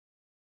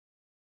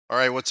All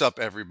right, what's up,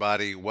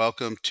 everybody?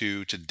 Welcome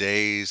to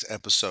today's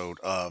episode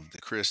of the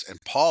Chris and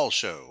Paul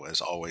Show.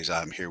 As always,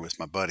 I'm here with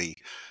my buddy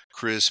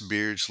Chris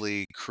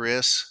Beardsley.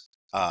 Chris,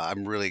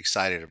 I'm really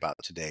excited about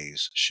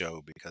today's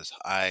show because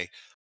I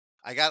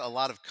got a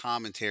lot of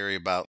commentary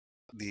about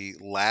the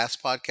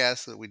last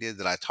podcast that we did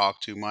that I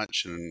talked too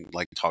much and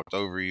like talked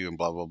over you and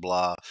blah blah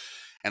blah.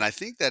 And I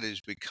think that is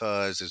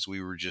because, as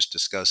we were just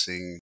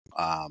discussing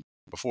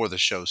before the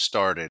show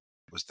started,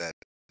 was that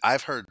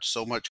I've heard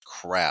so much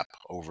crap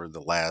over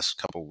the last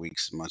couple of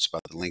weeks and months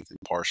about the LinkedIn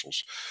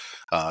partials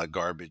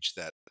garbage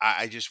that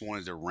I just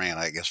wanted to rant,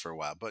 I guess, for a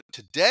while. But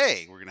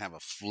today we're going to have a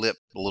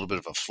little bit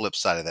of a flip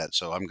side of that.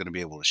 So I'm going to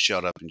be able to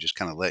shut up and just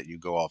kind of let you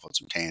go off on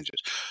some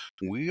tangents.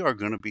 We are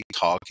going to be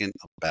talking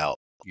about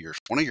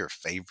one of your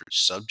favorite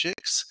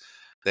subjects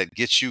that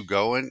gets you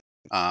going.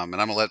 And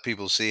I'm gonna let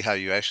people see how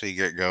you actually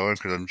get going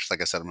because I'm just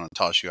like I said, I'm gonna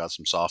toss you out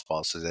some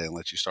softballs today and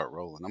let you start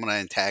rolling. I'm gonna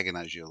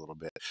antagonize you a little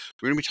bit.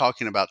 We're gonna be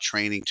talking about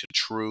training to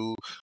true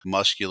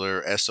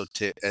muscular,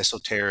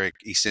 esoteric,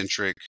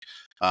 eccentric,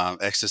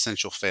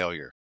 existential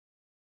failure.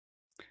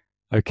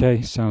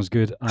 Okay, sounds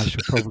good. I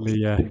should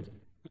probably end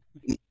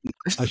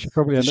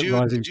Did up you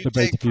rising did to you the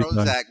bait take a few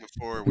times. Prozac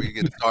before we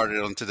get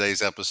started on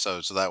today's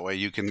episode, so that way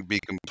you can be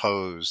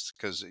composed?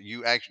 Because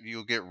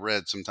you'll get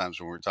red sometimes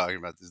when we're talking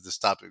about this. This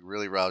topic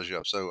really riles you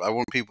up. So I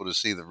want people to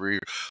see the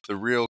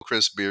real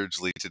Chris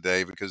Beardsley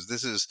today, because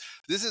this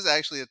is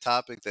actually a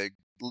topic that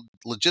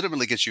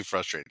legitimately gets you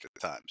frustrated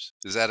at times.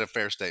 Is that a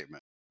fair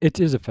statement? It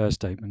is a fair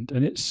statement,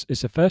 and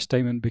it's a fair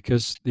statement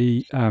because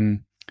the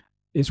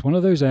it's one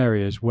of those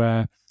areas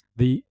where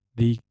the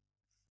the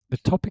the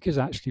topic is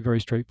actually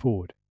very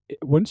straightforward.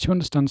 Once you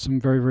understand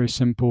some very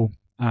simple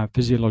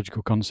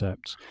physiological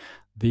concepts,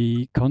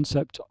 the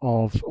concept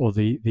of or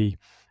the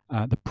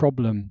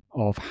problem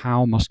of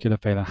how muscular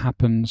failure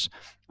happens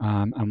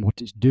and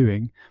what it's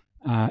doing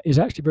is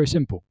actually very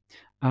simple.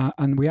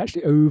 And we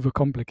actually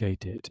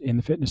overcomplicate it in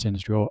the fitness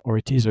industry, or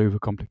it is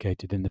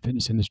overcomplicated in the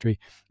fitness industry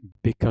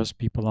because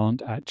people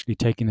aren't actually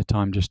taking the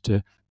time just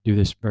to do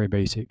this very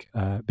basic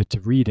bit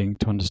of reading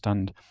to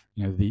understand,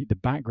 the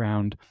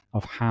background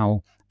of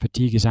how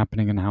fatigue is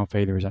happening and how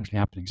failure is actually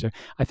happening. So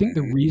I think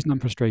the Mhm. reason I'm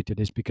frustrated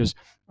is because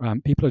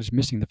people are just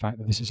missing the fact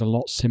that this is a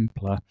lot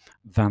simpler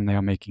than they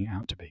are making it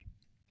out to be.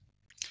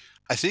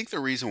 I think the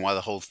reason why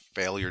the whole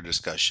failure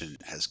discussion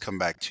has come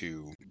back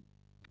to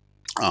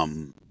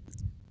um,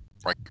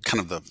 like kind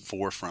of the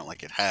forefront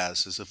like it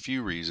has is a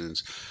few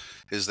reasons.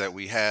 Is that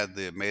we had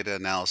the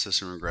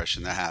meta-analysis and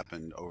regression that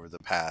happened over the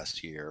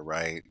past year,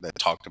 right, that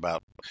talked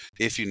about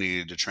if you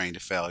needed to train to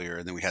failure,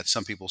 and then we had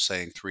some people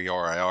saying 3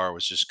 RIR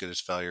was just good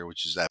as failure,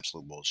 which is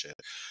absolute bullshit.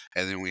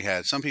 And then we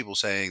had some people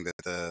saying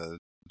that the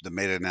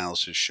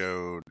meta-analysis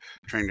showed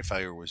training to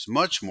failure was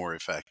much more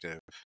effective,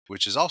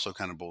 which is also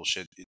kind of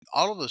bullshit.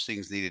 All of those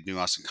things needed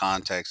nuance and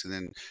context,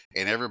 and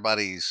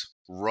everybody's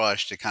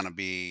rush to kind of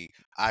be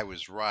I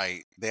was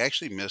right. They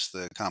actually missed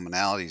the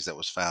commonalities that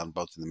was found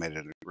both in the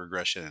meta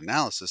regression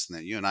analysis, and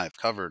that you and I have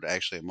covered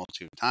actually a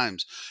multitude of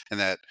times. And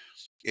that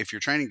if you're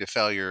training to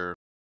failure,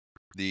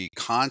 the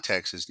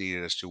context is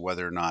needed as to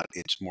whether or not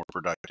it's more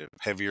productive.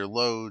 Heavier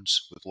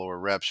loads with lower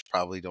reps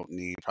probably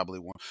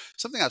won't.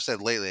 Something I've said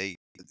lately,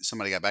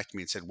 somebody got back to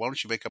me and said, "Why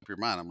don't you make up your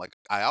mind?" I'm like,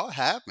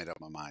 have made up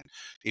my mind.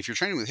 If you're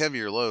training with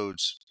heavier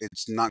loads,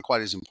 it's not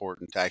quite as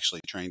important to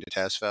actually train to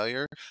test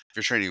failure. If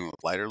you're training with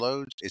lighter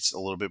loads, it's a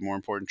little bit more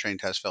important to train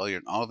test failure.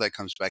 And all of that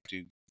comes back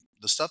to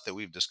the stuff that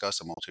we've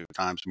discussed a multitude of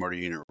times: motor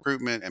unit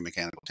recruitment and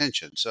mechanical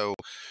tension. So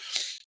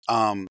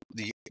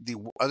the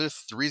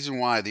reason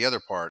why the other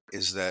part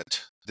is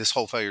that this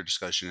whole failure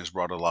discussion has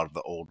brought a lot of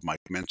the old Mike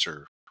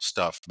Mincer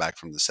stuff back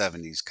from the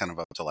 70s kind of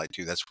up to light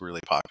too. That's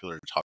really popular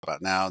to talk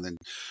about now. And then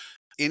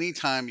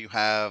anytime you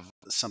have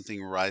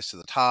something rise to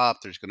the top,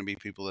 there's going to be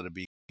people that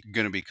are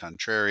going to be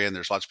contrarian.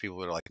 There's lots of people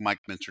that are like, Mike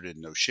Mincer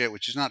didn't know shit,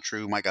 which is not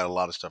true. Mike got a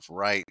lot of stuff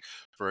right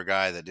for a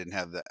guy that didn't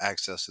have the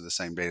access to the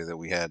same data that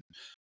we had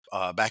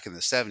back in the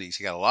 70s.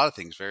 He got a lot of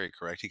things very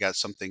correct. He got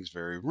some things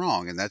very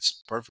wrong, and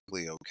that's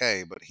perfectly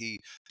okay. But he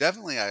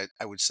definitely, I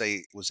would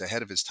say, was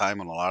ahead of his time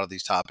on a lot of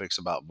these topics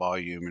about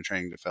volume and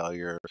training to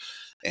failure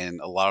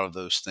and a lot of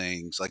those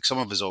things. Like some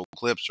of his old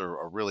clips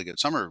are really good.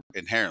 Some are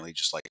inherently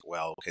just like,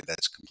 well, okay,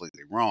 that's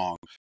completely wrong.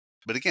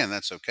 But again,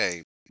 that's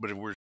okay. But if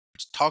we're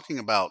talking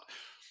about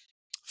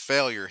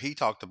failure, he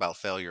talked about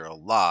failure a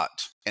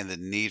lot and the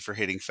need for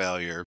hitting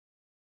failure,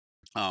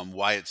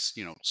 why it's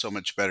so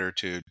much better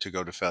to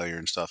go to failure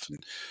and stuff. And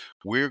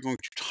we're going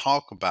to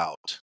talk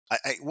about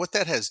what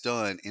that has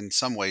done. In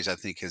some ways, I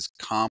think has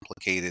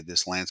complicated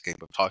this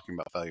landscape of talking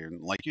about failure.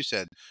 And like you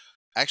said,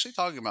 actually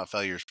talking about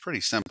failure is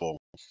pretty simple,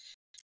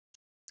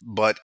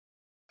 but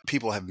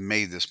people have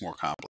made this more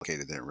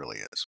complicated than it really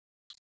is.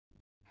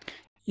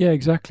 Yeah,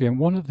 exactly. And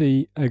one of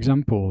the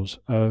examples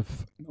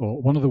of, or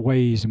one of the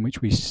ways in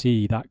which we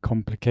see that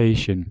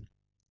complication,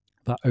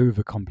 that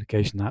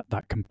overcomplication,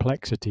 that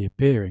complexity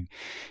appearing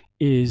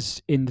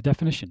is in the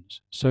definitions.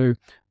 So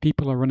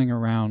people are running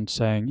around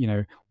saying,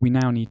 we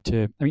now need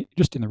to,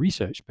 just in the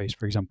research space,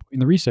 for example, in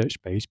the research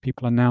space,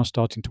 people are now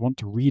starting to want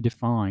to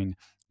redefine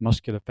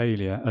muscular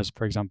failure as,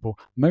 for example,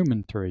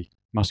 momentary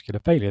muscular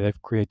failure.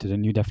 They've created a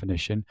new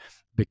definition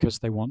because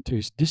they want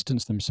to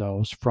distance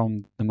themselves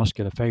from the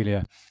muscular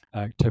failure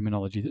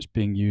terminology that's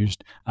being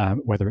used,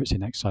 whether it's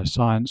in exercise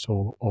science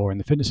or in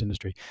the fitness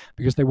industry,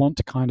 because they want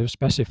to kind of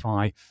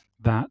specify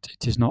that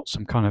it is not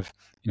some kind of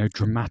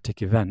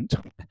dramatic event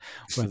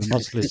where the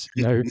muscle is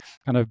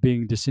kind of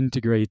being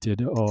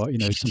disintegrated, or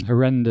some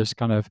horrendous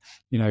kind of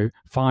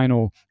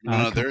final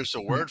No, there's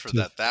a word for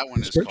that. That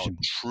one is called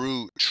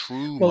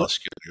true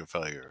muscular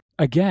failure.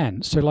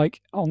 Again, so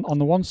like on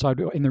the one side,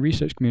 in the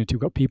research community,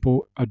 we've got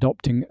people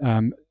adopting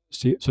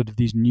sort of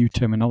these new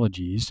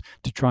terminologies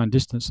to try and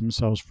distance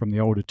themselves from the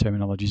older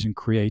terminologies and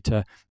create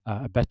a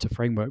better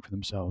framework for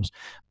themselves.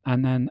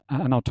 And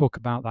I'll talk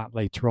about that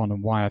later on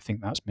and why I think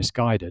that's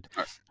misguided.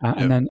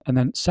 And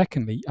then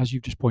secondly, as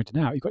you've just pointed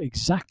out, you've got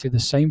exactly the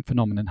same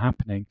phenomenon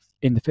happening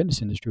in the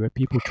fitness industry, where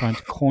people are trying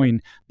to coin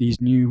these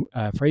new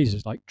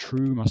phrases like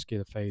true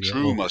muscular failure,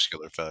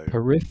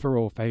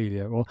 peripheral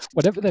failure, or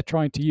whatever they're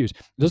trying to use.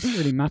 It doesn't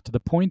really matter. The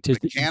point is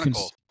that you can...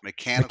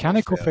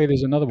 Mechanical failure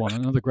is another one,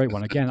 another great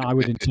one. Again, I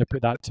would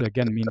interpret that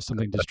to mean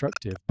something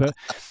destructive. But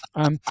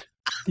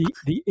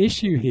the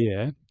issue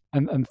here,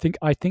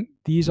 I think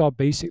these are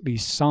basically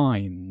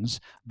signs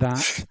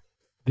that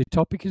the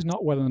topic is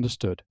not well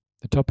understood.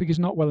 The topic is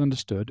not well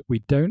understood. We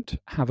don't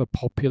have a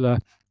popular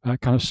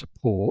kind of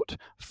support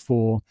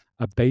for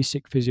a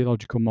basic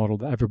physiological model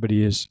that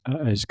everybody is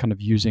kind of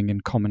using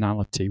in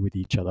commonality with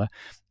each other.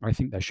 I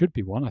think there should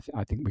be one.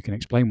 I think we can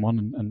explain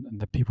one, and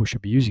that people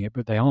should be using it,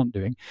 but they aren't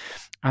doing.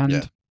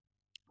 And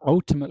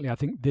ultimately, I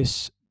think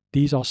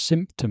these are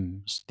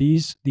symptoms.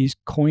 These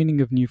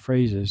coining of new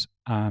phrases,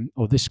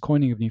 or this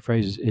coining of new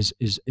phrases,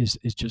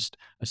 is just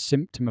a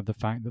symptom of the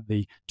fact that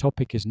the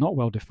topic is not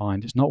well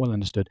defined, it's not well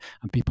understood,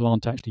 and people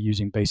aren't actually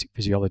using basic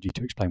physiology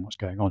to explain what's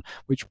going on,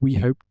 which we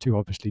hope to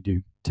obviously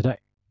do today.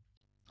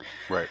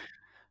 Right.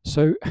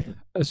 So,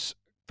 as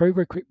very,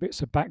 very quick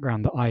bits of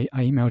background that I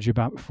emailed you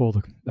about before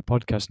the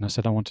podcast, and I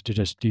said I wanted to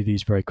just do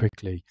these very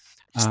quickly.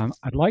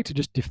 I'd like to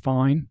just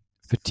define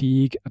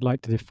fatigue. I'd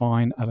like to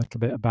define a little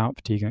bit about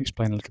fatigue and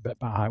explain a little bit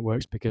about how it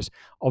works, because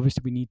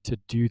obviously we need to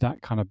do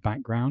that kind of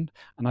background.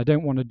 And I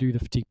don't want to do the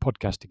fatigue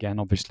podcast again,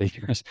 obviously,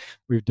 because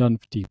we've done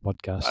fatigue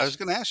podcasts. I was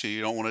going to ask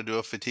you don't want to do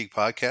a fatigue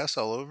podcast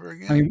all over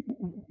again? I mean,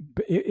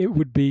 it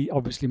would be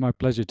obviously my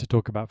pleasure to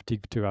talk about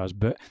fatigue for 2 hours,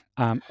 but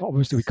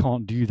obviously we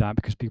can't do that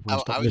because people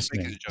will stop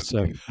listening.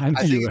 So I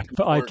know you would,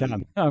 but I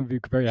can. I'd be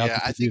very happy to do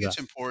that. I think it's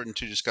important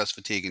to discuss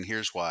fatigue, and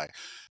here's why.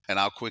 And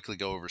I'll quickly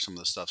go over some of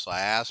the stuff. So I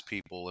asked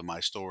people in my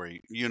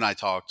story, you and I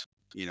talked,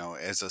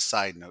 as a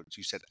side note,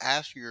 you said,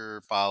 ask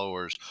your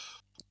followers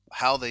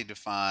how they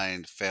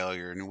defined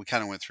failure. And we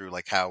kind of went through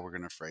like how we're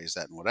going to phrase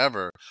that and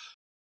whatever.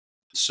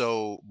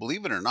 So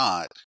believe it or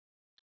not,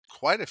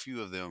 quite a few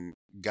of them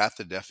got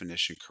the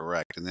definition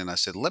correct. And then I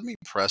said, let me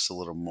press a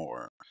little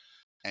more.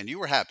 And you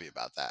were happy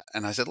about that.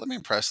 And I said, let me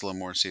press a little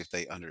more and see if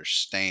they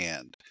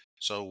understand.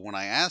 So when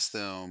I asked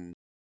them,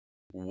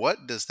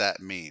 what does that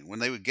mean? When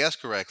they would guess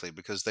correctly,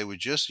 because they would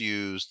just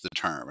use the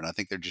term, and I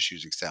think they're just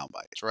using sound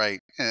bites, right?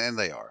 And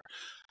they are.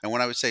 And when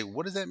I would say,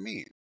 what does that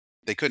mean?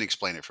 They couldn't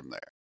explain it from there,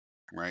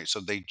 right? So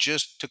they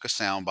just took a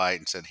sound bite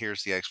and said,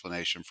 here's the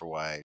explanation for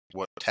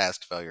what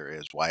task failure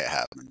is, why it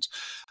happens.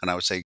 And I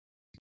would say,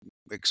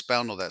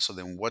 expound on that. So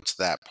then what's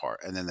that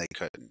part? And then they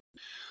couldn't,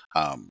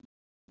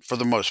 for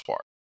the most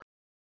part.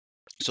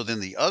 So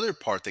then the other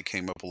part that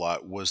came up a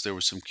lot was there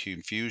was some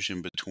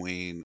confusion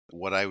between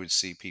what I would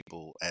see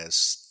people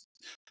as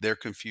they're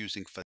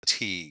confusing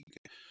fatigue.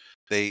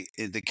 They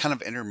kind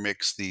of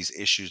intermix these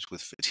issues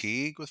with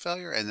fatigue with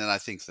failure. And then I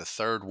think the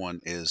third one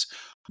is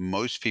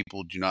most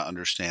people do not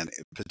understand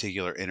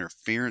particular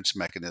interference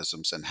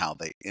mechanisms and how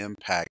they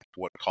impact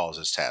what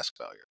causes task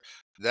failure.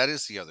 That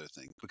is the other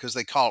thing, because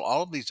they call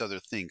all of these other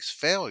things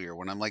failure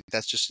when I'm like,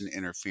 that's just an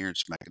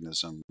interference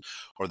mechanism,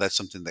 or that's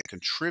something that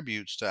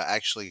contributes to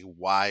actually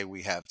why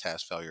we have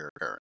task failure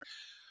occurring.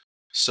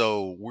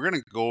 So we're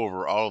going to go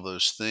over all of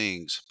those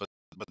things, but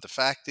the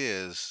fact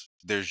is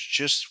there's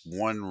just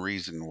one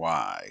reason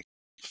why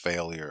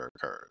failure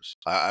occurs.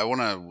 I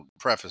want to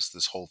preface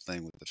this whole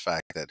thing with the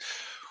fact that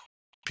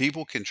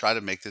people can try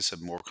to make this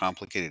a more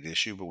complicated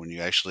issue, but when you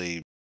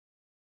actually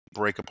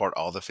break apart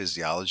all the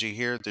physiology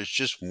here, there's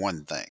just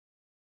one thing.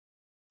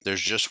 There's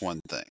just one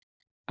thing.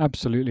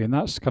 Absolutely. And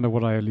that's kind of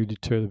what I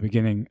alluded to at the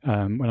beginning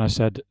when I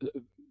said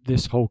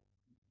this whole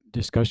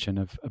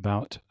discussion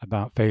about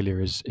failure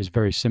is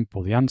very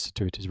simple. The answer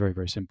to it is very,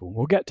 very simple.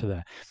 We'll get to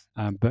there.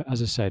 But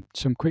as I said,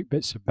 some quick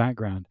bits of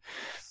background.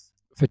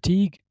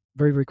 Fatigue,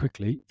 very, very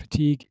quickly,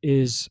 fatigue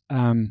is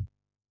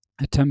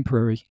a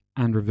temporary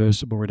and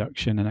reversible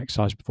reduction in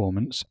exercise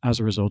performance as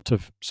a result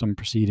of some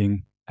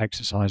preceding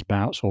exercise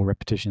bouts or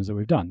repetitions that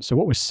we've done. So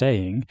what we're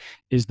saying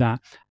is that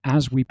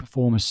as we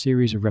perform a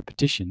series of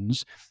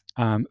repetitions,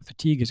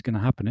 fatigue is going to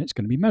happen. It's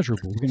going to be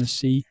measurable. We're going to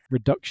see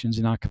reductions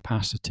in our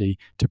capacity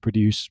to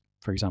produce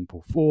for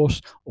example,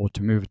 force, or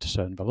to move at a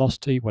certain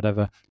velocity,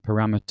 whatever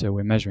parameter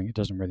we're measuring, it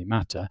doesn't really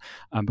matter.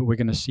 But we're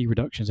going to see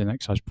reductions in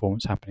exercise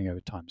performance happening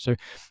over time. So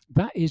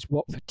that is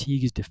what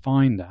fatigue is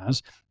defined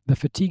as. The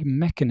fatigue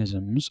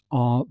mechanisms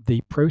are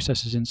the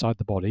processes inside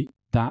the body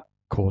that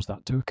cause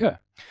that to occur.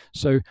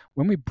 So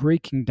when we're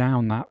breaking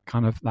down that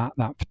kind of that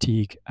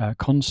fatigue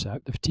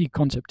concept, the fatigue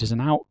concept is an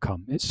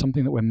outcome. It's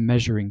something that we're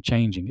measuring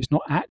changing. It's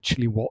not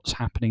actually what's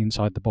happening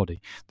inside the body.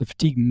 The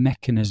fatigue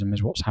mechanism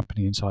is what's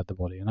happening inside the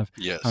body. And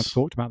I've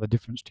talked about the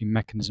difference between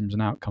mechanisms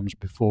and outcomes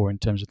before in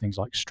terms of things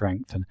like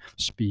strength and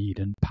speed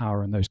and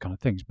power and those kind of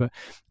things. But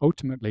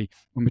ultimately,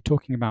 when we're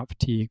talking about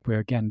fatigue, we're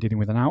again dealing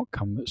with an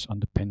outcome that's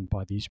underpinned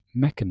by these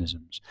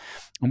mechanisms.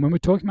 And when we're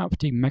talking about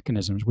fatigue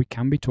mechanisms, we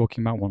can be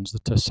talking about ones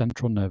that are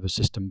central nervous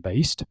system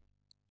based,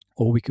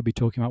 or we could be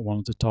talking about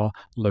ones that are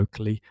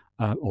locally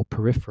or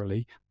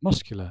peripherally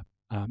muscular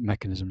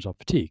mechanisms of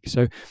fatigue.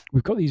 So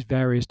we've got these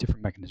various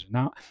different mechanisms.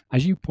 Now,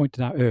 as you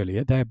pointed out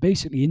earlier, they're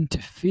basically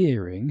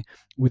interfering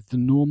with the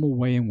normal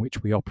way in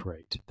which we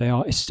operate. They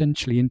are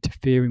essentially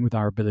interfering with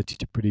our ability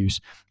to produce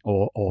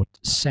or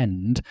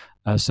send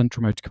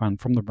central motor command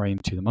from the brain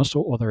to the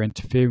muscle, or they're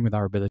interfering with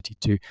our ability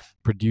to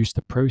produce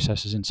the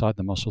processes inside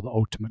the muscle that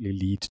ultimately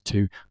lead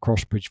to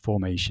cross bridge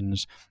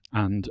formations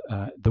and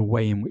the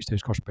way in which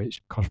those cross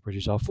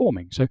bridges are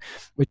forming. So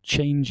we're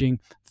changing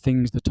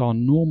things that are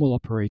normal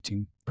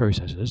operating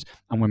processes,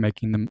 and we're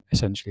making them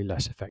essentially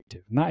less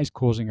effective. And that is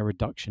causing a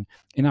reduction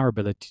in our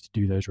ability to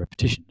do those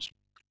repetitions.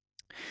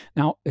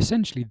 Now,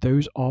 essentially,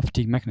 those are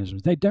fatigue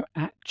mechanisms. They don't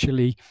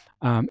actually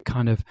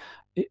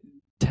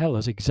tell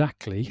us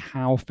exactly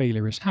how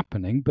failure is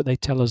happening, but they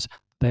tell us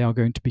they are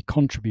going to be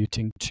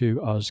contributing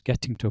to us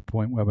getting to a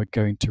point where we're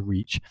going to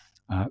reach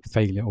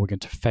failure, or we're going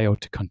to fail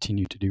to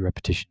continue to do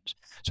repetitions.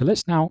 So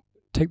let's now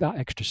take that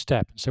extra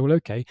step and say,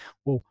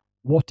 well,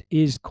 what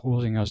is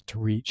causing us to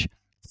reach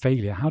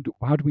failure? How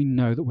do we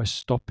know that we're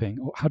stopping,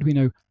 or how do we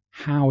know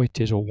how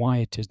it is or why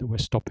it is that we're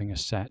stopping a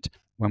set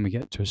when we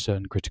get to a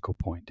certain critical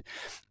point?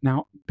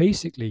 Now,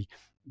 basically,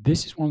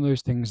 this is one of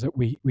those things that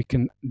we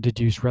can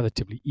deduce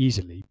relatively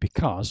easily,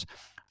 because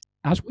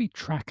as we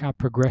track our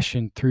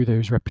progression through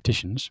those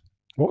repetitions,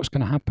 what's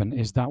going to happen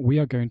is that we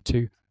are going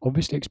to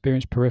obviously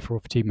experience peripheral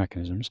fatigue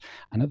mechanisms,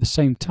 and at the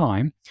same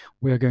time,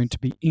 we are going to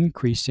be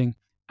increasing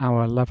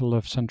our level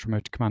of central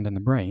motor command in the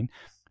brain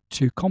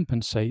to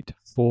compensate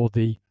for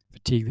the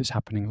fatigue that's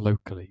happening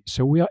locally.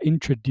 So we are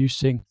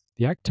introducing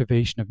the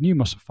activation of new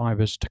muscle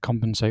fibers to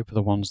compensate for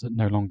the ones that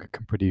no longer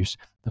can produce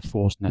the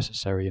force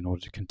necessary in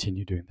order to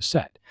continue doing the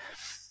set.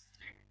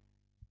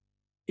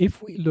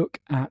 If we look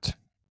at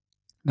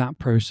that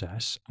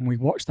process and we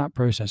watch that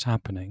process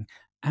happening,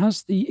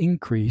 as the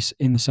increase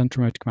in the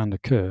central motor command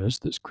occurs,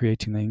 that's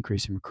creating the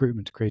increase in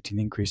recruitment, creating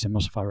the increase in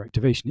muscle fiber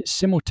activation, it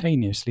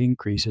simultaneously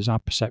increases our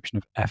perception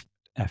of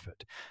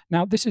effort.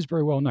 Now, this is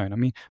very well known. I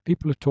mean,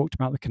 people have talked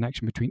about the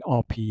connection between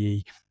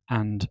RPE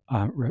and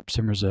reps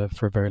in reserve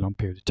for a very long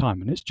period of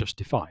time, and it's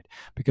justified,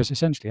 because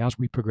essentially as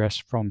we progress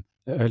from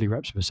the early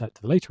reps of a set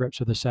to the later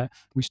reps of the set,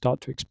 we start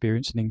to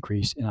experience an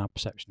increase in our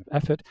perception of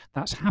effort.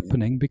 That's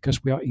happening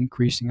because we are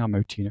increasing our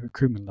motor unit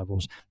recruitment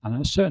levels, and at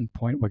a certain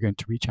point we're going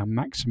to reach our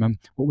maximum,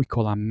 what we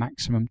call our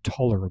maximum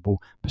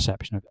tolerable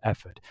perception of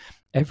effort.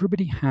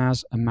 Everybody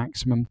has a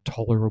maximum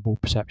tolerable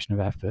perception of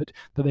effort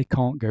that they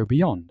can't go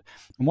beyond,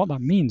 and what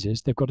that means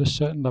is they've got a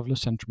certain level of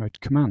central motor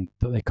command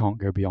that they can't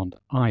go beyond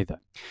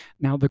either.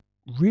 Now, the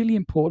really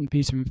important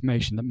piece of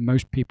information that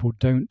most people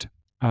don't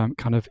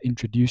kind of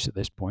introduce at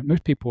this point,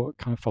 most people are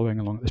kind of following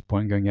along at this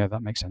point and going, yeah,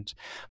 that makes sense.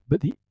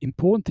 But the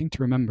important thing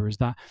to remember is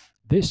that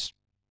this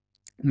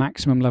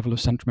maximum level of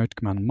central motor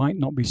command might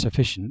not be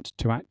sufficient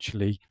to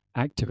actually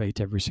activate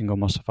every single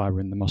muscle fiber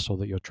in the muscle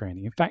that you're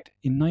training. In fact,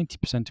 in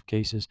 90% of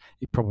cases,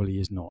 it probably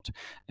is not.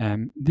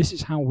 This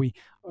is how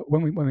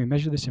when we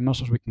measure this in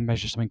muscles, we can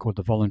measure something called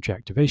the voluntary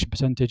activation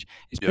percentage.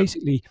 It's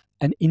basically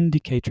an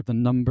indicator of the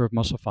number of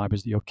muscle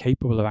fibers that you're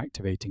capable of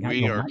activating at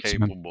your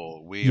maximum.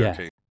 We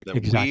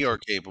are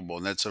capable,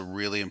 and that's a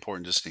really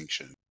important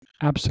distinction.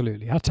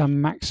 Absolutely. At our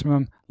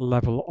maximum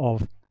level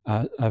of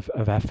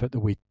effort that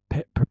we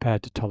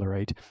prepared to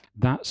tolerate,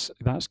 that's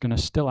going to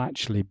still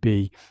actually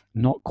be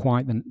not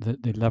quite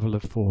the level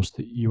of force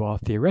that you are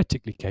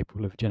theoretically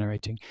capable of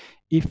generating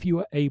if you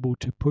are able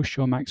to push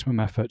your maximum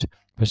effort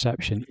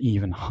perception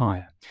even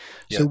higher.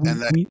 Yeah,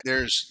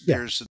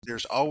 so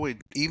there's always,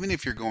 even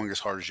if you're going as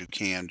hard as you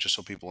can, just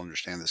so people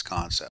understand this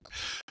concept,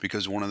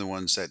 because one of the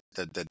ones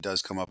that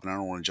does come up, and I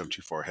don't want to jump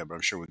too far ahead, but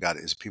I'm sure we got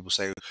it, is people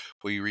say,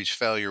 well, you reach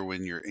failure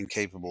when you're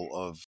incapable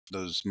of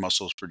those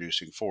muscles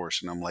producing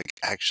force. And I'm like,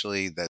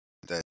 actually,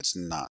 that's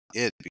not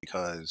it,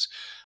 because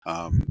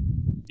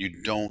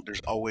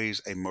there's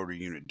always a motor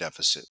unit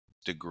deficit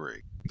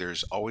degree.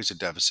 There's always a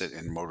deficit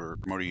in motor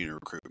unit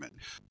recruitment.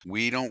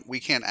 We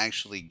can't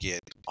actually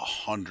get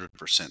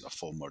 100% of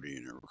full motor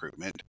unit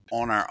recruitment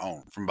on our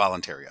own from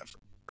voluntary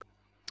effort.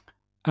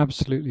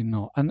 Absolutely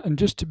not. And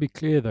just to be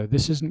clear, though,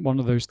 this isn't one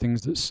of those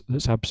things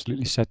that's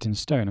absolutely set in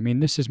stone. I mean,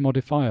 this is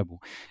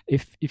modifiable.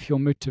 If your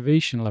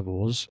motivation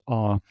levels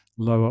are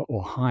lower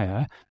or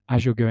higher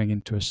as you're going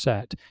into a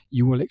set,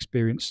 you will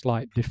experience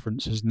slight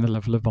differences in the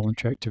level of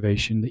voluntary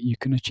activation that you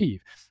can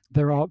achieve.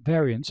 There are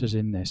variances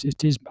in this.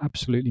 It is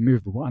absolutely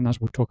movable, and as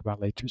we'll talk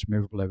about later, it's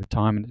movable over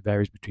time, and it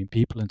varies between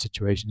people and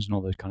situations and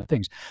all those kind of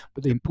things.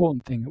 But the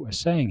important thing that we're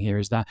saying here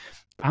is that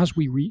as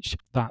we reach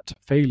that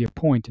failure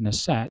point in a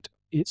set,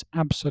 it's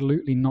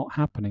absolutely not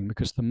happening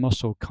because the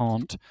muscle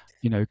can't,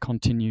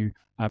 continue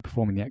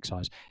performing the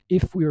exercise.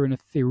 If we were in a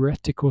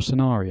theoretical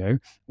scenario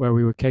where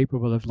we were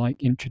capable of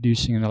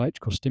introducing an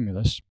electrical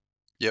stimulus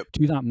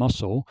to that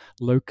muscle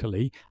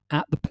locally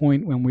at the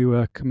point when we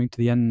were coming to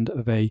the end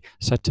of a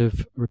set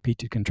of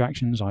repeated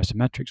contractions,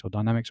 isometrics or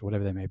dynamics or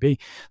whatever they may be,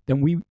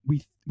 then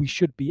we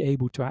should be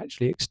able to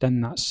actually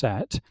extend that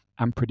set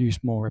and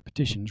produce more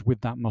repetitions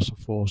with that muscle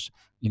force,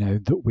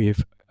 that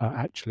we've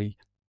actually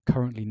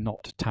currently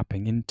not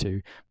tapping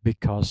into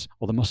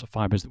or the muscle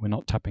fibers that we're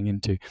not tapping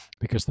into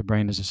because the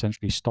brain has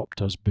essentially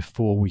stopped us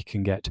before we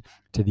can get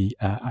to the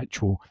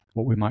actual,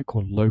 what we might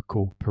call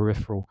local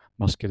peripheral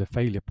muscular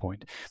failure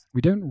point.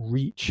 We don't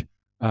reach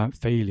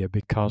failure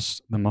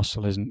because the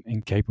muscle isn't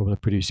incapable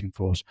of producing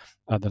force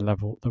at the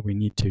level that we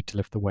need to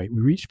lift the weight. We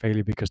reach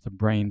failure because the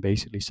brain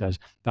basically says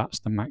that's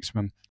the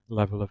maximum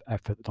level of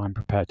effort that I'm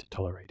prepared to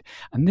tolerate.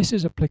 And this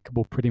is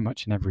applicable pretty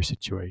much in every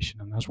situation.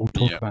 And as we'll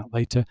talk about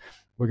later,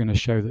 we're going to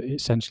show that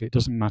essentially it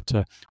doesn't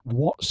matter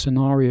what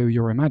scenario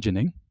you're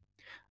imagining,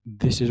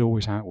 this is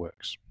always how it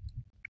works.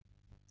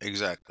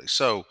 Exactly.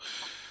 So,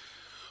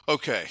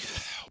 okay,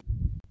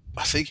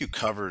 I think you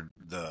covered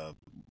the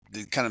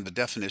kind of the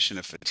definition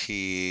of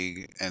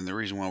fatigue, and the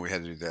reason why we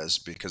had to do that is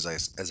because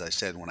as I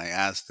said, when I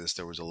asked this,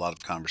 there was a lot of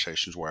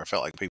conversations where I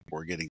felt like people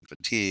were getting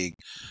fatigue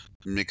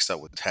mixed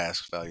up with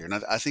task failure, and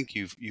I think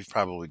you've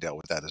probably dealt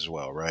with that as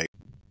well, right?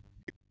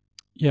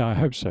 Yeah, I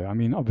hope so. I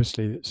mean,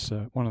 obviously, it's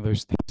one of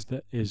those things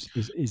that is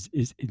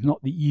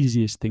not the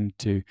easiest thing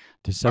to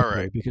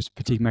separate because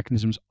fatigue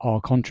mechanisms are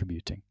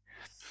contributing.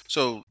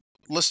 So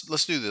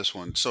let's do this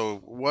one. So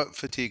what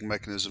fatigue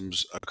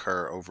mechanisms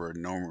occur over a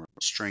normal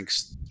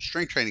strength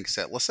training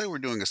set? Let's say we're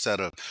doing a set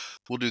of,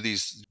 we'll do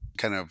these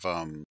kind of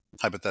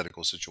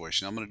hypothetical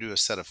situation. I'm going to do a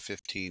set of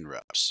 15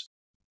 reps,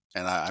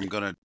 and I'm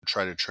going to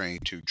try to train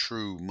to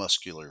true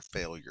muscular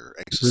failure,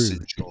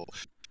 existential,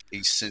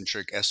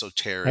 eccentric,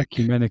 esoteric,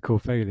 ecumenical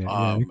failure.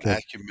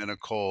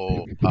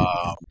 Ecumenical,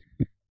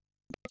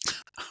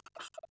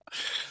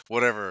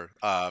 whatever.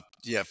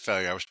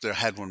 Failure. I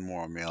had one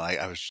more. I mean,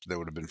 that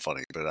would have been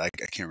funny, but I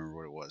can't remember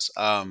what it was.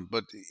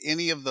 But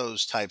any of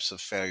those types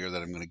of failure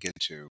that I'm going to get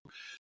to,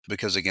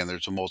 because again,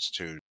 there's a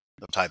multitude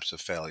of types of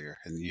failure,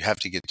 and you have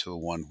to get to a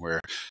one where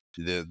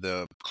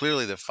the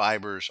clearly the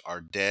fibers are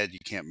dead. You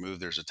can't move.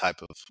 There's a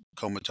type of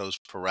comatose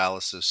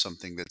paralysis,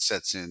 something that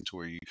sets in to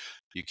where you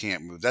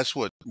can't move. That's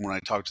what, when I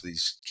talk to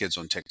these kids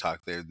on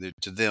TikTok,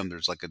 to them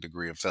there's like a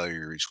degree of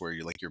failure reach where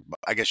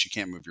I guess you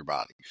can't move your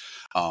body.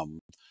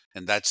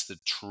 And that's the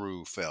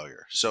true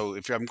failure. So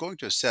if I'm going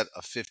to a set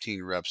of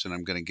 15 reps and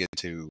I'm going to get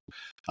to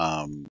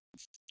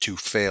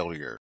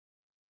failure,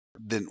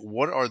 then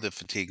what are the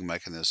fatigue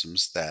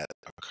mechanisms that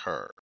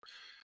occur?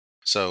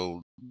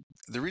 So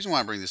the reason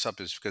why I bring this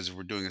up is because if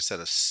we're doing a set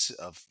of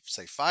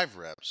say 5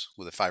 reps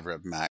with a 5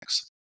 rep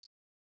max,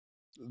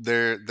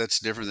 that's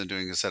different than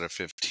doing a set of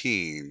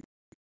 15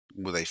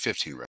 with a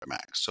 15 rep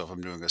max. So if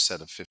I'm doing a set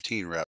of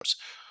 15 reps,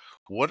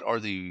 what are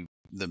the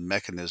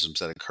mechanisms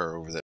that occur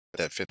over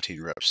that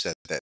 15 reps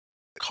that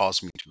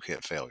cause me to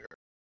hit failure?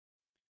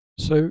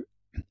 So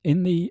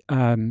in the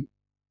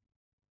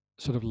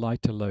sort of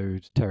lighter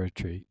load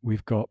territory,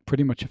 we've got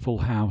pretty much a full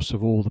house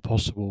of all the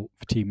possible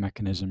fatigue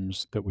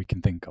mechanisms that we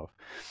can think of.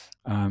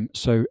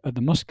 So at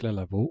the muscular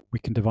level, we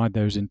can divide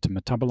those into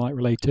metabolite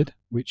related,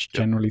 which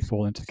generally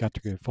fall into the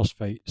category of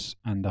phosphates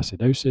and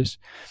acidosis.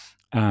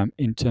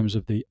 In terms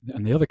of the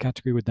other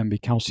category would then be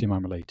calcium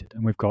ion related.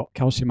 And we've got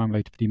calcium ion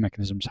related fatigue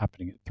mechanisms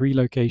happening at 3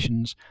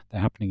 locations.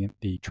 They're happening at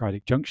the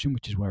triadic junction,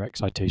 which is where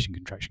excitation,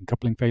 contraction,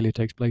 coupling failure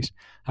takes place,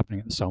 happening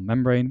at the cell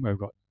membrane, where we've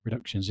got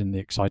reductions in the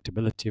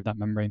excitability of that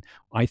membrane.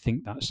 I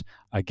think that's,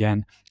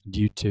 again,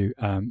 due to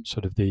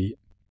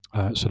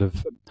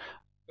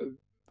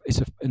it's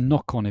a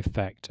knock-on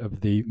effect of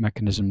the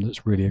mechanism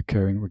that's really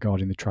occurring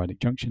regarding the triadic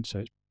junction. So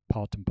it's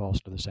part and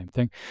parcel of the same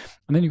thing.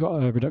 And then you've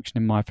got a reduction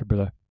in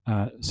myofibrillar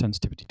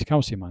sensitivity to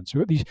calcium ions. So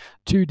we've got these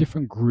 2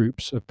 different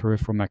groups of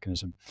peripheral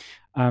mechanism.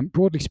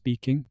 Broadly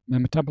speaking, the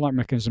metabolite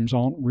mechanisms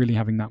aren't really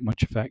having that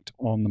much effect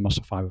on the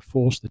muscle fiber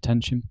force, the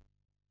tension,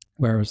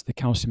 whereas the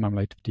calcium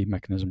ion-related fatigue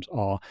mechanisms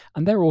are,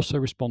 and they're also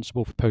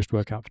responsible for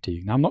post-workout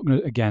fatigue. Now, I'm not going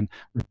to, again,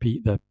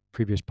 repeat the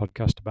previous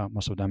podcast about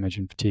muscle damage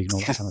and fatigue and all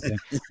that kind of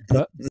thing,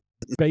 but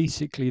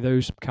basically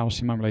those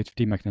calcium ion-related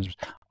fatigue mechanisms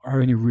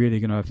are only really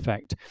going to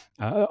affect,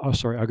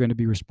 are going to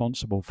be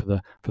responsible for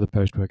the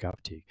post-workout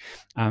fatigue.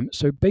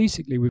 So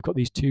basically, we've got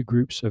these two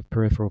groups of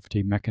peripheral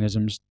fatigue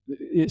mechanisms.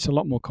 It's a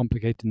lot more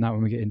complicated than that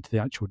when we get into the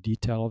actual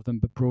detail of them,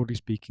 but broadly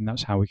speaking,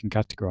 that's how we can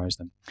categorize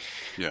them.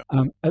 Yeah.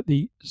 At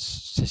the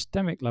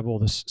systemic level,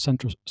 the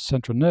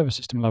central nervous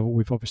system level,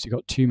 we've obviously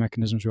got two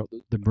mechanisms. We've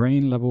got the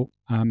brain level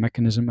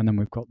mechanism, and then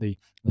we've got the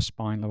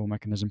spine level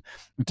mechanism.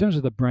 In terms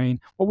of the brain,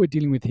 what we're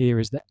dealing with here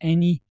is that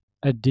any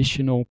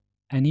additional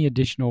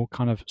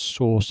kind of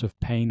source of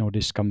pain or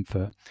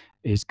discomfort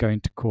is going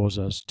to cause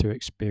us to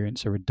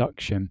experience a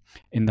reduction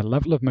in the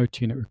level of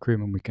motor unit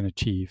recruitment we can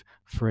achieve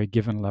for a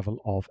given level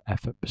of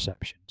effort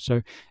perception.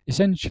 So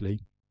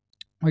essentially,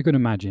 what you can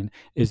imagine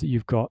is that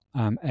you've got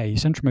a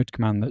central motor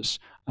command that's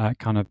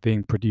kind of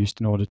being produced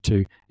in order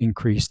to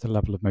increase the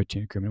level of motor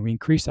unit recruitment. We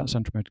increase that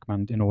central motor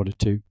command in order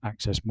to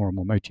access more and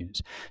more motor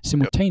units.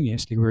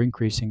 Simultaneously, we're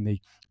increasing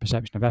the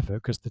perception of effort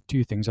because the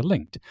two things are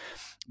linked.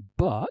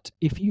 But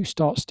if you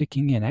start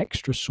sticking in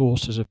extra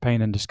sources of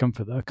pain and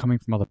discomfort that are coming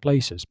from other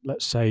places,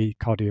 let's say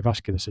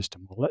cardiovascular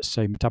system, or let's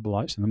say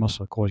metabolites in the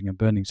muscle causing a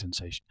burning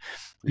sensation.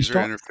 These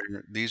are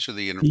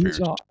the interference.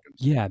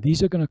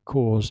 These are going to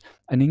cause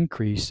an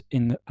increase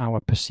in our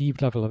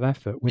perceived level of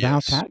effort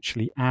without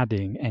actually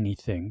adding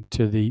anything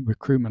to the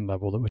recruitment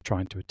level that we're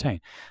trying to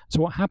attain. So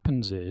what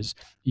happens is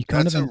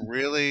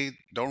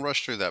don't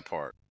rush through that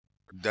part.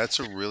 That's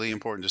a really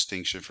important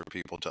distinction for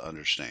people to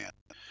understand,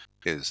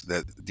 is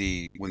that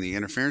when the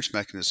interference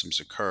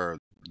mechanisms occur,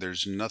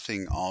 there's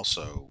nothing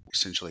also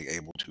essentially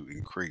able to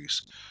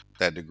increase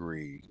that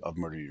degree of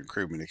motor unit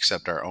recruitment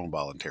except our own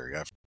voluntary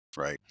effort,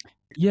 right?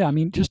 Yeah, I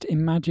mean, just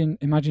imagine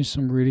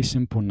some really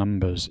simple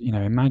numbers.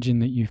 Imagine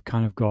that you've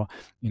kind of got,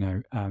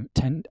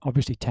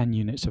 10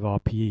 units of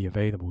RPE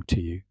available to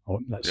you, or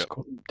let's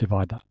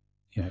divide that.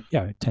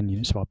 10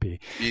 units of RPE.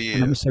 Yeah.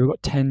 And let me say we've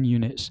got 10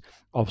 units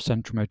of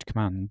central motor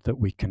command that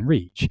we can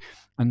reach.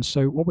 And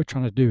so what we're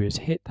trying to do is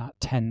hit that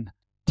 10th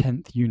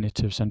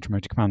unit of central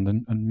motor command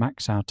and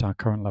max out our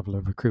current level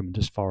of recruitment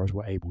as far as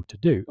we're able to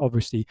do.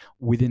 Obviously,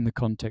 within the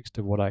context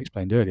of what I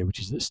explained earlier, which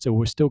is that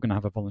we're still going to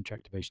have a voluntary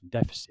activation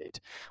deficit.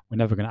 We're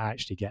never going to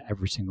actually get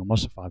every single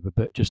muscle fiber,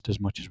 but just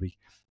as much as we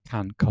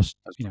can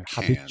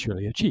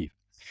habitually achieve.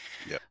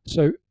 Yep.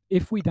 So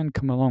if we then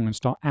come along and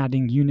start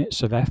adding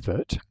units of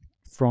effort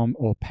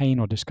or pain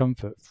or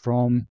discomfort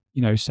from,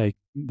 say,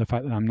 the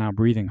fact that I'm now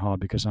breathing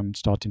hard because I'm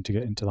starting to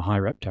get into the high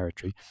rep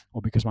territory,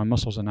 or because my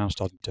muscles are now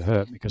starting to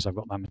hurt because I've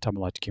got that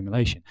metabolite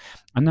accumulation.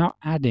 I'm now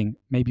adding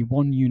maybe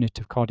 1 unit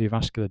of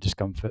cardiovascular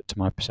discomfort to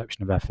my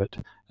perception of effort,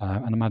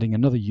 and I'm adding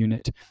another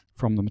unit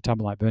from the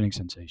metabolite burning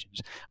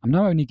sensations. I'm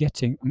now only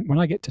getting, when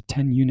I get to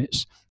 10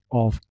 units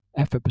of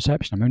effort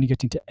perception, I'm only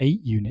getting to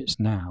 8 units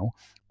now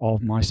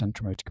of my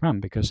central motor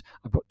command, because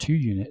I've got 2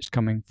 units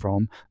coming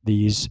from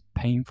these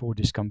painful,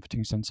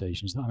 discomforting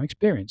sensations that I'm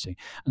experiencing.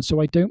 And so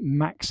I don't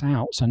max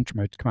out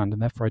central motor command,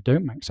 and therefore I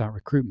don't max out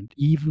recruitment,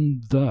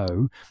 even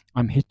though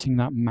I'm hitting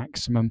that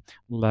maximum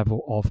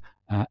level of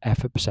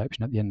effort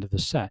perception at the end of the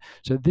set.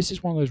 So this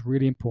is one of those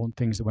really important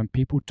things that when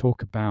people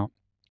talk about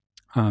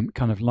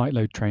kind of light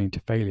load training to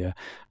failure,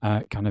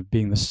 kind of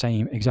being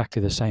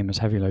exactly the same as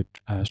heavy load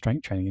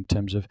strength training in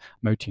terms of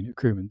motor unit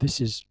recruitment. This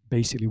is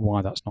basically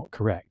why that's not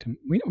correct. And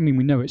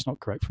we know it's not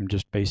correct from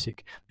just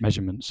basic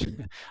measurements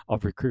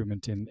of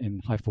recruitment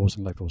in high force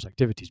and low force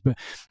activities. But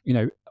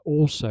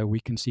also we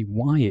can see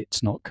why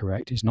it's not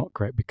correct. It's not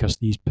correct because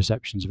these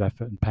perceptions of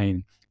effort and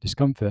pain,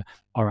 discomfort,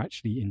 are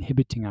actually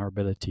inhibiting our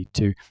ability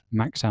to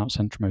max out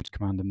central motor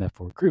command and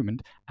therefore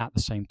recruitment at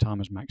the same time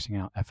as maxing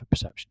out effort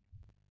perception.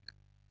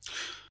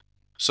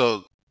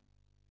 So,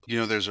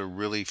 there's a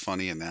really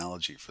funny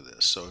analogy for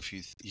this. So if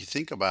you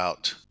think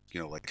about,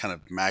 like kind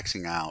of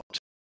maxing out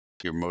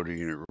your motor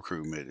unit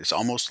recruitment, it's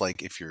almost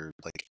like if you're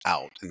like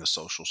out in a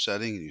social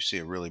setting and you see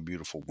a really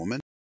beautiful woman,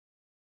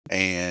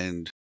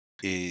 and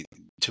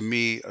to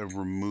me,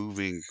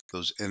 removing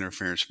those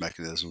interference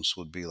mechanisms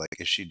would be like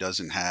if she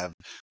doesn't have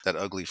that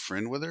ugly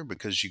friend with her,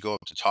 because you go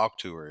up to talk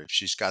to her. If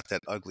she's got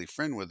that ugly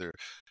friend with her,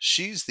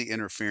 she's the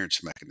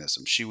interference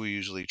mechanism. She will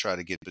usually try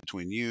to get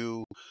between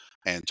you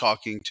and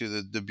talking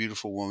to the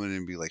beautiful woman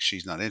and be like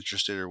she's not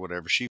interested or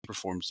whatever. She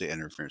performs the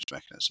interference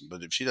mechanism.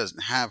 But if she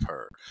doesn't have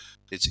her,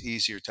 it's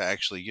easier to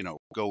actually,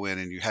 go in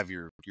and you have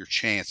your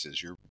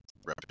chances, your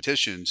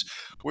repetitions,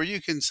 where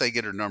you can say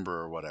get her number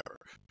or whatever,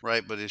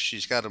 right? But if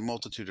she's got a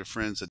multitude of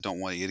friends that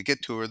don't want you to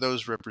get to her,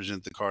 those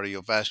represent the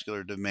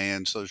cardiovascular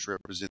demands, those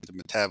represent the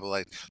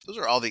metabolite. Those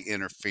are all the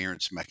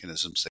interference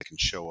mechanisms that can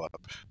show up,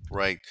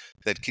 right?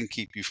 That can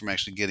keep you from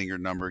actually getting your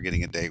number,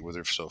 getting a date with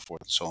her, so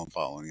forth and so on,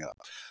 following up.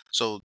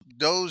 So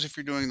those, if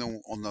you're doing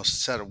them on the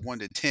set of 1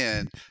 to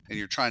 10 and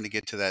you're trying to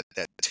get to that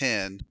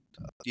 10,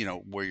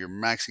 where you're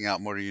maxing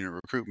out motor unit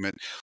recruitment,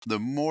 the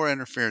more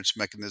interference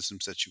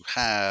mechanisms that you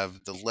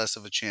have, the less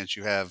of a chance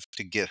you have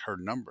to get her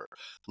number,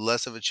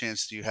 less of a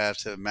chance you have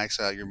to max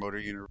out your motor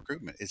unit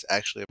recruitment. It's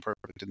actually a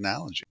perfect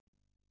analogy.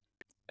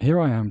 Here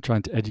I am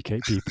trying to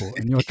educate people,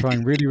 and you're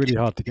trying really, really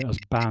hard to get us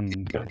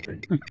banned.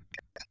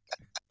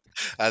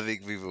 I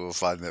think people will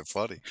find that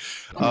funny.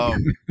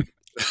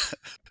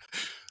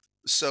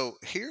 So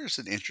here's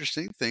an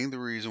interesting thing. The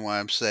reason why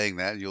I'm saying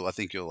that, I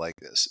think you'll like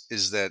this,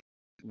 is that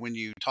when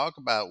you talk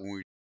about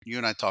you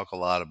and I talk a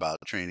lot about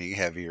training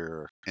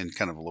heavier and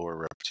kind of lower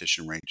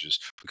repetition ranges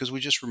because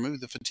we just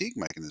removed the fatigue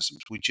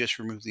mechanisms. We just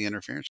removed the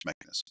interference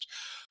mechanisms.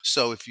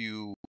 So if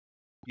you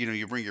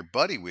bring your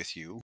buddy with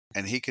you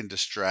and he can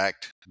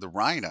distract the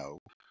rhino,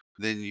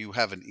 then you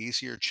have an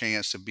easier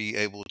chance to be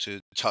able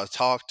to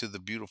talk to the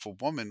beautiful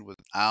woman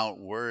without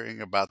worrying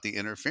about the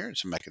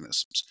interference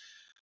mechanisms.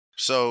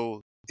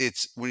 So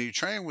it's when you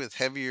train with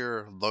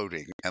heavier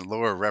loading and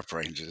lower rep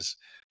ranges,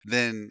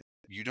 then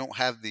you don't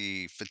have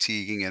the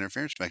fatiguing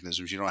interference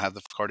mechanisms. You don't have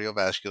the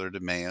cardiovascular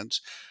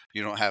demands.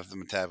 You don't have the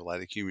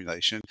metabolite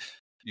accumulation.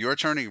 You're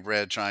turning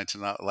red trying to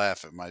not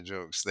laugh at my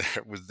jokes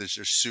there with this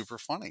are super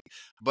funny.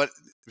 But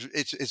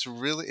it's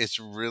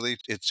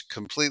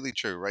completely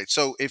true, right?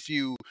 So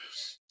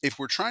if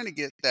we're trying to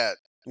get that,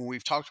 when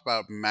we've talked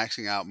about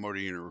maxing out motor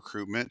unit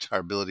recruitment, our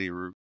ability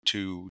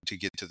to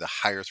get to the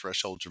higher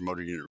thresholds of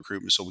motor unit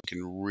recruitment so we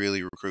can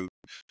really recruit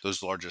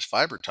those largest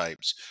fiber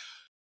types,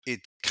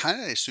 it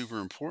kind of is super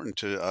important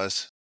to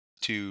us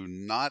to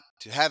not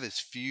to have as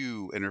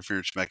few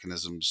interference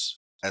mechanisms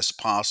as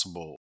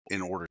possible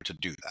in order to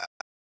do that.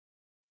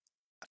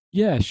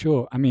 Yeah,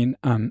 sure. I mean,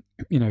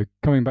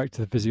 coming back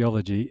to the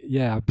physiology,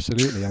 yeah,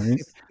 absolutely. I mean,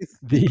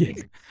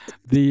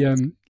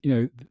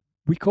 the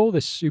we call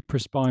this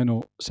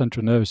supraspinal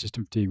central nervous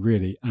system fatigue,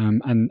 really,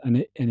 and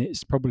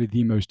it's probably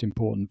the most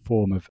important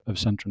form of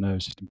central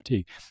nervous system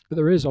fatigue. But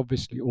there is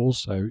obviously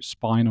also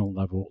spinal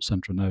level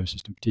central nervous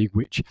system fatigue,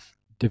 which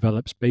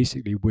develops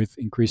basically with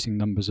increasing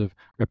numbers of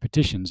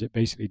repetitions. It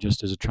basically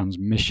just is a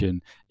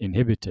transmission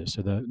inhibitor.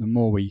 So the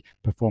more we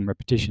perform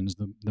repetitions,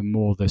 the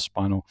more the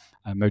spinal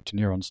motor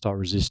neurons start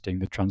resisting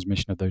the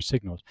transmission of those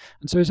signals.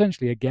 And so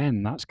essentially,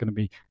 again, that's going to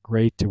be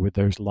greater with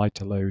those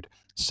lighter load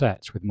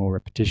sets with more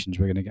repetitions.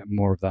 We're going to get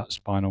more of that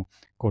spinal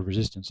cord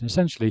resistance. And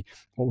essentially,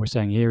 what we're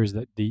saying here is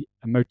that the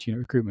motor unit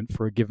recruitment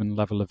for a given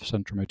level of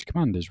central motor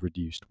command is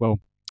reduced. Well,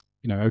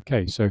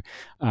 okay, so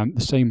the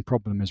same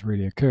problem is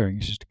really occurring.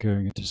 It's just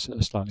occurring at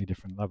a slightly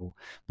different level.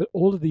 But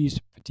all of these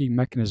fatigue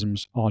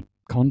mechanisms are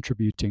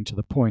contributing to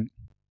the point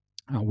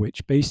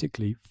which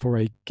basically, for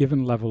a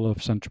given level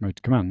of central motor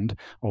command,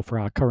 or for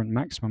our current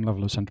maximum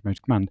level of central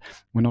motor command,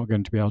 we're not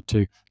going to be able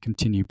to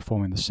continue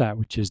performing the set,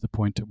 which is the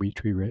point at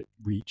which we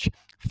reach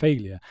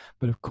failure.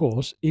 But of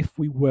course, if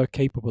we were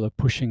capable of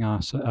pushing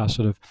our sort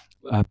of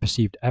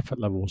perceived effort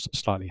levels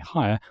slightly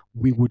higher,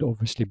 we would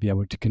obviously be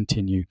able to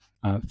continue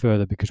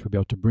further because we'll be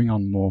able to bring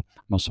on more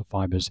muscle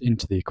fibers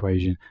into the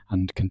equation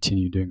and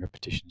continue doing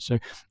repetitions. So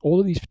all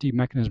of these fatigue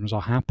mechanisms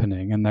are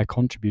happening and they're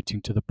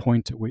contributing to the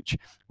point at which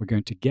we're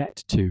going to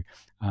get to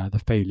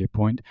the failure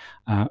point,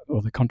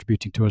 or they're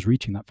contributing to us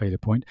reaching that failure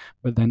point,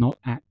 but they're not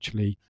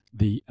actually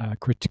the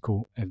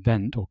critical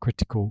event or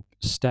critical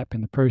step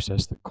in the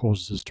process that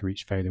causes us to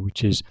reach failure,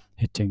 which is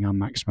hitting our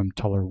maximum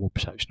tolerable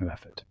perception of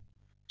effort.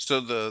 So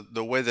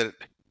the way that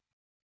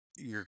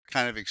you're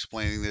kind of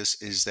explaining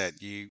this is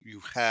that you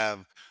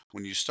have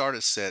when you start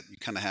a set, you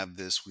kind of have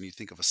this when you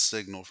think of a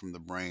signal from the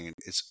brain,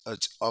 it's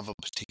of a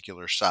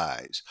particular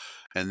size.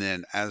 And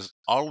then as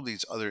all of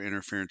these other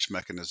interference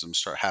mechanisms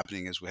start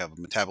happening, as we have a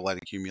metabolite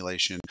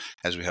accumulation,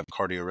 as we have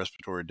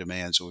cardiorespiratory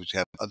demands, so we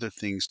have other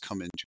things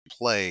come into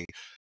play,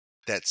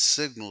 that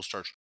signal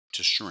starts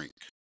to shrink.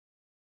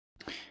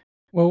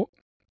 Well,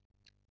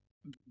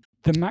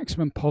 the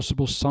maximum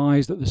possible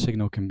size that the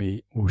signal can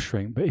be will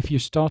shrink. But if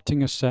you're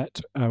starting a set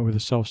with a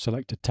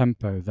self-selected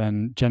tempo,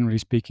 then generally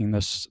speaking,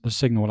 the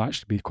signal will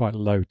actually be quite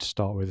low to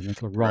start with, and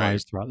it'll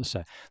rise throughout the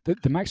set.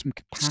 The maximum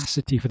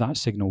capacity for that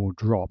signal will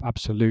drop,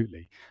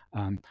 absolutely.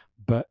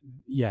 But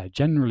yeah,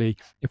 generally,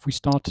 if we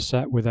start a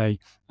set with a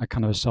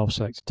kind of a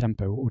self-selected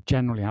tempo, what will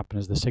generally happen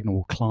is the signal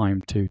will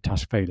climb to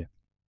task failure.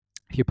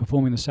 If you're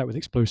performing the set with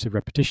explosive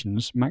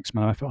repetitions,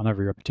 maximum effort on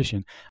every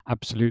repetition,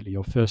 absolutely,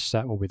 your first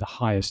set will be the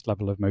highest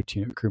level of motor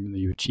unit recruitment that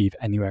you achieve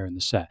anywhere in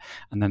the set,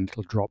 and then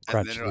it'll drop And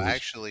then gradually. it'll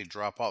actually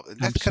drop off. And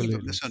that's kind of a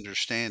Absolutely.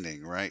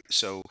 misunderstanding, right?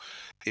 So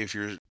if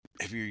you're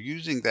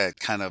using that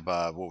kind of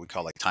what we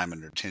call like time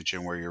under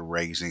tension, where you're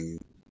raising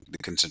the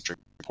concentric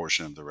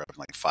portion of the rep in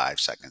like 5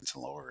 seconds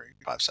and lowering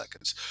 5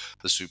 seconds,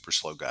 the super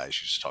slow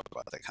guys used to talk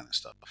about that kind of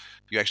stuff.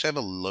 You actually have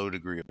a low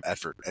degree of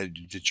effort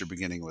that you're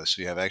beginning with,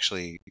 so you have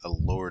actually a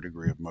lower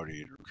degree of motor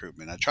unit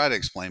recruitment. I try to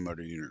explain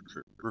motor unit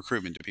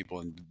recruitment to people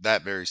in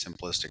that very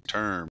simplistic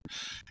term,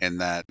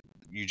 and that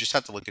you just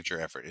have to look at your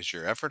effort. Is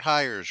your effort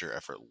high or is your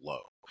effort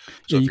low?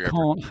 So Yeah, if you your effort,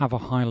 can't have a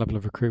high level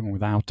of recruitment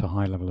without a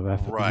high level of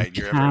effort, but right,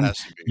 your effort has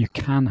to be you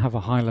can have a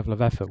high level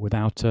of effort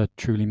without a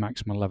truly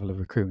maximal level of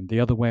recruitment. The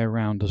other way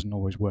around doesn't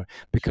always work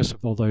because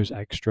of all those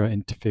extra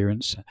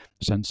interference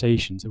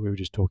sensations that we were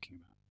just talking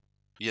about.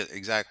 yeah,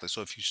 exactly.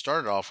 So if you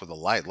started off with a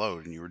light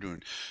load and you were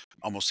doing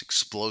almost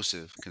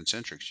explosive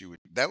concentrics,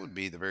 that would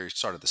be the very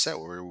start of the set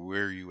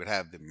where you would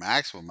have the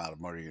maximum amount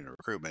of motor unit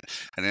recruitment,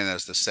 and then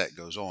as the set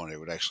goes on, it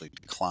would actually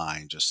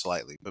decline just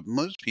slightly. But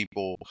most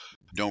people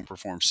don't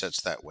perform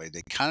sets that way.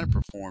 They kind of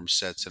perform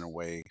sets in a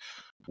way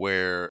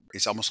where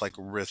it's almost like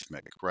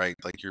rhythmic, right?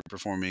 Like you're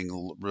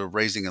performing,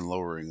 raising and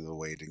lowering the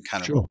weight in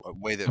kind of Sure. a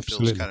way that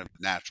feels Absolutely. kind of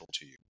natural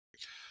to you.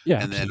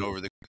 Yeah, And then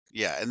absolutely.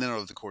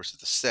 over the course of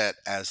the set,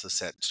 as the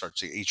set starts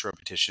to each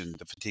repetition,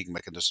 the fatigue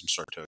mechanisms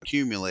start to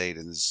accumulate,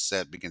 and the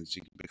set begins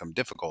to become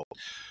difficult.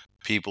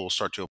 People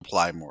start to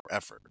apply more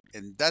effort,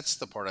 and that's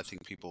the part I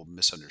think people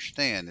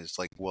misunderstand. Is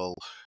like, well,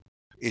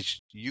 it's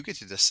you get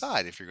to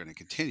decide if you're going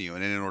to continue,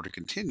 and then in order to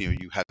continue,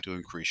 you have to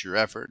increase your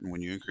effort, and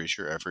when you increase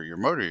your effort, your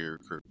motor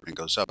recruitment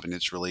goes up, and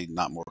it's really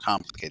not more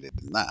complicated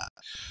than that.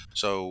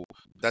 So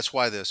that's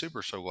why the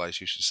super slow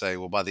guys used to say,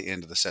 well, by the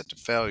end of the set to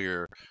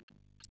failure,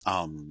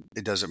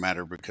 it doesn't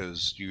matter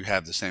because you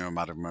have the same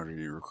amount of motor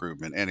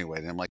recruitment anyway.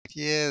 And I'm like,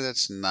 yeah,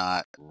 that's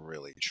not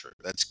really true.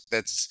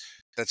 That's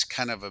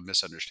kind of a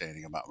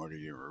misunderstanding about motor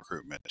unit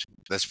recruitment.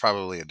 That's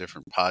probably a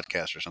different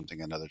podcast or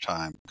something another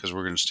time because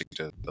we're going to stick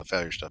to the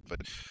failure stuff.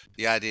 But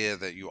the idea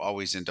that you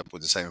always end up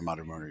with the same amount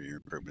of motor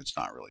unit recruitment is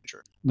not really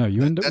true. No,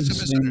 you end up with That's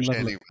a the same level of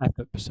misunderstanding.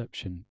 effort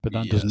perception, but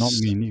that does not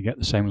Yes, mean you get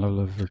the same level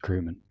of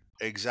recruitment.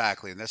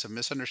 exactly. And that's a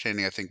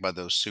misunderstanding, I think, by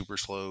those super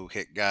slow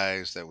hit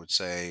guys that would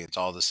say it's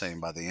all the same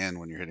by the end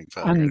when you're hitting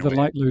failure And the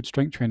anyway. light load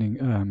strength training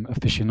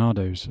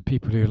aficionados,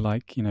 people who are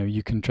like,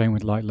 you can train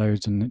with light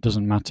loads and it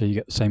doesn't matter, you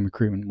get the same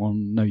recruitment. Well,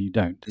 no, you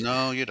don't.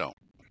 No, you don't.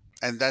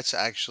 And that's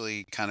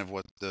actually kind of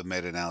what the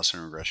meta-analysis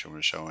and regression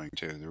was showing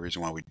too. The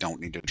reason why we don't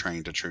need to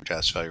train to true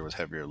test failure with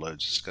heavier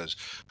loads is because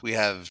we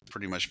have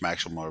pretty much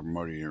maximal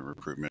motor unit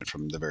recruitment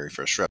from the very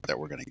first rep that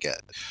we're going to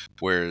get.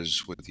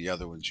 Whereas with the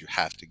other ones, you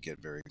have to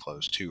get very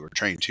close to, or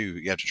train to,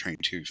 you have to train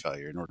to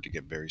failure in order to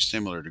get very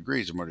similar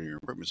degrees of motor unit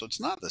recruitment. So it's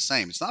not the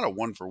same. It's not a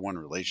one-for-one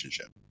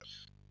relationship.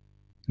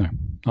 No,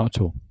 not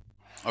at all.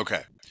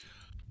 Okay.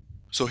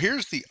 So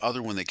here's the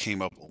other one that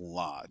came up a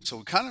lot. So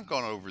we've kind of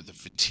gone over the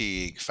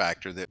fatigue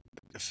factor, that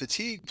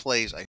fatigue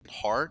plays a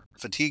part.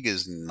 Fatigue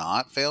is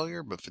not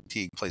failure, but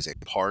fatigue plays a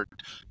part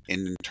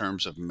in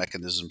terms of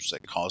mechanisms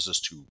that cause us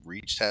to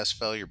reach task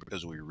failure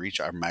because we reach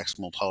our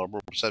maximal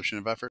tolerable perception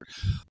of effort.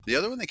 The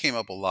other one that came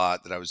up a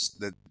lot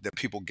that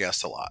people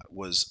guessed a lot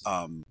was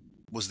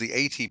the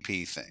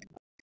ATP thing.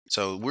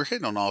 So we're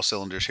hitting on all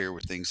cylinders here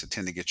with things that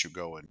tend to get you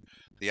going.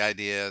 The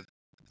idea.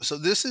 So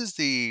this is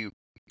the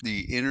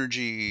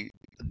energy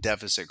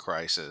deficit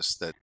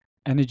crisis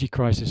Energy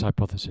crisis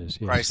hypothesis.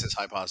 Yes.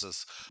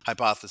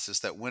 hypothesis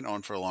that went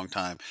on for a long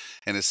time,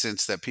 in a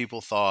sense that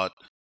people thought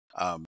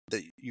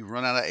that you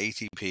run out of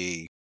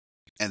ATP,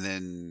 and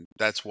then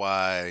that's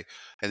why.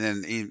 And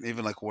then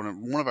even like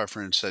one of our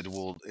friends said,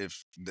 well,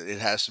 if it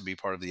has to be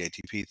part of the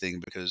ATP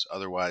thing because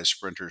otherwise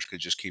sprinters could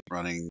just keep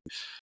running,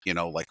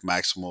 like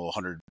maximal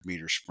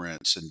 100-meter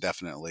sprints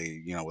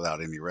indefinitely,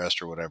 without any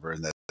rest or whatever,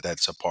 and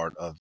that's a part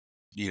of,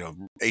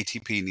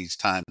 ATP needs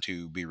time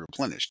to be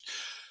replenished.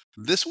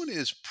 This one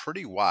is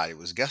pretty wide. It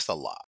was guessed a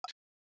lot.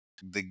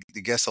 They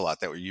guessed a lot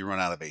that you run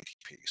out of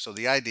ATP. So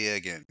the idea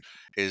again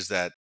is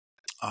that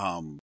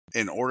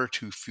in order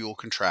to fuel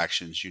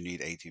contractions, you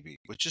need ATP,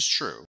 which is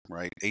true,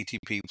 right?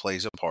 ATP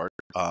plays a part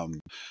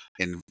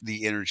in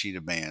the energy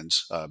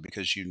demands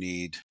because you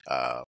need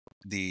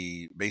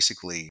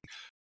basically.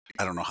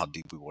 I don't know how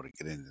deep we want to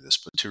get into this,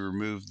 but to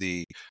remove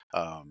the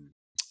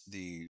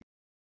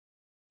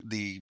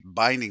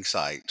binding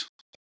site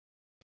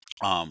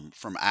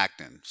from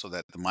actin so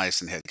that the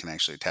myosin head can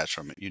actually attach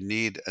from it, you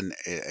need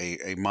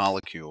a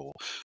molecule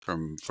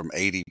from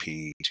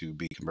ADP to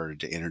be converted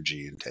to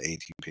energy into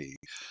ATP,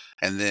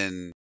 and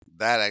then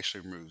that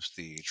actually removes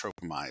the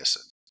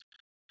tropomyosin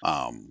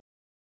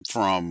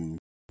from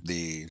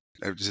the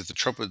is it the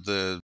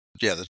troponin.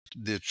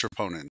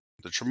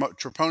 The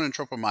troponin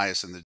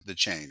tropomyosin, the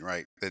chain,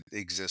 right, that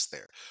exists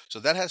there. So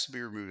that has to be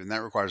removed, and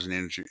that requires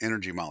an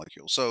energy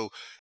molecule. So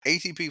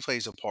ATP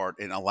plays a part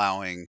in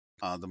allowing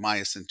the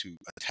myosin to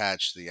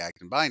attach the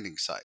actin binding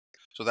site,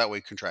 so that way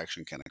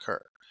contraction can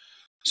occur.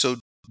 So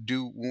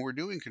when we're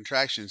doing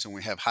contractions and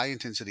we have high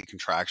intensity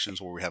contractions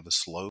where we have a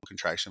slow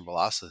contraction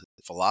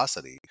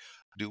velocity,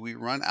 do we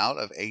run out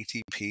of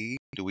ATP?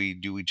 Do we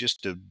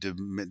just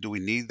do we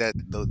need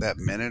that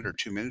minute or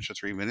 2 minutes or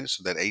 3 minutes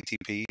so that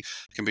ATP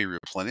can be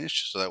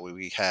replenished so that way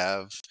we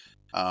have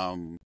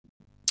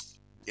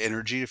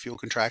energy to fuel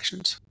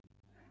contractions?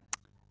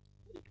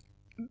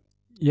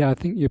 Yeah, I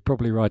think you're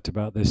probably right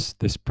about this.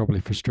 This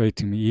probably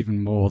frustrating me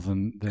even more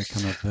than the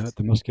kind of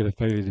the muscular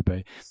failure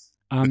debate.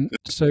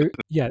 So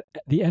yeah,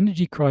 the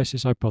energy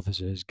crisis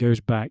hypothesis goes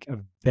back a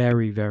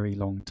very, very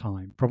long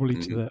time, probably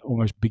to the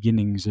almost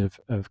beginnings of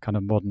kind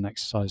of modern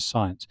exercise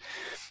science.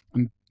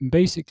 And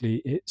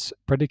basically, it's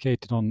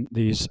predicated on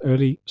these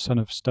early sort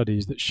of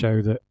studies that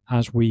show that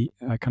as we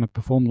kind of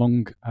perform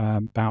long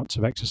bouts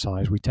of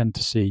exercise, we tend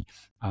to see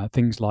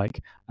things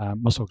like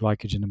muscle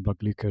glycogen and blood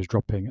glucose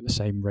dropping at the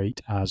same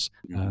rate as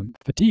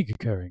fatigue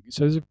occurring.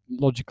 So there's a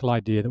logical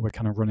idea that we're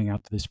kind of running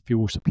out of this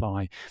fuel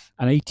supply,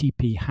 and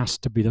ATP has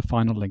to be the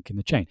final link in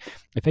the chain.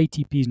 If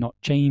ATP is not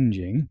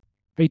changing,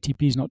 if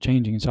ATP is not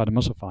changing inside a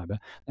muscle fiber,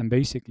 then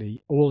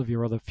basically all of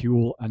your other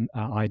fuel and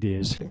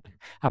ideas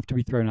have to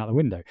be thrown out the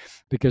window.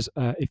 Because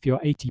if your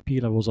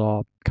ATP levels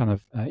are kind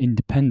of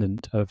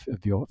independent of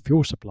your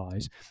fuel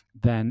supplies,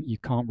 then you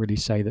can't really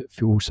say that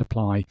fuel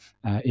supply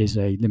is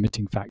a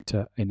limiting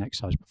factor in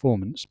exercise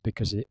performance,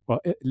 because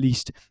at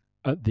least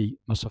at the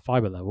muscle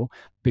fiber level,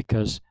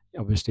 because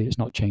obviously it's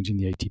not changing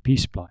the ATP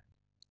supply.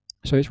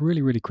 So it's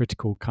really, really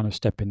critical kind of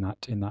step in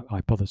that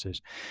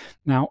hypothesis.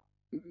 Now,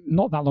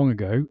 not that long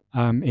ago,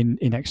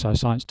 in exercise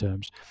science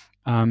terms,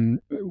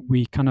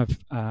 we kind of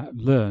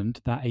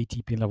learned that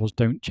ATP levels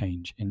don't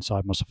change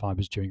inside muscle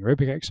fibers during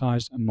aerobic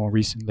exercise, and more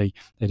recently,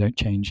 they don't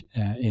change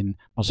in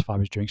muscle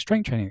fibers during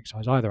strength training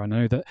exercise either. I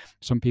know that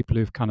some people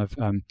who've kind of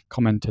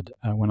commented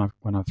when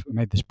I've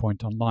made this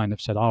point online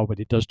have said, "Oh, but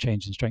it does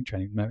change in strength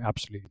training." No, it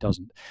absolutely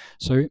doesn't.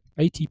 So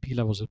ATP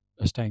levels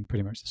are staying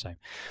pretty much the same.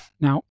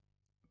 Now,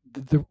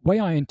 the way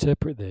I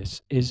interpret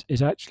this is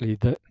actually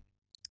that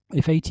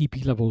if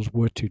ATP levels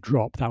were to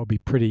drop, that would be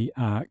pretty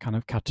kind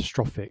of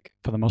catastrophic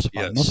for the muscle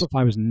fiber. Yes. Muscle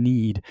fibers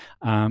need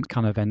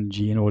kind of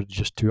energy in order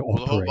just to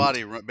operate. The whole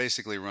body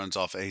basically runs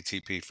off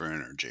ATP for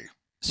energy.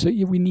 So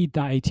we need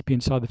that ATP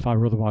inside the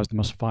fiber, otherwise the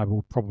muscle fiber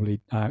will probably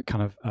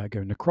kind of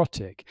go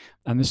necrotic.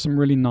 And there's some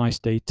really nice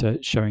data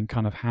showing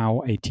kind of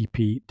how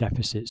ATP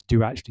deficits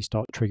do actually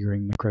start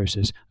triggering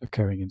necrosis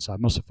occurring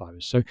inside muscle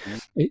fibers. So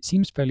it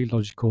seems fairly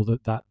logical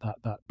that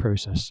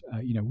process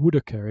would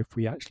occur if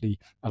we actually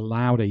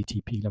allowed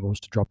ATP levels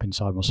to drop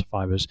inside muscle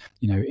fibers,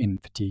 in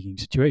fatiguing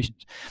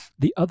situations.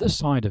 The other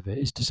side of it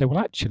is to say, well,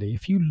 actually,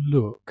 if you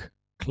look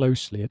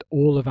closely at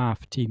all of our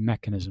fatigue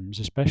mechanisms,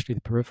 especially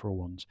the peripheral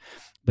ones,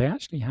 they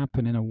actually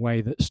happen in a way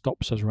that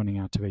stops us running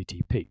out of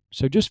ATP.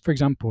 So just for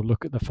example,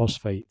 look at the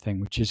phosphate thing,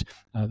 which is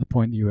the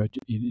point that you were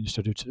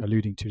sort of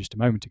alluding to just a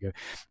moment ago.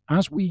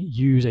 As we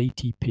use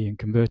ATP and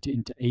convert it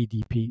into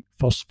ADP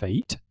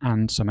phosphate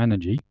and some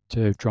energy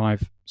to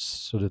drive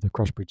sort of the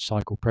cross-bridge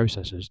cycle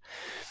processes,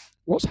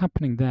 what's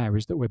happening there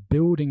is that we're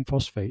building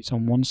phosphates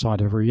on one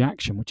side of a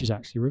reaction, which is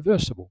actually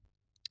reversible.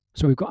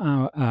 So we've got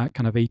our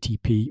kind of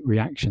ATP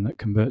reaction that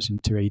converts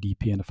into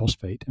ADP and a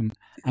phosphate. And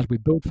as we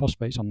build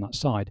phosphates on that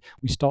side,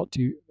 we start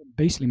to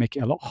basically make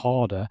it a lot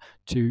harder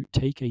to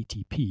take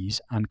ATPs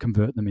and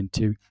convert them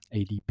into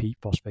ADP,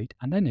 phosphate,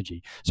 and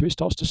energy. So it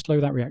starts to slow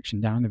that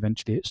reaction down.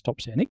 Eventually it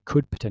stops it, and it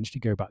could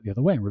potentially go back the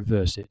other way and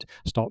reverse it,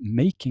 start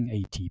making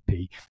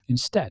ATP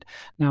instead.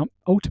 Now,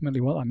 ultimately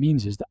what that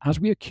means is that as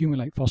we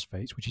accumulate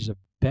phosphates, which is a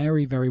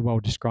very, very well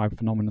described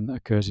phenomenon that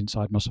occurs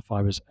inside muscle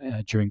fibers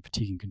during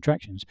fatigue and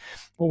contractions,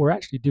 what we're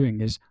actually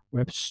doing is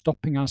we're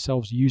stopping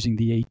ourselves using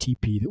the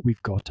ATP that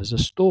we've got as a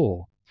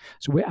store.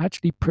 So we're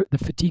actually, the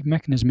fatigue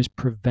mechanism is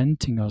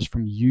preventing us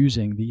from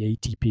using the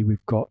ATP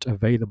we've got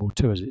available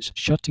to us. It's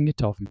shutting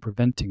it off and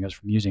preventing us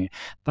from using it.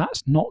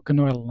 That's not going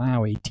to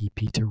allow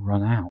ATP to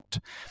run out,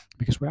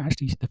 because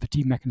the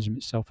fatigue mechanism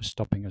itself is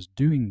stopping us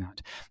doing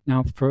that.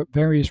 Now, for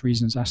various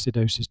reasons,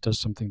 acidosis does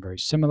something very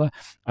similar.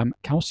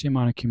 Calcium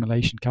ion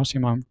accumulation,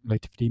 calcium ion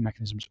related fatigue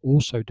mechanisms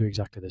also do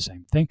exactly the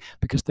same thing,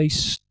 because they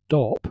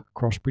stop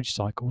cross-bridge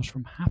cycles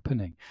from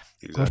happening.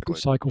 Exactly.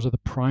 Cross-bridge cycles are the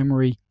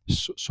primary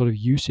sort of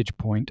usage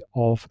point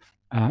of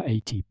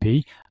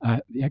ATP.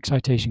 The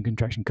excitation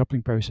contraction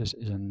coupling process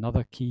is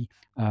another key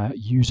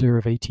user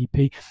of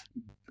ATP.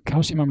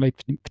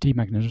 Calcium-related fatigue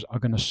mechanisms are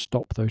going to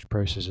stop those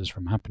processes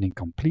from happening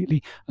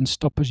completely and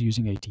stop us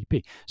using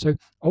ATP. So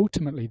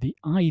ultimately, the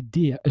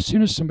idea, as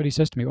soon as somebody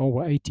says to me, "Oh,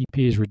 well,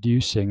 ATP is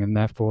reducing and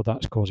therefore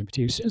that's causing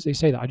fatigue," as soon as they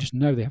say that, I just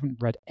know they haven't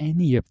read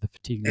any of the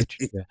fatigue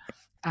literature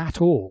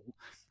at all.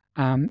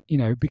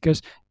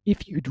 Because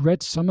if you'd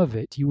read some of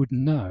it, you would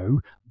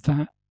know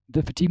that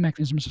the fatigue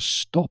mechanisms are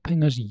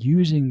stopping us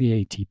using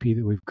the ATP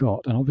that we've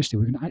got, and obviously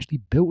we can actually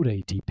build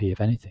ATP,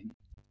 if anything.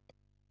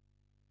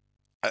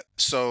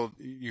 So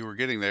you were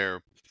getting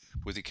there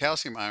with the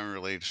calcium ion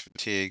related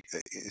fatigue.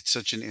 It's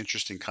such an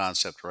interesting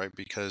concept, right?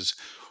 Because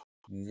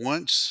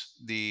once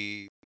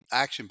the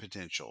action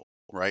potential,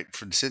 right,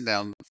 from sitting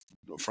down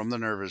from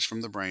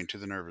the brain to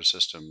the nervous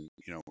system,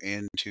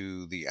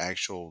 into the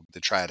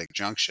triadic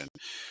junction,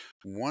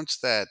 once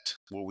that,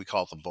 what we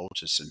call the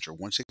voltage center,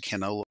 once it can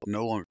no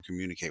longer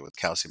communicate with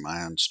calcium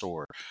ion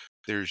store,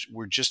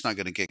 we're just not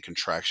going to get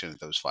contraction at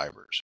those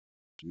fibers,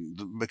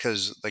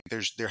 because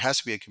there has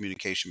to be a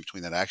communication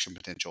between that action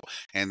potential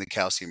and the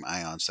calcium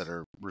ions that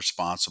are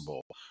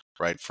responsible,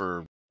 right,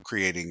 for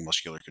creating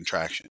muscular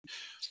contraction.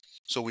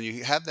 So when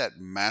you have that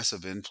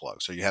massive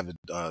influx, or you have even,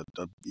 I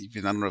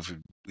don't know if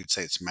we'd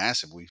say it's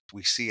massive,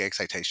 we see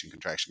excitation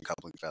contraction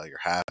coupling failure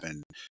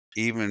happen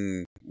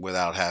even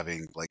without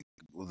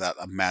without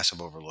a massive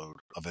overload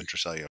of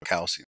intracellular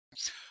calcium.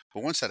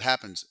 But once that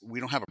happens, we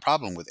don't have a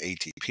problem with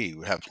ATP.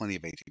 We have plenty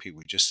of ATP.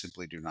 We just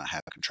simply do not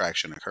have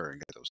contraction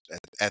occurring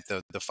at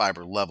the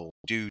fiber level,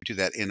 due to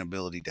that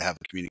inability to have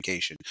a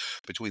communication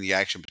between the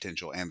action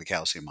potential and the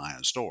calcium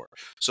ion store.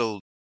 So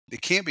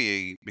it can't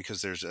be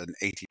because there's an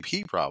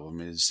ATP problem.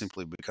 It is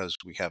simply because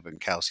we have a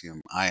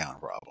calcium ion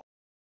problem.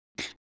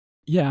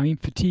 Yeah, I mean,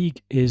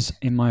 fatigue is,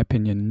 in my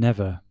opinion,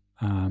 never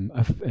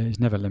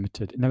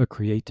limited, never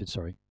created,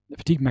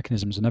 fatigue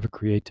mechanisms are never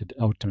created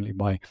ultimately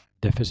by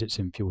deficits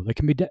in fuel.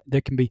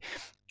 They can be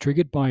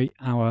triggered by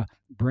our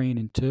brain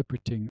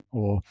interpreting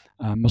or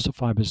muscle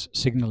fibers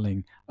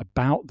signaling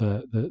about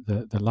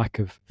the lack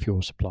of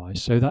fuel supply.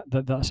 So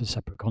that's a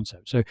separate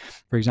concept. So,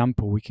 for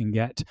example, we can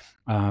get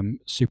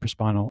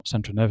supraspinal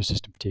central nervous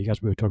system fatigue,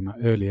 as we were talking about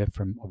earlier,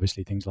 from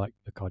obviously things like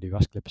the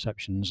cardiovascular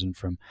perceptions and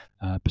from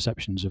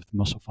perceptions of the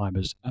muscle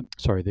fibers,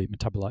 the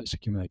metabolites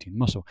accumulating in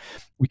muscle.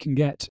 We can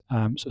get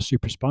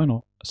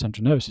supraspinal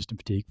central nervous system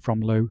fatigue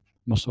from low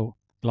muscle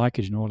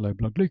glycogen or low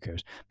blood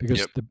glucose,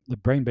 because the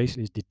brain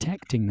basically is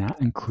detecting that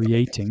and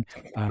creating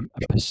a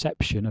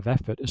perception of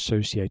effort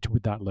associated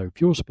with that low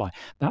fuel supply.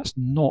 That's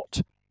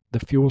not the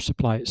fuel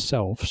supply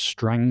itself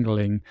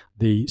strangling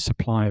the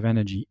supply of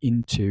energy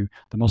into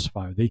the muscle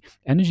fiber. The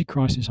energy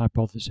crisis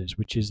hypothesis,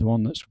 which is the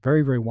one that's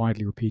very, very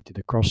widely repeated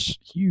across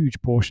huge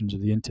portions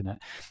of the internet,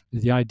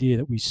 is the idea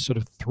that we sort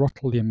of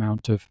throttle the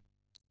amount of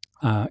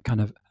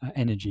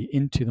energy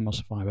into the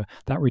muscle fiber.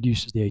 That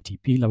reduces the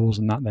ATP levels,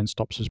 and that then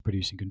stops us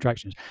producing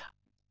contractions.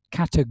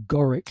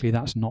 Categorically,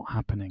 that's not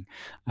happening.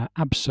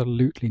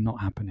 Absolutely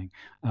not happening.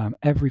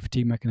 Every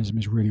fatigue mechanism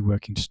is really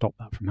working to stop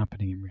that from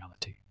happening in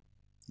reality.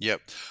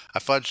 Yep. I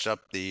fudged up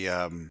the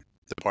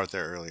part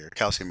there earlier.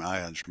 Calcium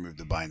ions remove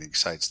the binding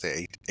sites.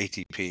 The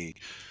ATP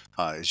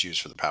is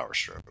used for the power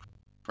stroke,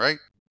 right?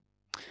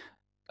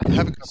 I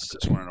haven't covered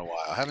this one in a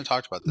while. I haven't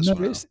talked about this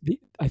one.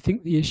 I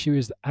think the issue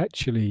is that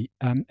actually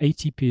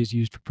ATP is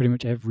used for pretty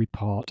much every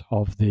part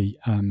of the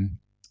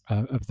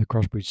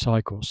cross-bridge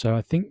cycle. So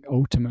I think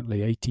ultimately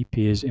ATP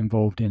is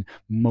involved in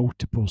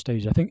multiple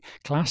stages. I think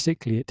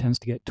classically it tends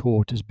to get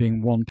taught as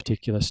being one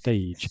particular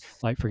stage.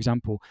 Like, for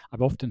example,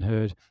 I've often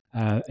heard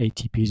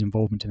ATP's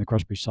involvement in the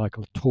cross-bridge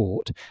cycle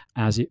taught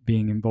as it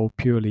being involved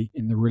purely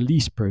in the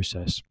release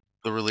process.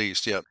 The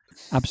release, yep.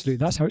 Absolutely.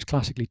 That's how it's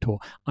classically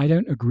taught. I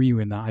don't agree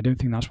with that. I don't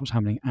think that's what's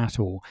happening at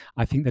all.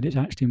 I think that it's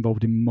actually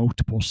involved in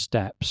multiple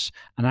steps.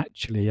 And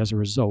actually, as a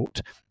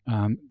result,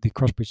 the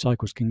cross-bridge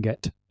cycles can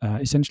get,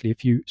 essentially,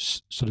 if you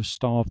sort of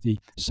starve the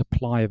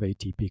supply of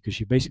ATP,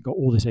 because you've basically got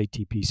all this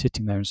ATP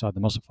sitting there inside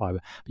the muscle fiber,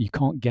 but you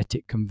can't get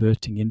it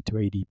converting into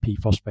ADP,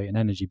 phosphate, and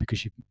energy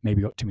because you've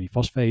maybe got too many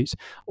phosphates,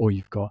 or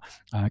you've got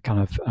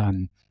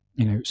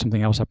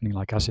something else happening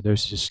like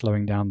acidosis is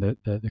slowing down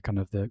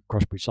the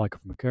cross-bridge cycle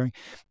from occurring.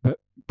 But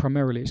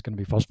primarily it's going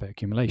to be phosphate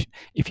accumulation.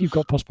 If you've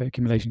got phosphate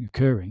accumulation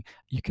occurring,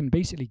 you can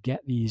basically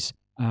get these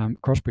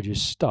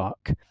cross-bridges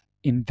stuck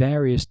in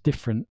various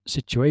different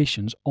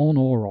situations, on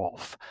or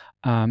off,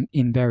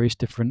 in various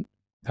different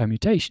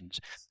permutations.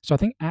 So I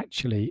think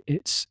actually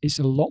it's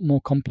a lot more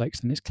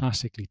complex than it's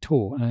classically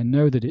taught. And I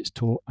know that it's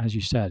taught, as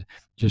you said,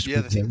 just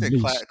I think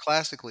the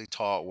classically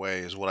taught way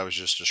is what I was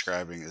just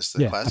describing. Is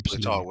the classically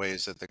taught way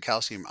is that the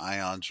calcium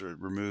ions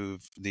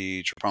remove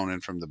the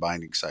troponin from the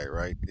binding site,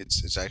 right?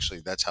 It's actually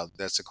that's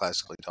the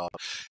classically taught.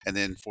 And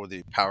then for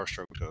the power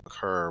stroke to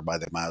occur by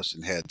the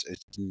myosin heads,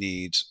 it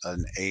needs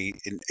an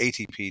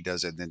ATP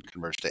does it and then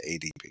converts to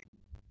ADP.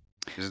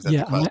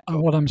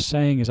 What I'm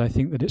saying is I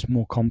think that it's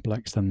more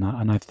complex than that,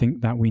 and I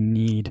think that we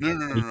need... No,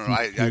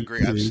 I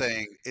agree. I'm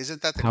saying,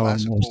 isn't that the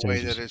classical way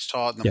that it's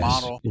taught in the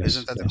model?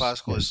 Isn't that the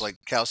classical? It's like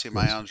calcium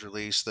ions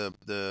release the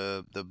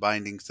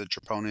bindings, the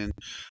troponin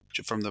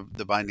from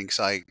the binding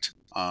site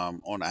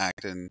on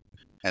actin,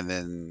 and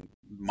then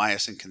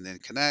myosin can then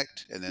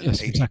connect, and then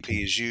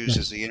ATP is used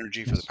as the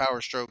energy for the power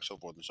stroke, so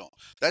forth and so on.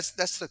 That's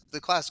the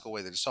classical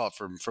way that it's taught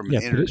from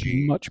an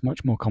energy. But it's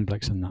much more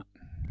complex than that.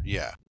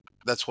 Yeah.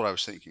 That's what I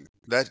was thinking.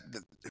 That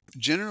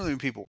generally when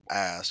people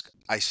ask,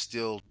 I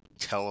still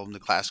tell them the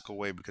classical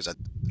way because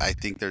I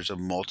think there's a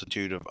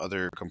multitude of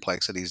other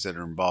complexities that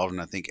are involved,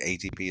 and I think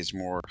ATP is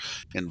more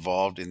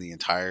involved in the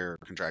entire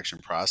contraction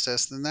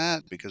process than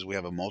that because we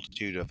have a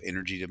multitude of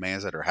energy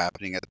demands that are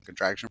happening at the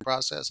contraction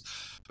process.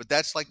 But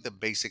that's like the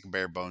basic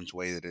bare bones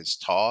way that it's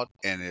taught,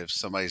 and if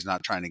somebody's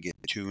not trying to get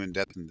too in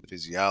depth in the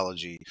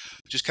physiology,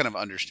 just kind of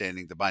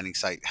understanding the binding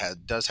site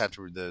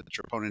the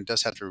troponin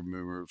does have to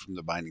remove from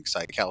the binding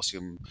site.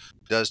 Calcium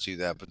does do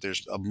that, but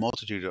there's a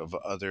multitude of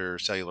other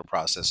cellular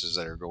processes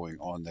that are going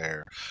on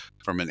there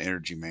from an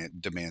energy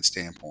demand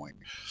standpoint.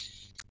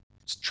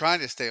 Trying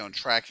to stay on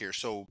track here.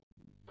 So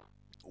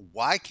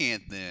why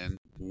can't then,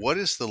 what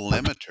is the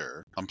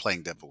limiter? I'm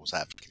playing devil's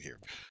advocate here.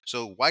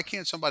 So why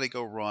can't somebody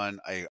go run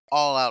a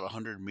all-out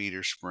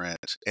 100-meter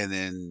sprint and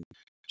then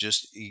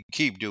just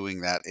keep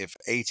doing that if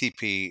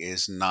ATP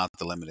is not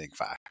the limiting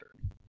factor?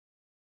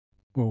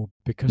 Well,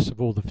 because of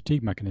all the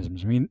fatigue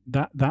mechanisms. I mean,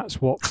 that's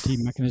what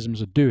fatigue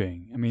mechanisms are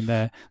doing. I mean,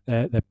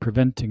 they're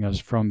preventing us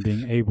from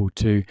being able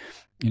to,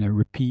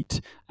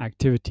 repeat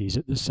activities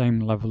at the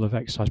same level of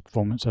exercise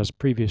performance as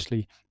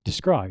previously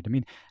described. I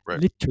mean,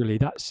 literally,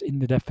 that's in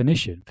the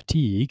definition.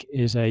 Fatigue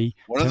is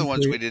one of the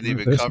ones we didn't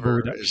even cover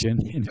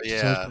reduction in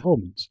exercise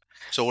performance.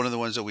 So one of the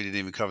ones that we didn't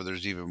even cover,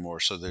 there's even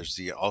more. So there's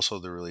also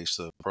the release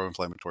of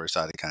pro-inflammatory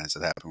cytokines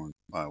that happen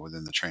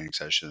within the training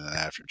session and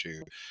after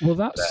too. Well,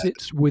 that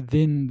sits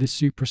within the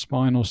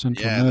supraspinal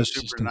central nervous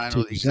system.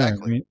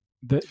 Exactly.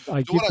 I So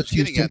give what I a was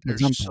few getting at, simple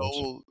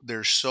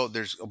examples.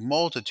 there's a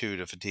multitude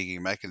of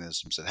fatiguing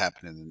mechanisms that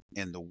happen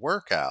in the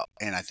workout,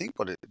 and I think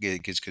what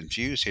gets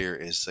confused here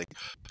is like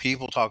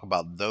people talk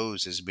about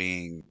those as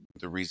being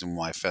the reason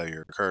why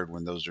failure occurred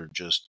when those are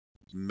just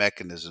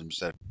mechanisms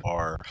that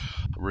are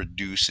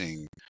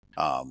reducing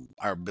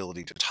our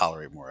ability to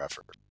tolerate more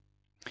effort.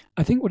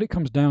 I think what it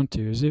comes down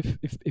to is if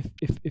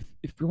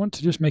we want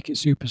to just make it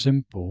super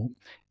simple,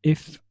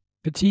 if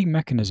fatigue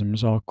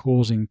mechanisms are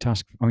causing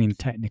task, I mean,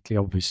 technically,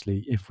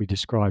 obviously, if we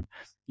describe,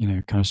 kind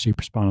of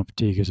supraspinal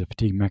fatigue as a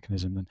fatigue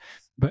mechanism, then,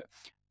 but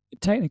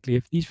technically,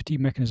 if these fatigue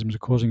mechanisms are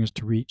causing us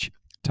to reach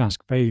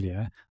task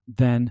failure,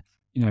 then,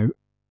 you know,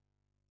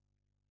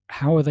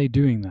 how are they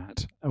doing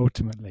that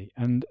ultimately?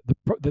 And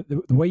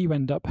the way you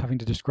end up having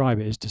to describe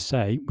it is to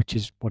say, which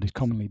is what is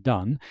commonly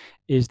done,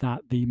 is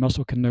that the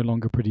muscle can no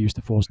longer produce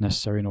the force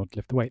necessary in order to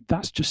lift the weight.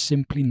 That's just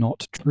simply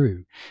not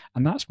true.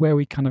 And that's where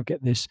we kind of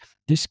get this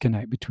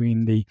disconnect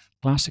between the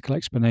classical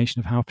explanation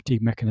of how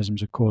fatigue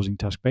mechanisms are causing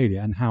task failure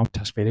and how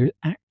task failure is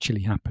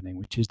actually happening,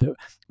 which is that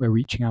we're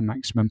reaching our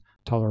maximum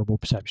tolerable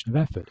perception of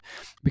effort.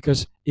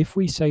 Because if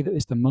we say that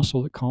it's the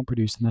muscle that can't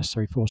produce the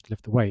necessary force to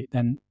lift the weight,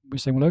 then we're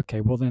saying, well,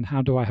 okay, well, then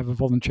how do I have a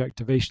voluntary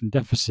activation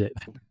deficit?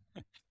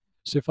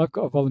 So if I've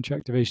got a voluntary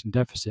activation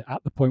deficit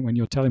at the point when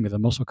you're telling me the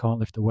muscle can't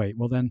lift the weight,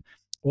 well, then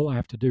all I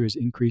have to do is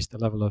increase the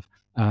level of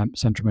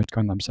central motor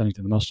current I'm sending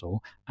to the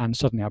muscle, and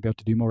suddenly I'll be able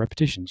to do more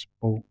repetitions.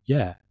 Well,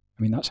 yeah,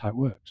 I mean, that's how it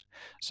works.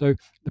 So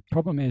the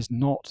problem is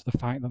not the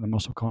fact that the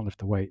muscle can't lift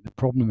the weight. The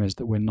problem is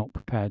that we're not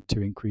prepared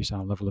to increase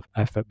our level of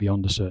effort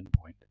beyond a certain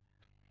point.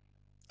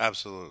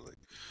 Absolutely.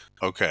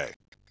 Okay.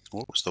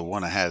 What was the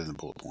one I had in the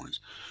bullet points?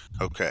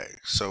 Okay.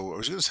 So I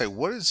was going to say,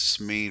 what does this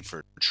mean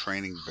for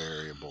training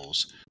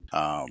variables?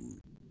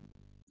 Um,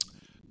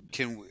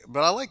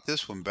 but I like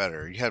this one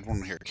better. You had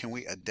one here. Can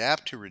we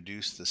adapt to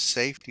reduce the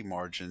safety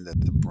margin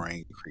that the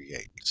brain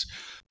creates?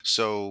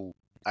 So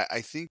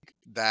I think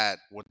that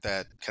what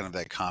that kind of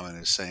that comment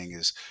is saying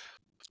is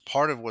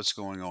part of what's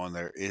going on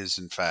there is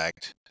in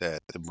fact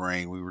that the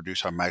brain we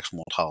reduce our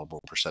maximal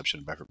tolerable perception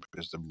of effort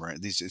because the brain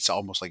these it's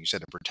almost like you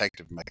said a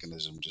protective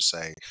mechanism to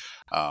say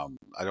I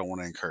don't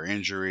want to incur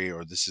injury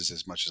or this is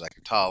as much as I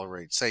can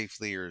tolerate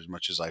safely or as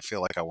much as I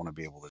feel like I want to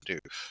be able to do.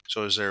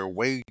 So is there a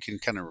way we can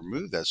kind of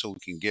remove that so we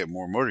can get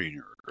more motor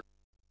unit recruit?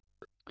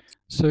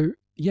 So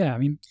yeah, I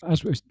mean,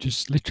 as we was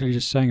just literally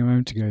just saying a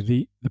moment ago,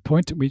 the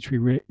point at which we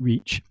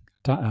reach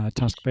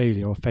task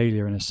failure or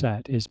failure in a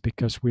set is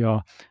because we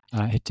are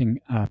hitting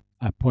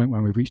a point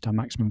when we've reached our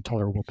maximum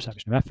tolerable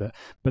perception of effort.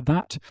 But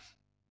that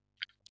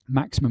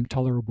maximum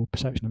tolerable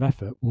perception of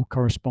effort will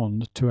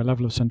correspond to a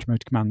level of central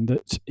motor command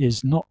that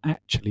is not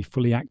actually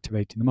fully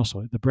activating the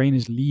muscle. The brain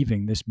is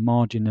leaving this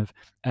margin of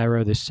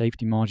error, this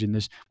safety margin,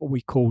 this what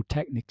we call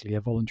technically a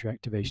voluntary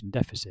activation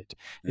deficit.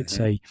 It's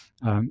Hmm.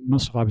 a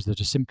muscle fibers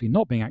that are simply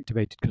not being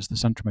activated because the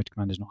central motor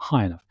command is not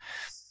high enough.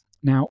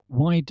 Now,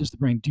 why does the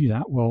brain do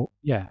that? Well,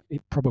 yeah,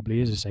 it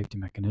probably is a safety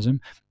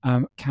mechanism.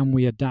 Can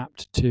we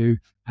adapt to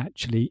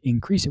actually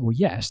increase it? Well,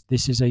 yes,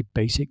 this is a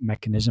basic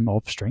mechanism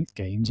of strength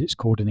gains. It's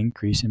called an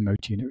increase in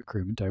motor unit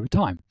recruitment over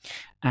time.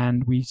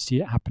 And we see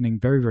it happening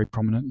very, very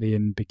prominently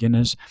in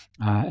beginners,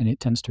 and it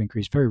tends to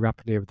increase very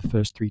rapidly over the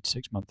first 3 to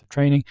 6 months of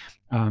training.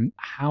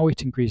 How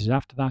it increases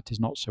after that is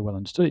not so well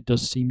understood. It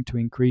does seem to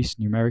increase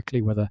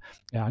numerically, whether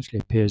it actually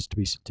appears to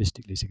be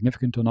statistically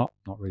significant or not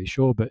really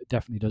sure, but it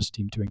definitely does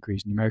seem to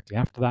increase numerically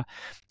after that.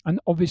 And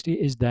obviously,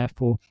 it is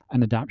therefore an I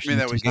mean adaptation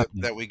that is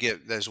happening. that we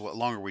get as what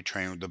longer we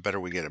train, the better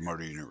we get at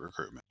motor unit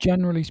recruitment.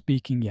 Generally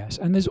speaking, yes.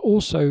 And there's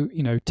also,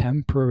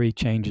 temporary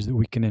changes that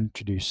we can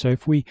introduce. So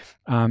if we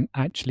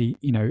actually,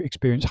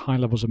 experience high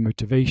levels of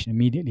motivation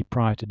immediately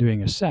prior to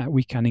doing a set,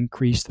 we can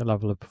increase the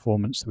level of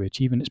performance that we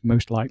achieve. And it's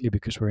most likely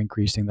because we're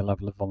increasing the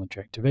level of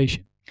voluntary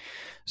activation.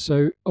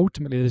 So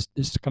ultimately,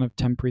 there's kind of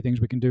temporary things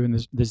we can do, and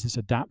there's this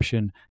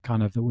adaptation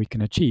kind of that we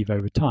can achieve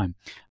over time.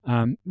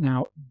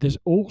 Now, there's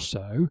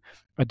also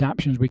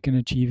adaptations we can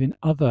achieve in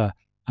other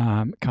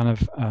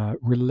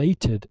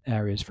related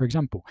areas. For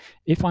example,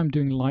 if I'm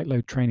doing light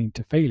load training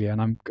to failure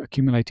and I'm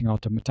accumulating a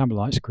lot of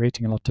metabolites,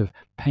 creating a lot of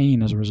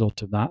pain as a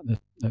result of that,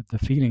 the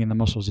feeling in the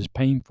muscles is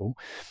painful,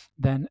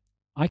 then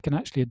I can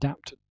actually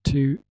adapt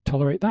to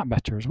tolerate that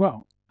better as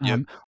well.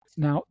 Yep.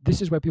 Now,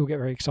 this is where people get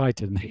very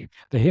excited and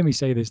they hear me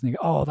say this and they go,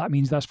 oh, that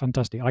means that's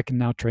fantastic. I can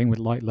now train with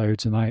light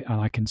loads and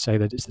I can say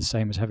that it's the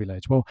same as heavy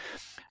loads. Well,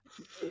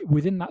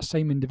 within that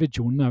same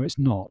individual, no, it's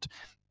not.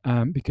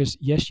 Because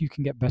yes, you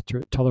can get better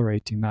at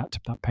tolerating that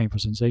painful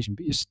sensation,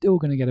 but you're still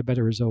going to get a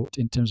better result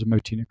in terms of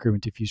motor unit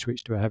recruitment if you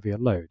switch to a heavier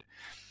load.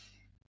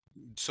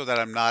 So that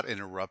I'm not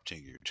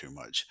interrupting you too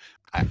much.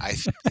 I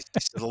think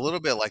it's a little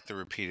bit like the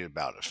repeated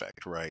bout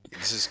effect, right?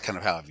 This is kind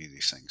of how I view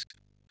these things.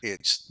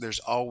 there's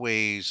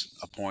always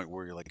a point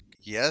where you're like,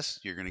 yes,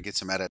 you're going to get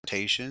some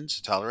adaptations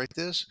to tolerate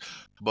this,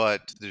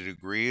 but the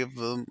degree of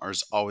them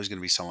is always going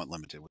to be somewhat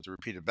limited. With the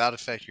repeated bout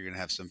effect, you're going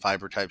to have some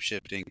fiber type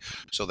shifting,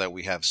 so that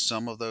we have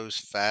some of those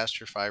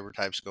faster fiber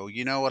types go,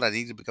 you know what, I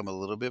need to become a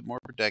little bit more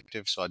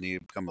protective, so I need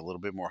to become a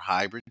little bit more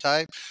hybrid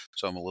type,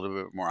 so I'm a little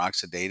bit more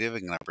oxidative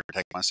and I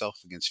protect myself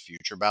against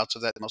future bouts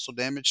of that muscle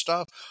damage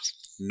stuff.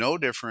 No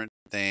different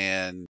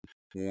than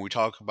when we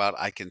talk about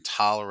I can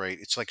tolerate,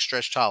 it's like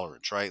stretch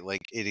tolerance, right?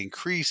 Like it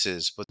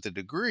increases, but the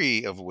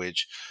degree of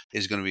which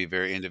is going to be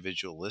very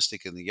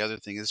individualistic. And the other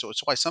thing is, so it's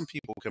why some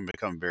people can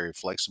become very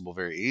flexible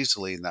very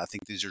easily. And I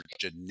think these are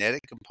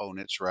genetic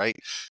components, right?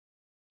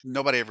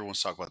 Nobody ever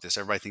wants to talk about this.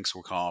 Everybody thinks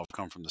we're all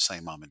come from the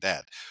same mom and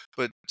dad.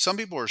 But some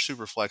people are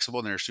super flexible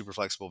and they're super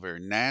flexible very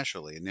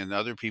naturally. And then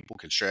other people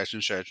can stretch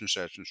and stretch and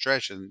stretch and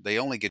stretch. And they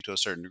only get to a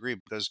certain degree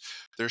because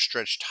their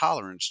stretch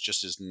tolerance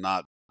just is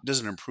not,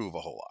 doesn't improve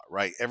a whole lot,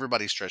 right?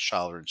 Everybody's stretch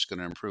tolerance is going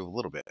to improve a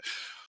little bit.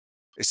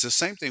 It's the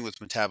same thing with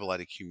metabolite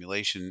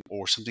accumulation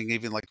or something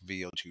even like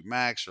VO2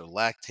 max or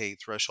lactate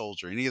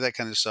thresholds or any of that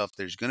kind of stuff.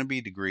 There's going to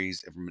be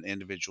degrees from an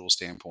individual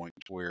standpoint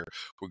where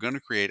we're going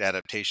to create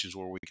adaptations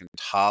where we can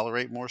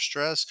tolerate more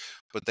stress,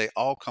 but they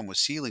all come with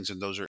ceilings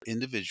and those are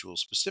individual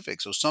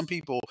specific. So some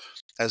people,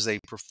 as they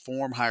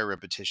perform higher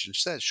repetition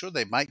sets, sure,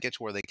 they might get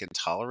to where they can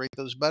tolerate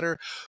those better,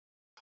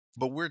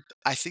 but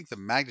I think the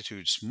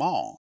magnitude's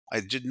small. I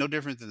did no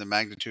different than the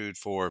magnitude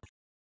for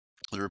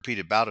the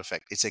repeated bout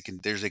effect.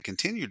 There's a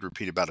continued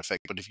repeated bout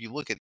effect, but if you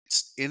look at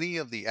any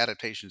of the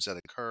adaptations that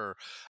occur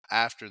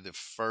after the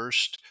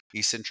first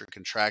eccentric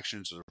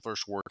contractions or the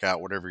first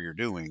workout, whatever you're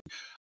doing,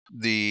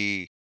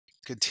 the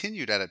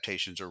continued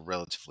adaptations are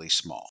relatively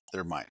small.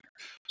 They're minor.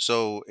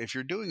 So if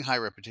you're doing high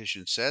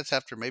repetition sets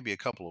after maybe a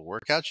couple of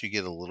workouts,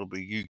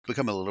 you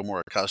become a little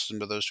more accustomed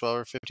to those 12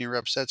 or 15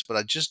 rep sets, but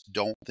I just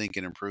don't think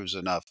it improves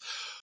enough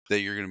that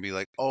you're going to be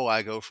like, oh,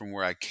 I go from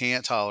where I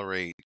can't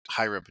tolerate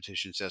high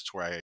repetition sets to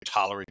where I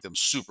tolerate them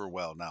super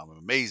well. Now I'm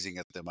amazing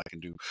at them. I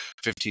can do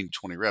 15 to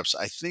 20 reps.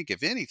 I think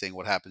if anything,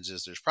 what happens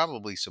is there's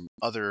probably some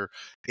other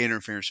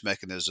interference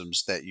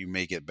mechanisms that you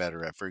may get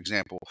better at. For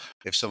example,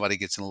 if somebody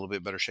gets in a little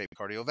bit better shape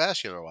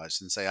cardiovascular wise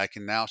and say, I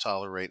can now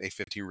tolerate a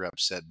 15 rep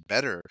set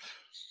better.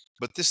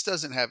 But this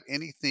doesn't have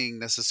anything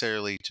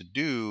necessarily to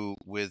do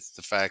with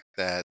the fact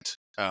that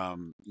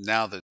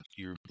now that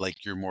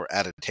you're more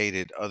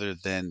adaptated, other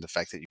than the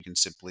fact that you can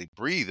simply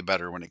breathe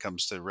better when it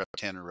comes to rep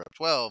 10 or rep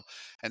 12.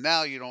 And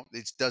now you don't,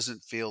 it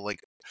doesn't feel like,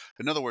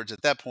 in other words,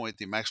 at that point,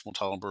 the maximal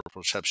tolerable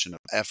perception of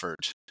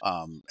effort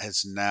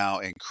has now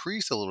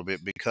increased a little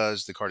bit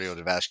because the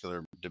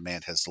cardiovascular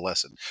demand has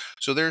lessened.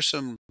 So there's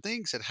some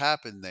things that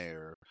happen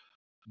there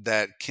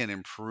that can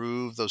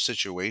improve those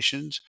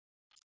situations.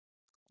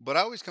 But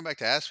I always come back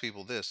to ask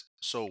people this.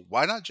 So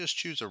why not just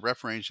choose a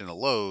rep range and a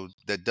load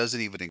that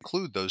doesn't even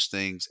include those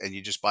things and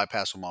you just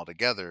bypass them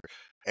altogether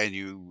and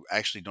you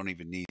actually don't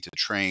even need to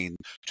train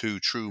to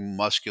true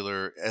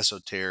muscular,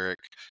 esoteric,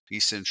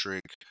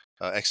 eccentric,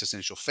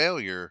 existential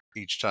failure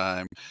each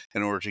time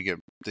in order to get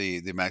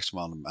the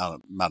maximum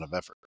amount of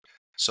effort.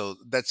 So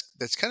that's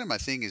kind of my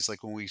thing is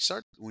like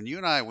when you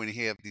and I when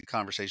you have these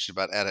conversations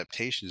about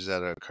adaptations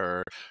that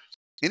occur,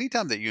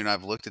 anytime that you and I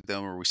have looked at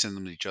them or we send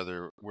them to each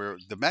other, where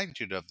the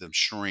magnitude of them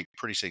shrink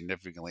pretty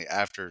significantly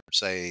after,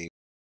 say,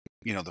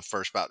 the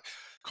first bout.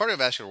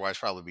 Cardiovascular wise,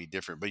 probably be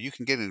different, but you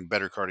can get in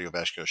better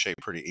cardiovascular shape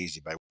pretty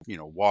easy by,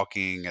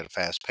 walking at a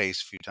fast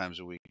pace a few times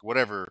a week,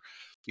 whatever,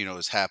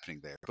 is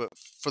happening there. But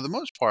for the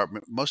most part,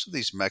 most of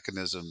these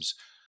mechanisms,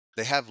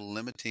 they have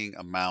limiting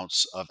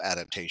amounts of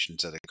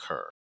adaptations that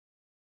occur.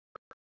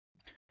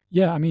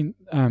 Yeah, I mean,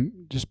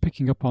 just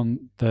picking up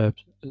on the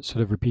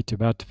sort of repeated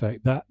bout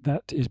effect,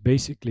 that is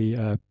basically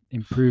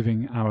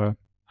improving our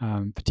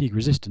fatigue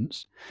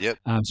resistance, Yep.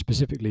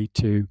 specifically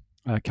to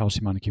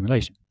calcium ion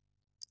accumulation.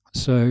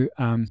 So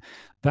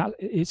that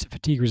it's a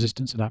fatigue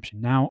resistance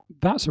adaptation. Now,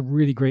 that's a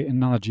really great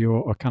analogy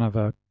or kind of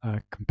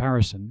a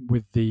comparison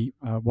with the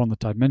one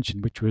that I'd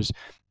mentioned, which was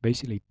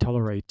basically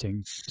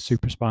tolerating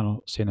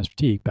supraspinal CNS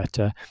fatigue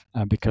better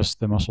because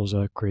the muscles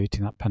are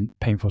creating that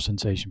painful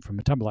sensation from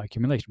metabolite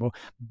accumulation. Well,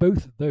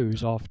 both of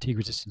those are fatigue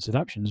resistance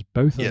adaptations.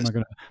 Both of them are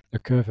going to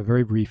occur for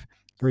very brief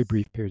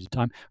periods of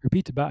time.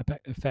 Repeated bout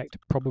effect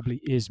probably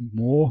is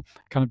more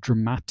kind of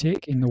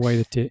dramatic in the way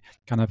that it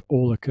kind of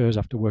all occurs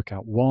after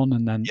workout one,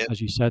 and then,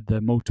 as you said,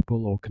 the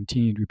multiple or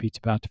continued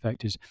repeated bout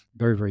effect is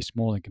very, very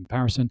small in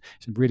comparison.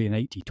 It's really an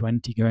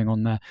 80-20 going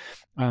on there.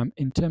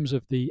 In terms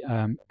of the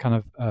kind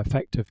of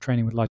effect of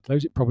training with light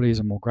loads, it probably is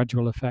a more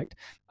gradual effect,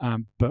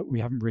 but we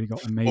haven't really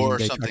got amazing Or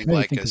data. something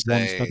like a one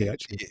study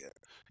actually.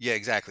 Yeah,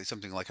 exactly.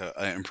 Something like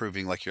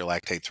improving like your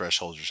lactate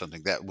thresholds or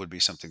something. That would be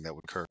something that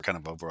would occur kind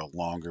of over a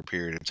longer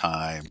period of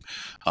time,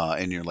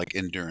 in your like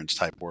endurance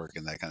type work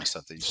and that kind of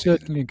stuff that you used to get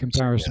into. Certainly in So yeah,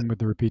 comparison with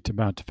the repeated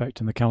bout effect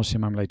and the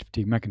calcium amylated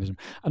fatigue mechanism.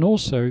 And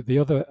also the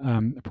other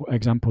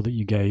example that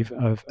you gave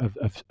of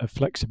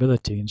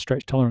flexibility and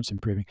stretch tolerance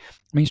improving.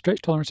 I mean,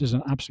 stretch tolerance is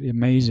an absolutely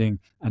amazing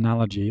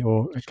analogy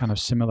or a kind of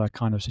similar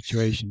kind of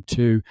situation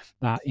to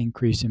that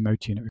increase in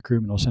motor unit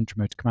recruitment or central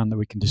motor command that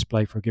we can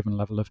display for a given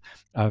level of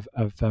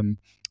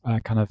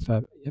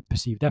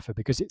perceived effort,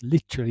 because it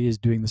literally is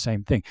doing the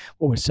same thing.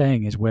 What we're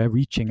saying is we're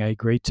reaching a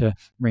greater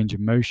range of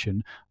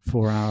motion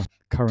for our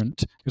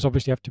current, because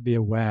obviously you have to be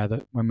aware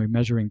that when we're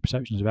measuring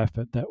perceptions of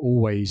effort, they're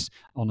always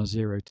on a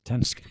 0 to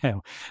 10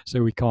 scale.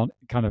 So we can't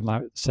kind of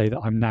like say that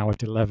I'm now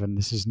at 11.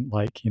 This isn't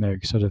like,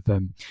 sort of,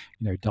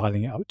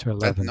 dialing it up to that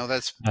 11. no,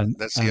 that's And,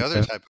 that's the and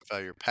other type of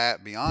failure,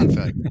 beyond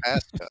failure,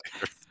 past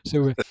failure.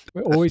 so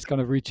we're always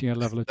kind of reaching a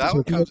level of, That so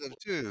one if you look, comes up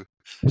too.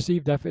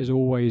 perceived effort is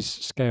always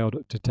scaled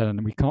up to 10,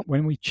 and we can't,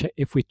 when we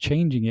if we're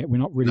changing it, we're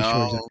not really sure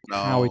No, exactly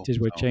how it no, is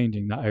we're no.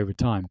 changing that over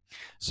time.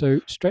 So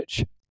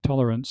stretch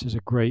tolerance is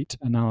a great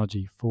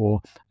analogy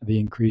for the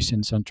increase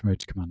in central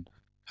motor command.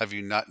 Have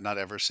you not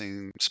ever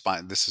seen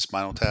spine? This is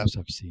Spinal Of Tap. course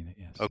I've seen it,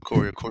 yes. Oh,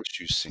 Corey, of course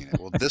you've seen it.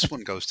 Well, this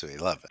one goes to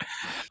 11.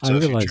 I So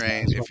realize that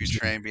as well. if you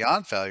train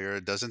beyond failure,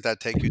 doesn't that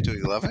take you to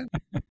 11?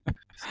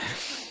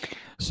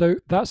 So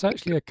that's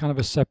actually a kind of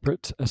a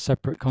separate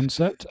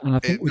concept, and I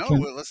think we No,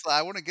 can well,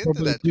 I want to get to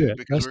probably that do too it.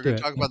 because Let's we're do going to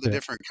it. talk Let's about the do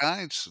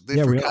it.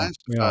 Yeah, we different are. kinds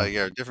We of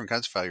are. different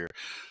kinds of failure.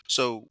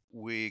 So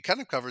we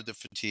kind of covered the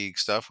fatigue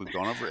stuff. We've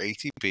gone over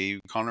ATP. We've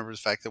gone over the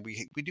fact that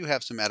we do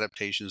have some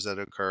adaptations that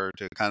occur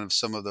to kind of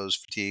some of those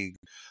fatigue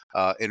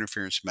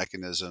interference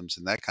mechanisms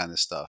and that kind of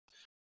stuff.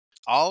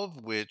 All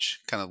of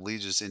which kind of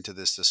leads us into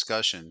this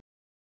discussion.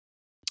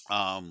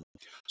 Um,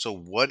 so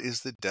what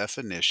is the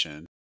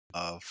definition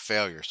of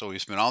failure? So we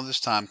spent all this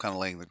time kind of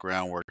laying the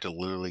groundwork to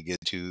literally get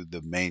to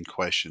the main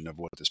question of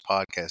what this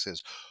podcast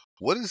is.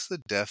 What is the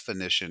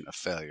definition of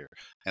failure?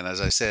 And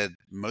as I said,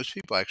 most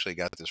people actually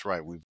got this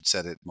right. We've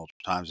said it multiple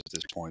times at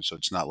this point, so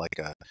it's not like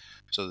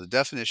so the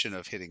definition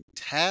of hitting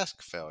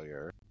task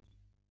failure.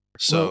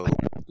 Well, So,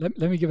 let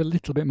me give a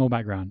little bit more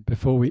background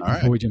before all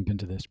right. we jump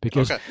into this,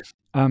 because Okay.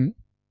 um,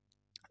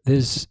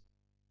 there's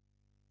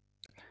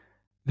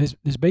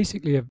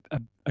basically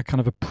a kind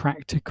of a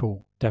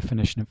practical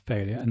definition of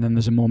failure, and then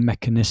there's a more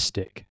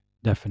mechanistic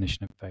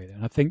definition of failure.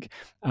 And I think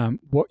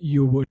what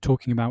you were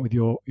talking about with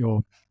your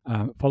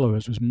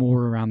followers was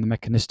more around the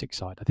mechanistic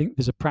side. I think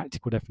there's a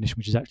practical definition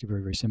which is actually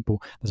very, very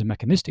simple. There's a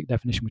mechanistic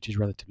definition which is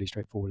relatively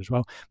straightforward as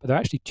well, but they're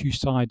actually two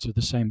sides of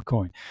the same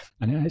coin,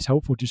 and it's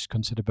helpful just to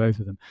consider both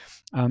of them.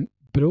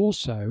 But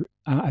also,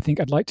 I think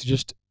I'd like to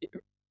just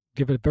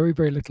give a very,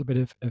 very little bit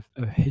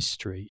of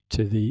history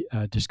to the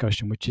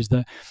discussion, which is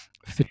that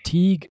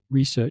fatigue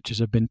researchers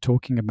have been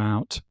talking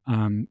about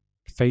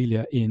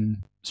failure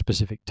in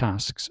specific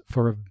tasks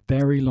for a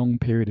very long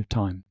period of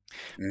time,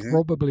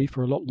 probably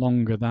for a lot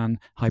longer than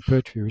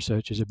hypertrophy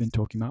researchers have been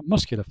talking about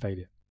muscular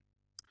failure.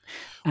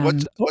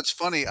 And What's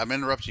funny, I'm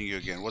interrupting you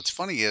again. What's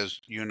funny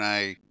is you and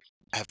I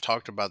have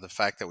talked about the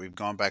fact that we've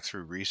gone back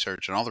through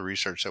research, and all the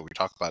research that we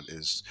talk about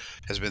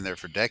has been there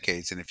for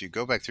decades. And if you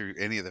go back through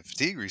any of the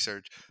fatigue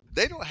research,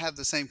 they don't have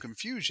the same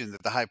confusion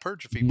that the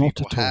hypertrophy not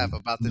people at all. have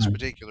about this No.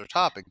 particular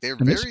topic. They're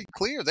And it's, very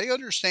clear. They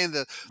understand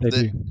they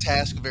the do.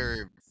 task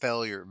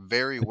failure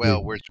very They well,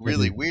 do. where it's They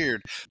really do.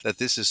 weird that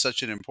this is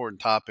such an important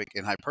topic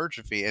in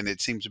hypertrophy and it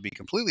seems to be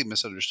completely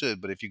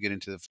misunderstood. But if you get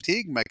into the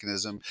fatigue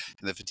mechanism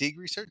and the fatigue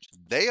research,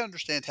 they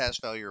understand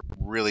task failure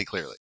really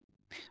clearly.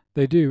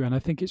 They do, and I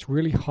think it's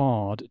really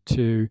hard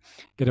to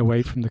get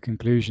away from the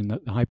conclusion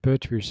that the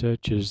hypertrophy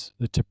researchers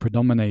that are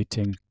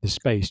predominating the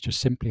space just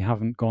simply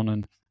haven't gone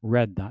and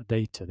read that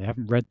data. They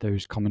haven't read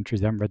those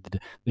commentaries. They haven't read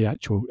the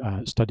actual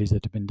studies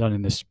that have been done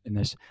in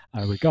this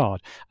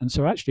regard. And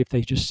so, actually, if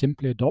they just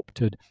simply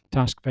adopted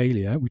task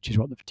failure, which is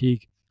what the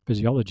fatigue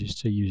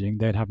physiologists are using,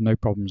 they'd have no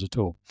problems at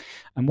all.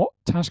 And what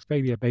task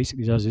failure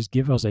basically does is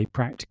give us a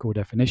practical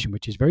definition,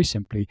 which is very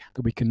simply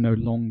that we can no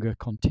longer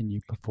continue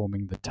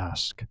performing the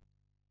task.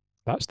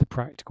 That's the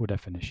practical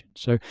definition.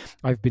 So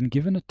I've been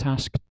given a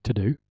task to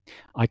do.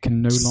 I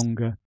can no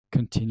longer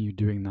continue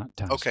doing that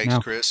task. Okay, now,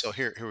 Chris. So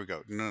here we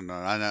go. No,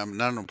 I'm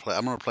not gonna play.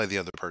 I'm gonna play the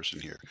other person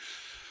here.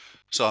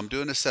 So I'm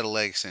doing a set of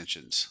leg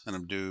extensions, and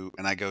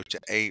I go to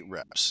 8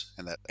 reps,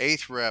 and that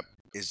 8th rep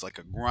is like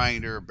a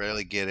grinder.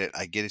 Barely get it.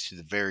 I get it to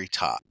the very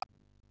top.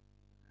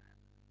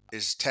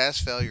 Is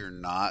task failure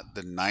not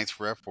the 9th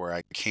rep where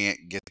I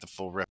can't get the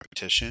full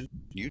repetition?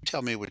 You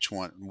tell me which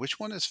one. Which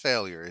one is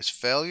failure? Is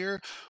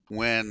failure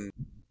when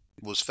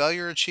was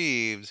failure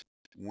achieved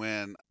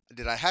when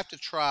did I have to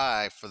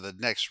try for the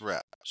next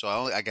rep? So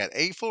I got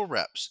 8 full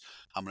reps.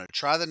 I'm going to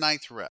try the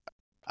 9th rep.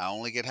 I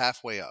only get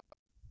halfway up.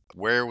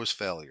 Where was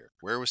failure?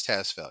 Where was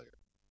task failure?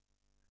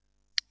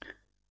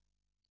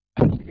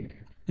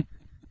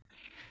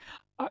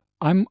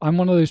 I'm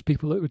one of those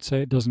people that would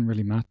say it doesn't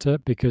really matter,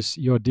 because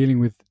you're dealing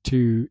with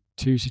two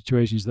two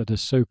situations that are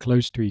so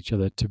close to each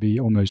other to be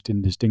almost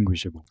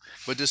indistinguishable.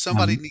 But does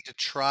somebody need to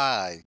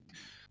try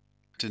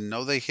to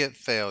know they hit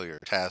failure,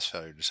 task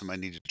failure? Does somebody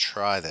need to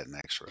try that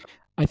next rep?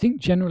 I think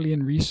generally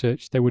in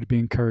research, they would be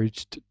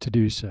encouraged to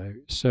do so.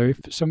 So if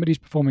somebody's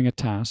performing a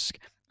task,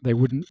 they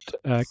wouldn't,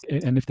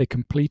 and if they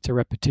complete a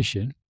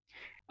repetition,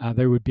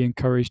 they would be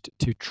encouraged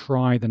to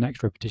try the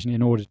next repetition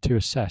in order to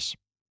assess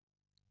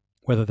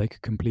whether they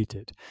could complete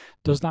it.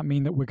 Does that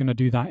mean that we're going to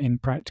do that in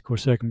practical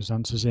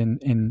circumstances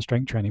in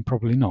strength training?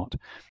 Probably not.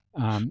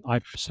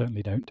 I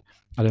certainly don't.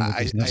 I don't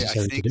think it's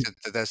necessary to do. I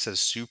think that's a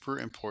super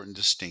important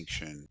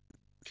distinction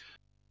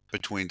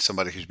between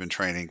somebody who's been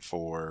training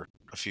for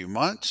a few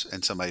months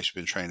and somebody who's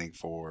been training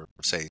for,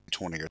 say,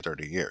 20 or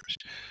 30 years.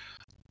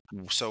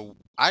 So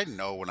I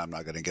know when I'm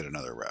not going to get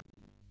another rep.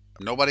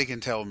 Nobody can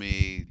tell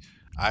me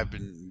I've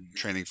been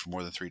training for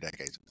more than 3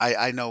 decades.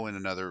 I know in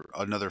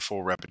another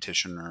full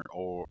repetition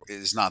or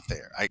is not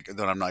there,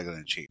 then I'm not going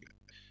to achieve it.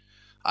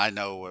 I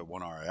know what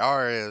 1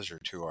 RIR is or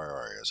 2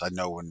 RIR is. I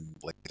know when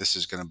this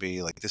is going to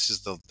be this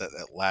is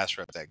that last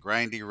rep, that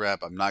grindy rep.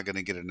 I'm not going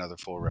to get another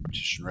full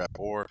repetition rep,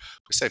 or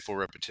we say full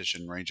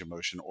repetition range of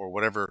motion or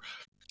whatever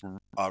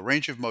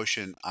range of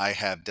motion I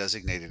have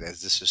designated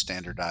as this is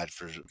standardized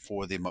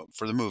for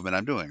the movement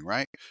I'm doing,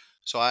 right?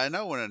 So I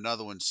know when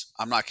another one's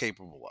I'm not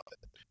capable of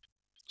it.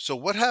 So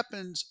what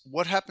happens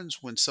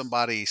when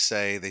somebody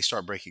say they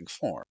start breaking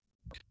form?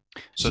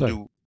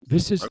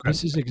 This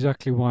is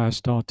exactly why I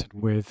started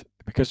with,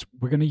 because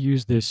we're going to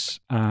use this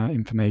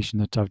information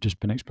that I've just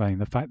been explaining,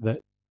 the fact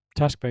that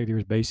task failure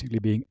is basically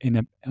being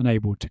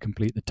unable to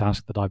complete the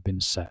task that I've been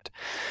set.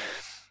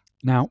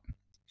 Now,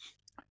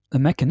 the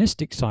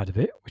mechanistic side of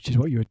it, which is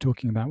what you were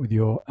talking about with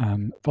your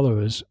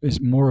followers, is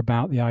more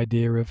about the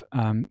idea of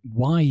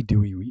why do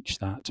we reach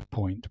that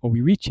point? Well, we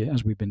reach it,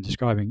 as we've been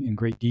describing in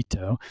great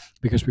detail,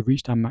 because we've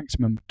reached our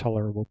maximum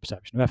tolerable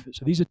perception of effort.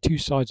 So these are two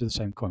sides of the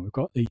same coin. We've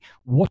got the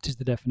what is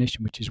the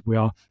definition, which is we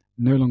are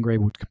no longer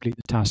able to complete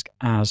the task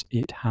as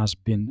it has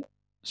been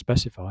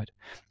specified.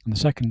 And the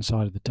second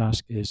side of the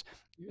task is,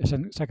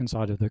 second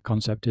side of the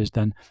concept is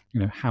then,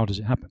 how does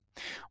it happen?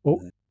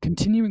 Well,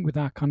 continuing with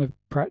that kind of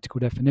practical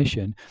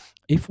definition,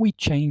 if we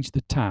change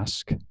the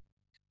task,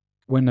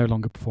 we're no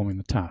longer performing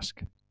the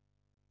task.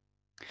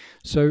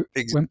 So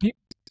when people...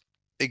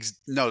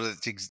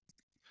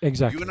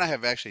 Exactly. You and I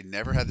have actually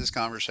never had this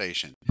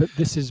conversation. But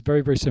this is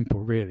very, very simple,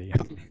 really.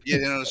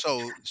 Yeah,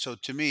 so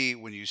to me,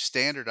 when you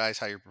standardize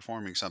how you're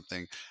performing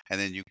something and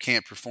then you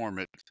can't perform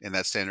it in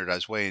that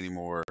standardized way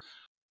anymore,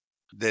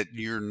 that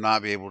you're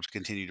not be able to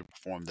continue to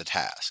perform the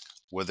task,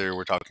 whether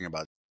we're talking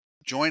about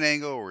joint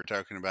angle or we're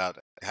talking about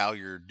how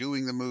you're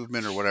doing the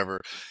movement or whatever.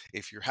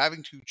 If you're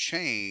having to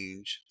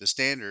change the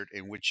standard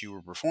in which you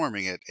were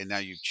performing it and now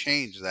you've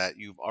changed that,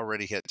 you've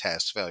already hit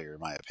task failure, in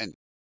my opinion.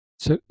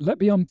 So let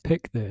me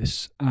unpick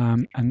this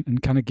and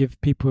kind of give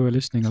people who are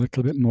listening a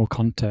little bit more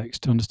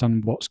context to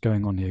understand what's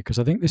going on here, because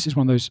I think this is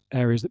one of those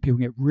areas that people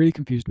get really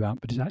confused about,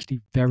 but it's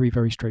actually very,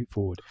 very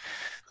straightforward.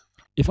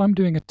 If I'm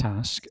doing a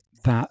task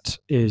that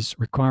is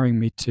requiring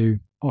me to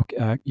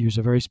use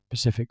a very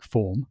specific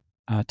form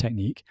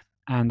technique,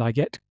 and I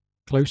get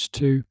close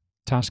to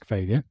task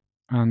failure,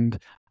 and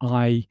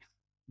I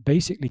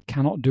basically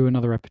cannot do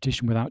another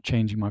repetition without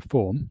changing my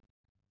form,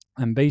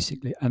 and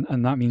basically,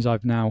 and that means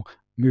I've now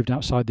moved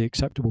outside the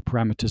acceptable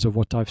parameters of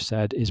what I've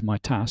said is my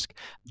task,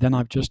 then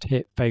I've just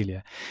hit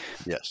failure.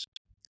 Yes.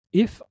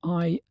 If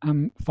I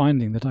am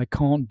finding that I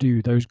can't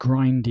do those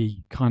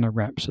grindy kind of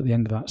reps at the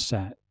end of that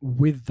set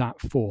with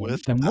that form,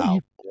 then what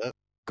you've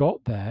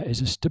got there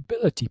is a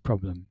stability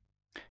problem.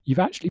 You've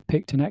actually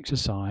picked an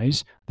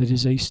exercise that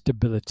is a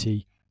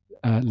stability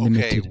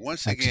limited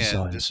once exercise.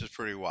 Again, this is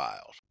pretty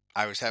wild.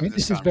 I was having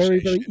this is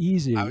very, very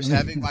easy. I was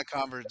having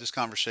this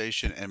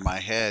conversation in my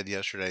head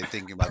yesterday,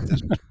 thinking about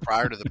this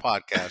prior to the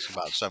podcast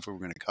about stuff we were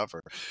going to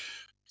cover.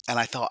 And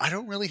I thought, I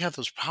don't really have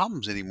those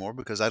problems anymore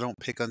because I don't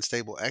pick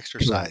unstable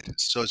exercises.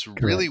 Correct. So it's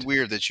really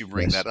weird that you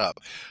bring that up,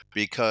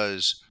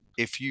 because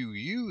if you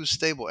use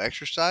stable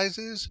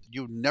exercises,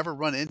 you'll never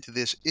run into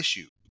this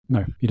issue.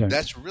 No, you don't.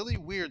 That's really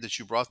weird that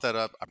you brought that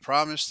up. I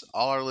promised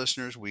all our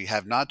listeners we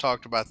have not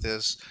talked about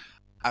this.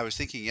 I was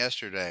thinking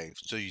yesterday,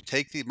 so you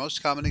take the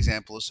most common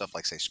example of stuff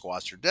like, say,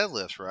 squats or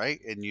deadlifts,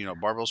 right? And,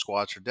 barbell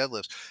squats or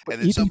deadlifts. But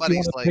and then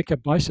somebody's like... pick a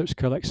biceps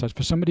curl exercise,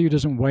 for somebody who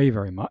doesn't weigh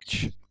very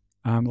much,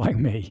 like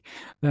me,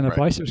 then a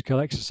biceps curl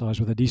exercise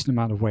with a decent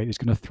amount of weight is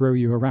going to throw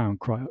you around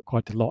quite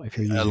a lot if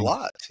you're using... A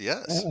lot,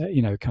 yes.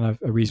 Kind of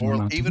a reasonable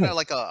amount even of weight.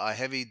 Like a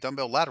heavy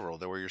dumbbell lateral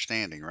where you're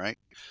standing, right?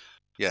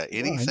 Yeah,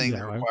 anything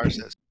that requires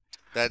this.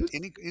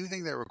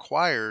 Anything that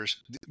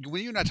requires,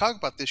 when you and I talk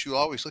about this, you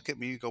always look at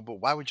me and you go,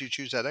 but why would you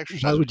choose that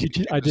exercise? Why would you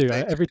I do.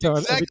 Every time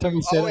you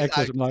say that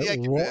exercise, I'm like,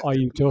 what are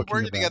you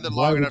talking about?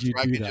 Why would you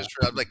do that?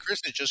 I'm like,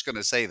 Chris is just going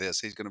to say this.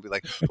 He's going to be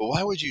like, well,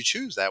 why would you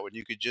choose that when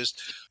you could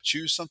just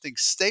choose something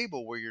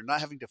stable where you're not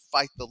having to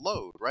fight the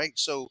load, right?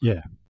 So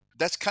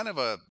that's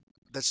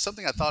that's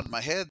something I thought in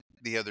my head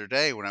the other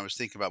day when I was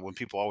thinking about when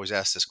people always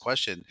ask this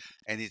question,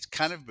 and it's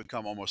kind of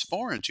become almost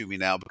foreign to me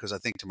now, because I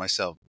think to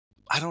myself,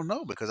 I don't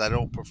know because I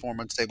don't perform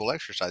unstable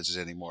exercises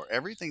anymore.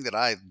 Everything that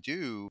I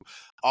do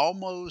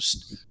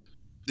almost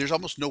there's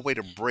almost no way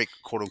to break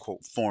quote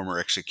unquote form or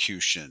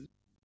execution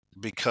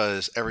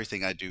because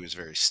everything I do is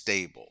very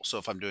stable. So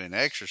if I'm doing an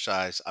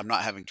exercise, I'm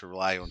not having to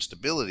rely on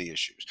stability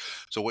issues.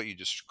 So what you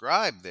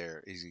described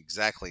there is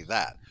exactly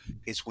that.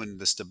 It's when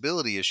the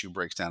stability issue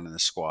breaks down in the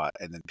squat,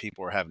 and then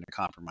people are having to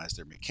compromise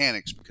their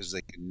mechanics because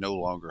they can no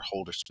longer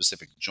hold a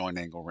specific joint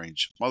angle,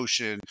 range of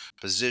motion,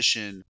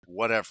 position,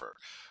 whatever.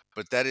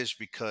 But that is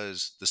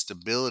because the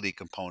stability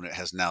component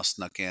has now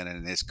snuck in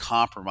and is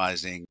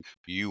compromising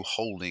you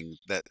holding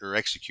that or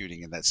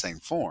executing in that same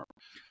form.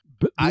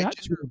 But I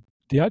generally,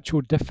 the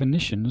actual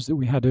definitions that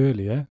we had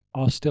earlier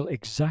are still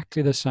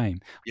exactly the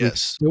same. We've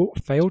yes. still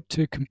failed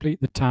to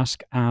complete the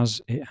task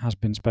as it has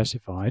been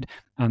specified.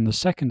 And the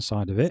second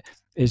side of it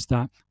is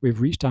that we've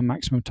reached our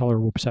maximum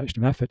tolerable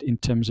perception of effort in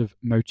terms of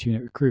motor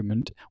unit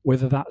recruitment,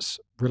 whether that's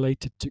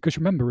related to, because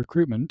remember,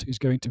 recruitment is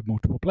going to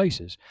multiple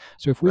places.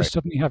 So if we're Right.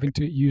 suddenly having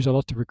to use a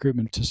lot of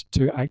recruitment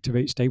to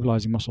activate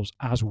stabilizing muscles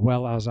as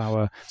well as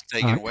our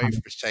kind of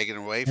It's taken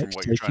away from it's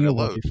what you're trying taking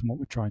to away load. from what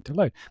we're trying to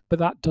load. But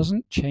that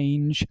doesn't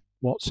change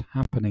what's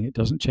happening. It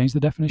doesn't change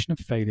the definition of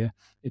failure.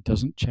 It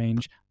doesn't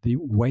change the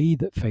way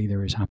that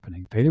failure is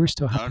happening. Failure is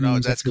still No, happening no,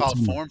 in that's exactly the called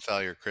same way. form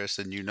failure, Chris,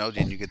 and you know,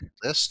 didn't you get the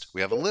list?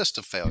 We have a list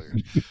of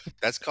failures.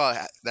 That's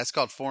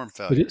called form But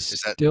failure. it's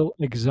Is that still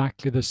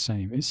exactly the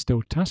same. It's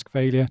still task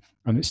failure,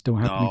 and it's still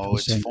happening for no, the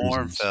it's same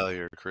form reasons.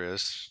 failure,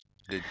 Chris.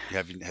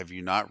 Have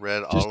you not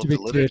read Just all to of be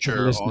the clear to the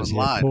literature listeners here,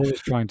 online? Paul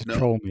is trying to No.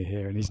 troll me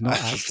here, and he's not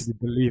actually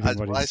believing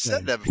what Well, I he's said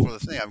saying. that before the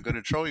thing. I'm going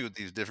to troll you with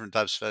these different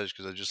types of fetishes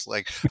because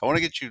I want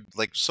to get you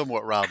like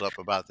somewhat riled up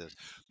about this.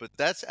 But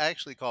that's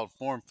actually called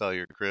form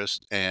failure, Chris.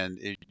 And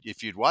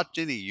if you'd watched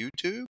any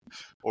YouTube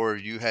or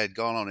you had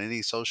gone on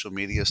any social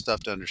media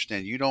stuff to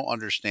understand, you don't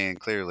understand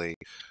clearly.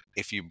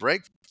 If you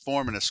break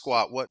form in a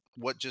squat,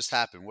 what just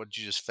happened? What did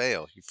you just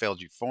fail? You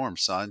failed your form,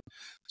 son.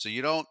 So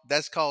you don't.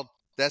 That's called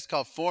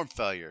form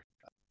failure.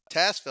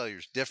 Task failure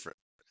is different.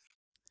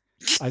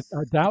 I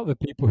doubt the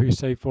people who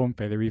say form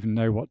failure even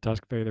know what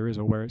task failure is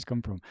or where it's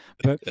come from.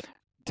 But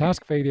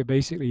task failure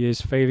basically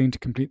is failing to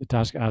complete the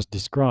task as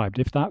described.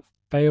 If that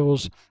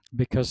fails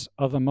because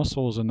other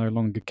muscles are no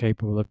longer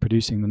capable of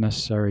producing the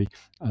necessary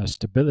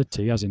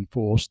stability, as in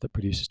force that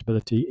produces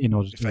stability in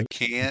order to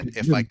complete the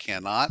If I movement,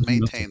 cannot doesn't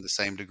matter. maintain the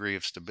same degree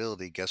of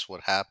stability, guess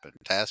what happened?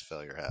 Task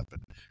failure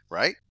happened,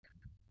 right?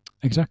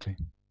 Exactly.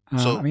 I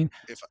So mean,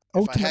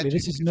 ultimately,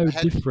 this is no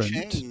different.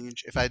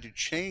 if I had to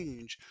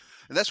change,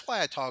 and that's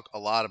why I talk a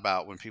lot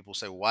about when people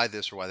say why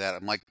this or why that.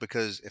 I'm like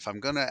because if I'm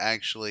gonna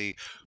actually,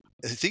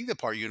 I think the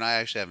part you and I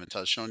actually haven't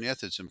touched on yet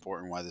that's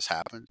important why this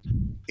happened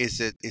is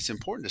that it's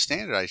important to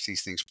standardize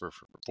these things for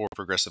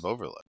progressive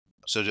overload.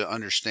 So to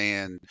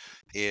understand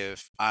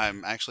if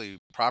I'm actually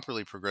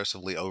properly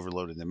progressively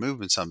overloading the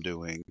movements I'm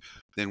doing,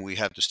 then we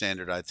have to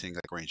standardize things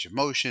like range of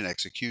motion,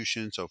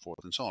 execution, so forth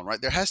and so on,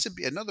 right? There has to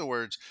be, in other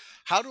words,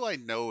 how do I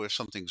know if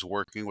something's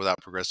working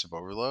without progressive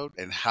overload?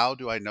 And how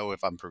do I know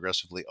if I'm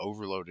progressively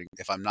overloading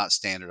if I'm not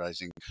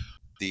standardizing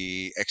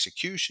the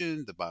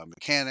execution, the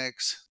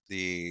biomechanics,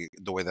 the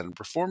way that I'm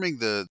performing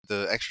the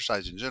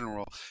exercise in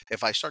general.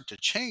 If I start to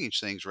change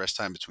things, rest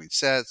time between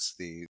sets,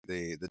 the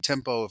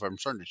tempo, if I'm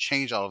starting to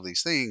change all of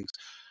these things,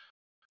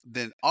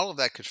 then all of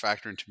that could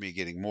factor into me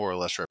getting more or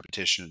less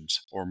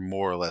repetitions or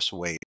more or less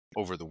weight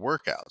over the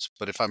workouts.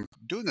 But if I'm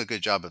doing a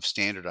good job of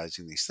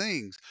standardizing these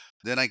things,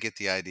 then I get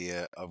the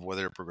idea of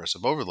whether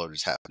progressive overload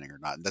is happening or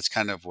not. And that's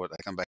kind of what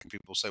I come back and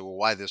people say, well,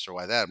 why this or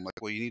why that? I'm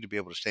like, well, you need to be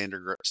able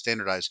to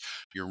standardize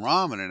your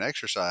ROM in an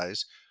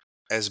exercise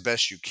as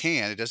best you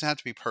can. It doesn't have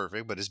to be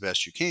perfect, but as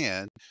best you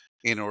can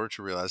in order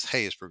to realize,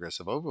 hey, is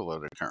progressive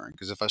overload occurring?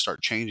 Because if I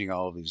start changing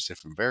all of these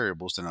different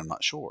variables, then I'm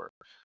not sure.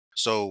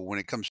 So when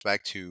it comes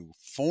back to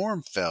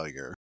form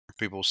failure,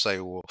 people say,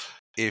 well,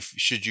 if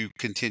should you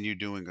continue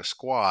doing a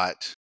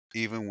squat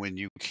even when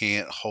you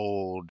can't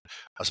hold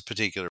a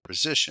particular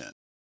position?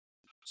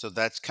 So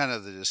that's kind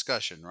of the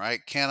discussion, right?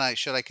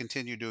 Should I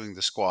continue doing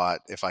the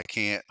squat if I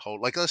can't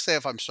hold, like, let's say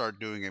if I'm start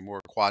doing a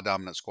more quad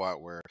dominant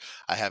squat where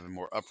I have a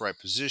more upright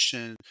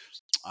position,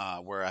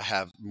 where I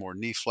have more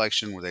knee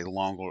flexion with a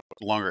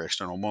longer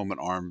external moment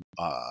arm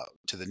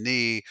to the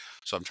knee.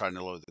 So I'm trying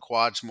to load the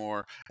quads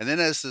more. And then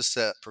as the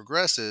set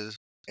progresses,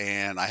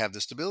 and I have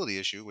the stability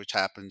issue, which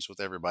happens with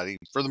everybody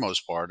for the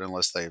most part,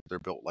 unless they're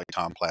built like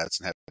Tom Platts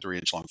and have 3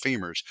 inch long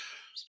femurs.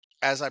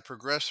 As I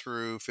progress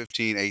through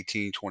 15,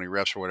 18, 20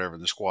 reps or whatever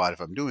in the squat,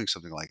 if I'm doing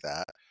something like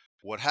that,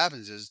 what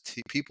happens is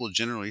people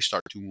generally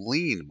start to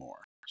lean more.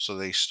 So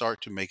they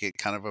start to make it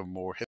kind of a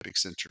more hip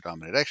extensor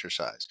dominant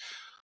exercise.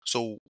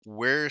 So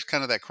where's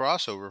kind of that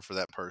crossover for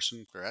that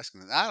person? They're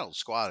asking, I don't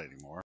squat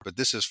anymore, but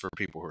this is for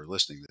people who are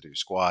listening that do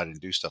squat and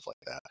do stuff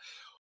like that.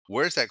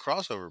 Where's that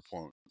crossover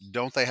point?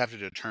 Don't they have to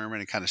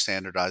determine and kind of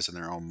standardize in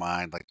their own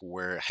mind, like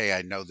where, hey,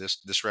 I know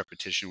this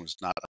repetition was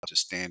not up to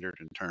standard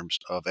in terms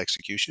of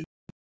execution?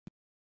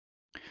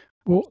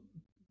 Well,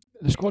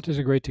 the squat is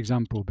a great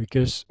example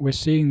because we're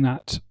seeing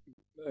that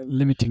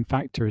limiting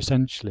factor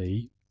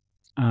essentially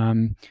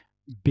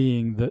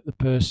being that the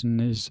person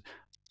is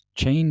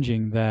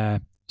changing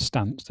their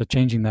stance, they're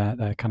changing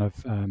their kind of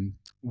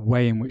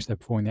way in which they're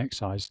performing the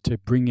exercise to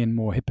bring in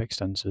more hip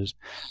extensors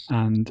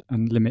and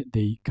limit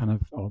the kind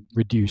of, or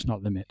reduce,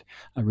 not limit,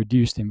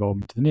 reduce the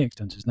involvement of the knee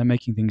extensors. And they're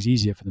making things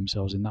easier for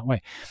themselves in that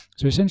way.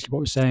 So essentially what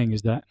we're saying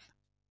is that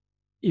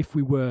if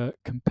we were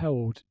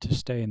compelled to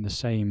stay in the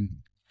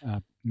same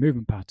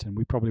movement pattern,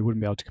 we probably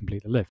wouldn't be able to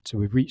complete the lift. So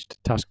we've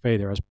reached task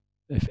failure as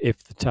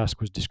if the task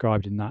was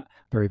described in that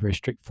very, very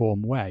strict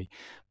form way.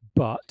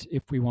 But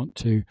if we want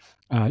to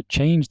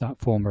change that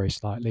form very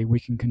slightly, we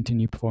can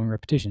continue performing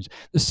repetitions.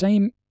 The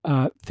same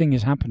thing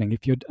is happening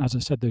if you're, as I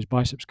said, those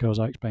biceps curls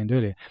I explained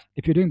earlier.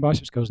 If you're doing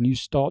biceps curls and you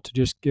start to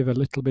just give a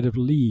little bit of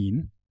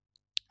lean,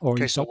 or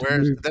Okay, you so start to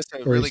move that's a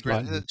very really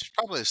great. slightly. It's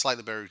probably a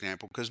slightly better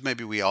example because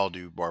maybe we all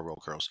do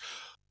barbell curls.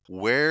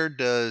 Where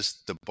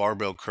does the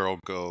barbell curl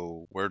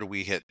go? Where do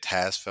we hit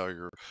task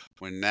failure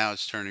when now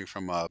it's turning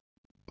from a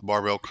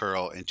barbell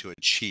curl into a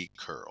cheek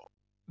curl?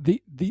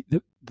 The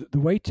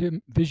way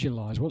to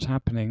visualize what's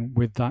happening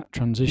with that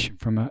transition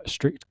from a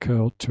strict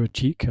curl to a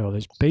cheek curl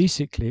is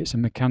basically it's a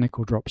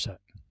mechanical drop set.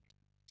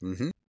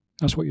 Mm-hmm.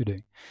 That's what you're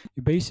doing.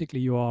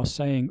 You are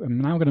saying, I'm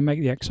now going to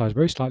make the exercise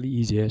very slightly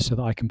easier so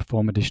that I can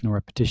perform additional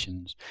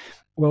repetitions.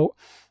 Well,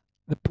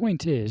 the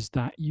point is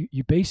that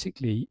you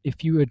basically,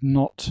 if you had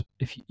not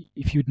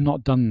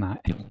done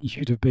that,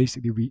 you'd have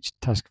basically reached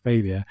task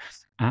failure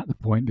at the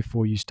point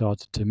before you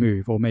started to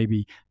move, or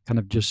maybe kind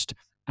of just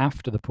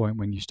after the point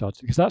when you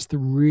started, because that's the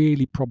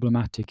really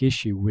problematic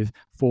issue with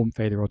form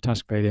failure or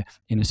task failure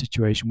in a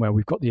situation where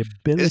we've got the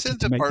ability Isn't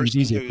to the make things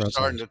person easier for who's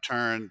starting ourselves. to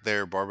turn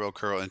their barbell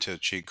curl into a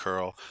cheek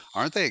curl,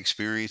 aren't they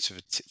experiencing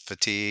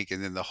fatigue?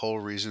 And then the whole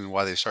reason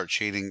why they start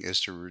cheating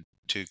is to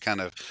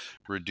kind of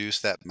reduce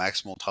that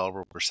maximal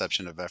tolerable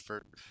perception of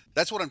effort.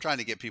 That's what I'm trying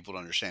to get people to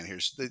understand here.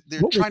 They're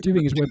What we're trying to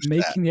doing is we're reduce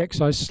that making the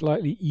exercise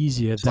slightly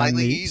easier than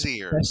slightly the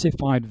easier.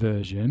 specified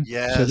version so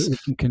that Yes. we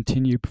can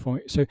continue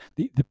performing. So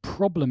the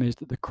problem is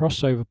that the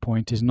crossover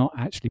point is not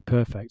actually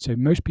perfect. So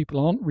most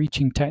people aren't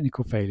reaching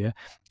technical failure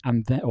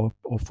and then, or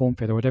form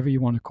failure, whatever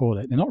you want to call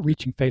it. They're not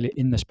reaching failure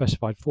in the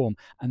specified form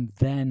and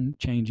then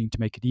changing to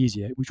make it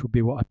easier, which would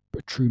be what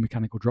a true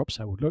mechanical drop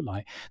set would look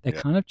like. They're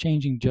Yeah. kind of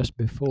changing just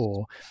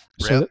before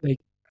so Yep. that they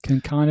can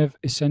kind of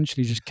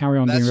essentially just carry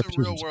on doing That's some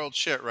real repetitions. world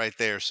shit right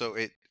there. So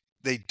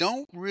they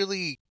don't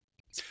really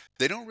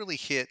they don't really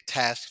hit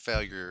task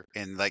failure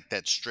in like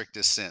that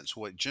strictest sense.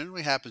 What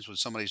generally happens when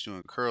somebody's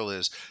doing curl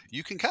is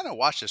you can kind of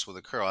watch this with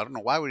a curl. I don't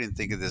know why we didn't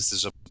think of this.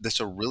 This is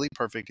a really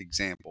perfect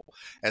example.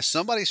 As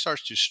somebody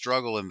starts to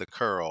struggle in the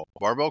curl,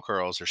 barbell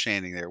curls are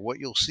standing there. What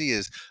you'll see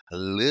is a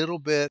little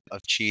bit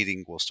of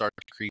cheating will start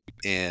to creep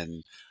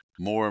in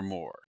more and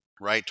more.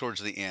 Right towards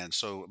the end.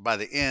 So by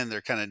the end,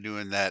 they're kind of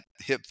doing that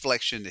hip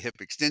flexion to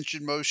hip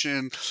extension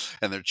motion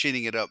and they're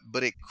cheating it up.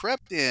 But it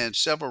crept in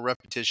several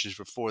repetitions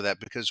before that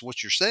because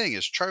what you're saying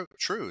is true.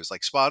 It's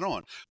like spot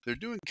on. They're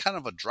doing kind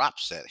of a drop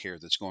set here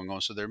that's going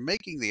on. So they're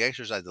making the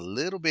exercise a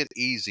little bit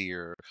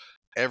easier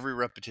every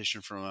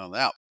repetition from on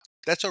out.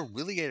 That's a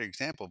really great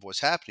example of what's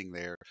happening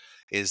there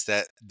is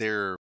that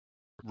they're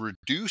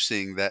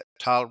reducing that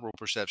tolerable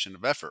perception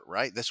of effort,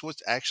 right? That's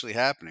what's actually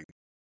happening.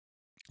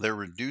 They're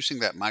reducing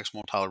that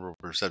maximal tolerable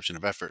perception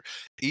of effort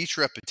each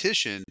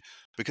repetition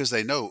because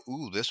they know,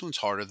 ooh, this one's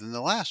harder than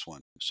the last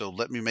one. So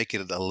let me make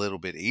it a little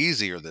bit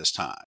easier this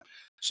time.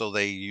 So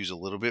they use a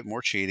little bit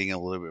more cheating, a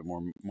little bit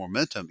more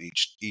momentum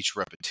each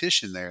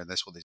repetition there. And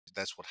that's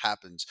what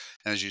happens.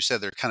 And as you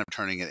said, they're kind of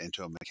turning it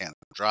into a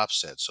mechanical drop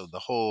set. So the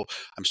whole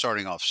I'm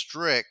starting off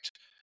strict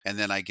and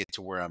then I get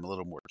to where I'm a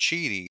little more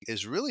cheaty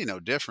is really no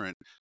different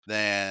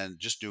than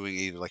just doing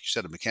either, like you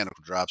said, a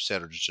mechanical drop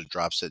set or just a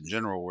drop set in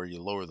general where you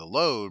lower the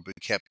load but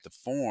kept the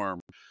form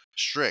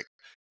strict.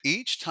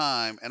 Each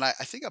time, and I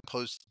think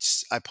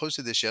I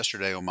posted this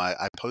yesterday on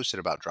I posted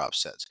about drop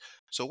sets.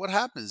 So what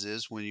happens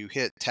is when you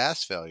hit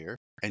task failure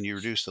and you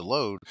reduce the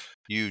load,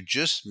 you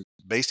just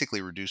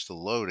basically reduce the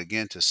load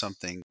again to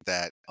something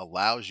that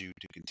allows you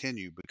to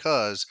continue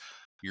because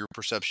your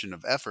perception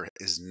of effort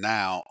is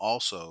now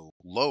also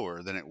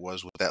lower than it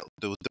was with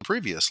the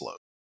previous load.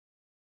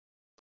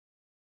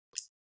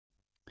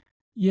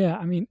 Yeah,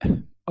 I mean,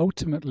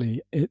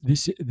 ultimately,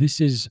 this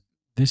is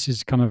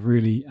kind of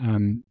really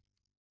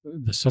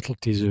the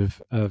subtleties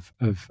of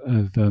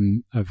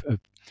the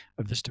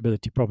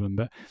stability problem.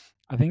 But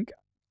I think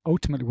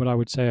ultimately, what I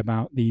would say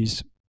about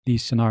these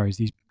scenarios,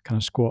 these kind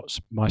of squats,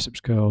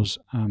 biceps curls,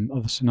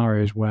 other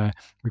scenarios where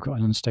we've got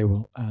an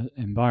unstable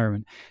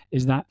environment,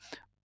 is that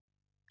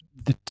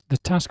the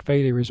task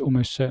failure is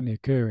almost certainly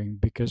occurring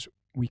because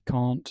we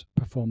can't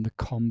perform the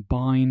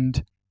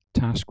combined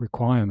task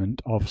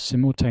requirement of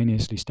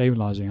simultaneously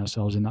stabilizing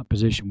ourselves in that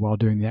position while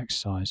doing the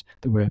exercise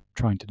that we're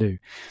trying to do.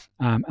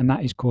 And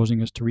that is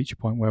causing us to reach a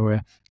point where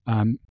we're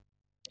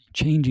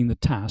changing the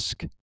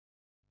task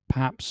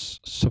perhaps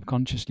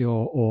subconsciously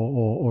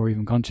or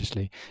even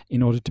consciously,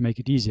 in order to make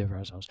it easier for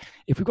ourselves.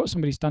 If we've got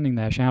somebody standing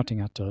there shouting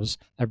at us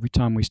every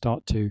time we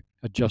start to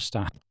adjust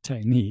our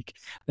technique,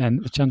 then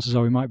the chances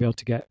are we might be able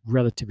to get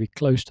relatively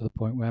close to the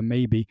point where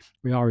maybe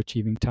we are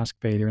achieving task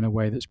failure in a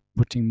way that's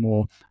putting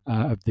more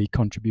of the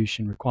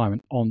contribution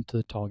requirement onto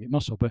the target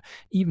muscle. But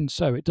even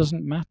so, it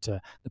doesn't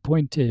matter. The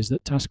point is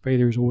that task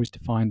failure is always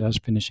defined as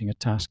finishing a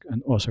task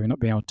and also not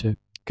being able to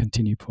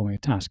continue performing a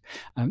task.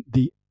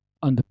 The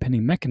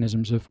underpinning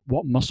mechanisms of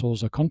what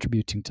muscles are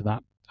contributing to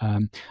that,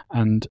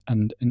 and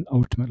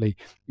ultimately,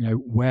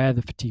 where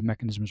the fatigue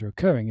mechanisms are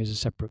occurring is a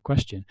separate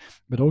question.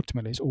 But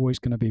ultimately, it's always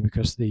going to be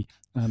because the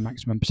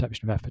maximum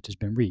perception of effort has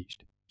been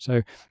reached.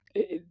 So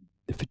the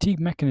fatigue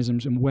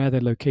mechanisms and where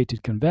they're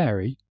located can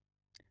vary,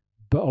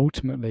 but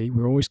ultimately,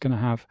 we're always going to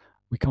have,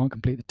 we can't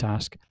complete the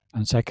task,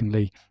 and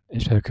secondly,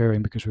 it's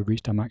occurring because we've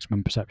reached our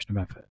maximum perception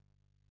of effort.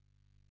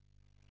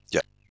 Yeah.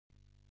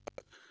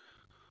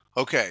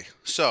 Okay,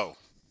 so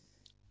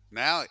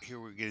now here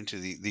we get into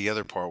the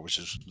other part, which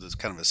is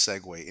kind of a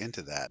segue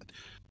into that.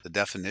 The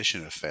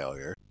definition of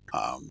failure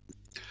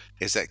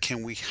is that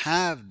can we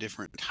have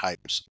different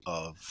types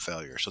of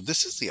failure? So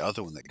this is the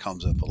other one that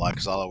comes up a lot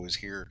because I'll always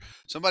hear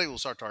somebody will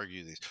start to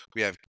argue these.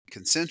 We have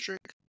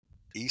concentric,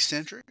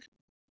 eccentric,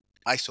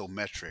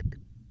 isometric,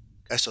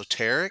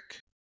 esoteric,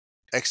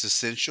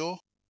 existential,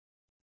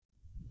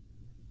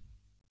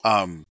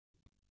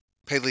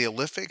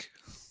 Paleolithic.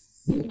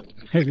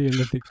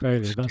 Paleolithic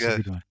failure, that's Yeah. a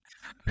good one.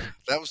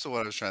 That was the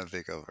one I was trying to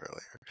think of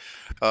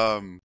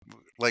earlier.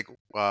 Like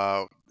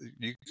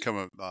you can come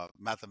up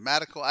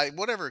mathematical,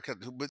 whatever.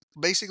 But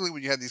basically,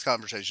 when you have these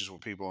conversations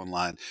with people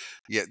online,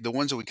 yeah, the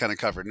ones that we kind of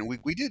covered, and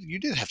you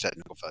did have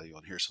technical failure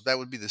on here, so that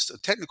would be this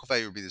technical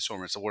failure would be the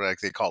form. So what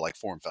they call like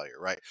form failure,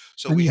 right?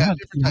 So And we you have had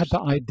different types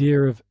that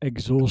idea of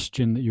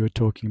exhaustion that you were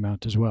talking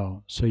about as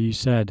well. So you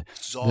said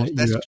that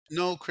That's you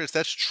no, Chris.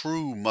 That's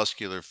true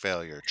muscular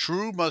failure.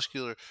 True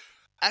muscular.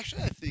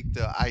 Actually, I think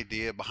the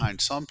idea behind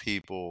some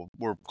people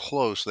were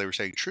close. They were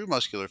saying true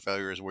muscular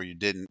failure is where you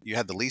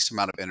had the least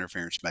amount of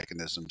interference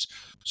mechanisms,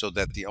 so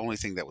that the only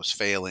thing that was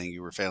failing,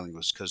 you were failing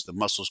was because the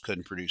muscles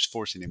couldn't produce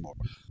force anymore.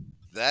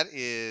 That's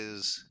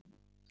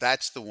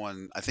the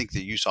one. I think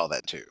that you saw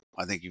that too.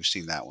 I think you've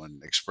seen that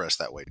one expressed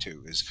that way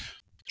too. Is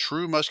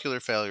true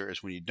muscular failure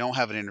is when you don't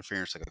have an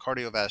interference like a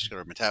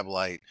cardiovascular,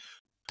 metabolite,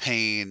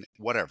 pain,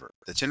 whatever,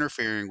 that's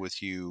interfering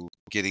with you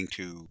getting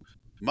to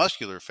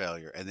muscular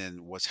failure. And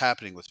then what's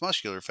happening with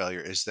muscular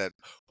failure is that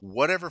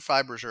whatever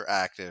fibers are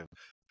active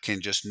can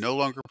just no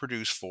longer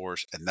produce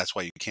force, and that's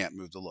why you can't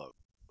move the load.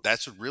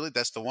 That's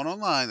the one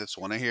online. That's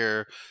the one I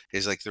hear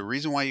is like the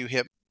reason why you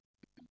hit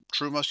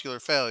true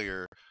muscular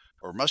failure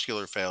or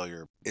muscular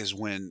failure is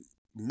when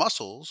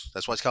muscles,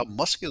 that's why it's called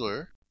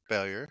muscular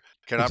failure,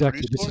 cannot produce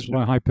exactly. This force. is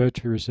why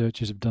hypertrophy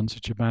researchers have done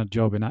such a bad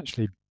job in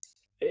actually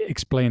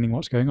explaining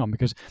what's going on.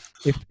 Because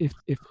if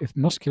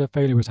muscular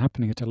failure was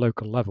happening at a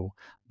local level,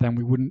 then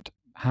we wouldn't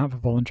have a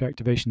voluntary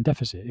activation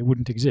deficit. It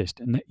wouldn't exist,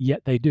 and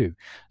yet they do.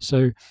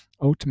 So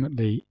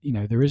ultimately,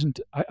 there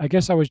isn't. I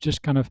guess I was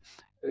just kind of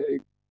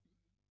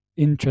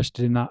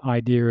interested in that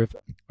idea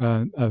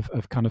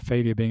of kind of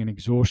failure being an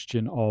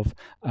exhaustion of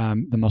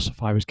the muscle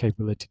fiber's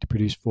capability to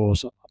produce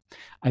force.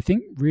 I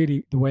think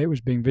really the way it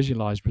was being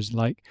visualized was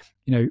like,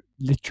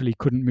 literally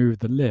couldn't move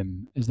the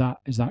limb. Is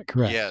that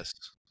correct? Yes.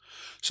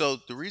 So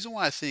the reason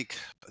why I think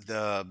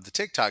the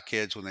TikTok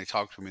kids, when they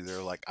talk to me,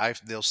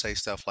 they'll say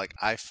stuff like,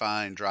 "I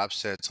find drop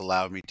sets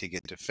allow me to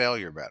get to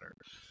failure better,"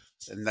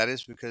 and that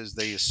is because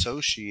they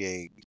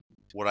associate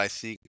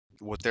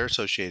what they're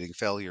associating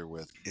failure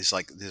with is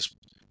like this,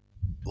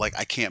 like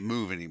I can't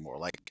move anymore.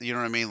 Like, you know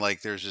what I mean?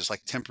 Like there's this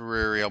like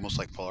temporary, almost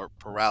like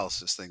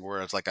paralysis thing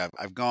where it's like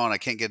I've gone, I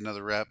can't get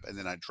another rep, and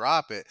then I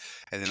drop it,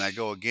 and then I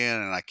go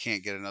again, and I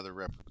can't get another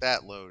rep with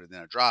that load, and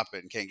then I drop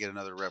it and can't get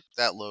another rep with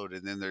that load,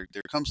 and then there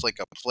comes like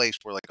a place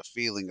where like a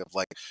feeling of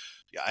like,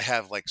 yeah, I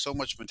have like so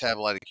much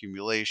metabolite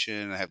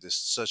accumulation, I have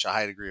such a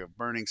high degree of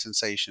burning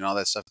sensation, all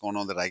that stuff going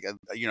on that I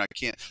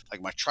can't,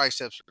 like my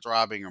triceps are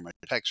throbbing or my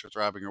pecs are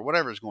throbbing or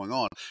whatever is going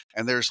on,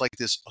 and there's like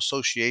this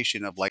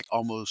association of like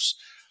almost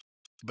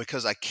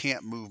because I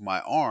can't move my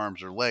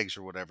arms or legs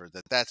or whatever,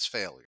 that's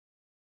failure.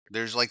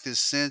 There's like this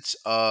sense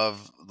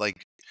of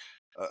like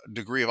a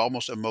degree of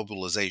almost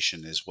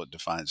immobilization is what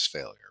defines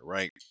failure,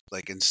 right?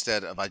 Like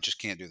instead of I just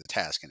can't do the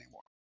task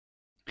anymore.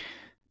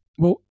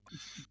 Well,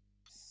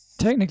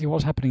 technically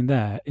what's happening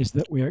there is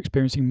that we are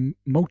experiencing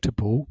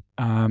multiple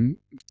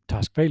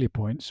task failure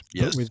points,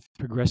 Yes. but with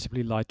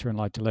progressively lighter and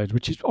lighter loads,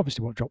 which is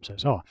obviously what drop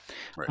sets are.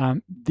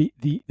 Right.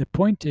 The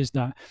point is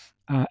that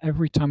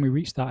every time we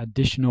reach that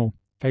additional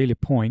failure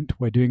point,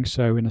 we're doing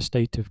so in a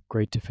state of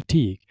greater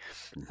fatigue.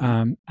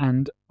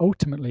 And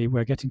ultimately,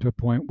 we're getting to a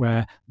point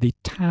where the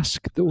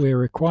task that we're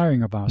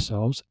requiring of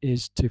ourselves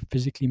is to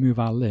physically move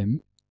our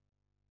limb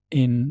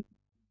in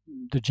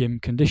the gym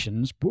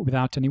conditions, but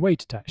without any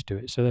weight attached to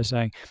it. So they're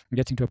saying, I'm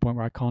getting to a point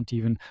where I can't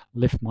even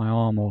lift my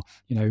arm or,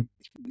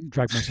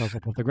 drag myself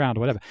up off the ground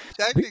or whatever.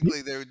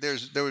 Technically,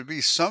 there would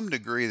be some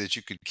degree that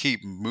you could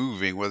keep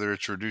moving, whether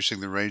it's reducing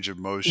the range of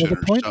Well, motion the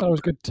or point that I something.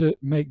 was going to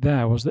make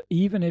there was that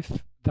even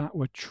if that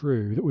were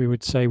true, that we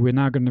would say we're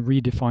now going to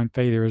redefine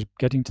failure as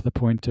getting to the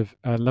point of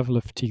a level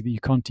of fatigue that you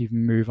can't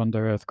even move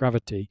under Earth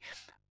gravity,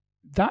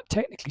 that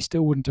technically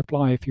still wouldn't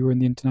apply if you were in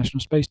the International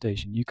Space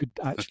Station. You could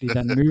actually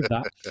then move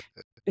that.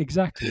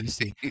 Exactly, you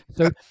see.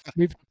 So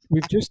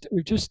we've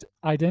just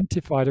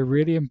identified a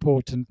really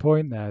important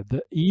point there,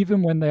 that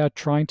even when they are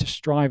trying to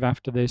strive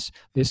after this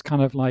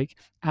kind of like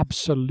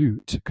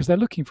absolute, because they're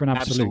looking for an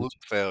absolute. Absolute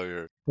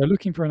failure. They're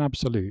looking for an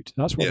absolute.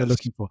 That's what they're Yes.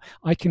 looking for.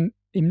 I can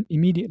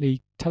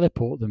immediately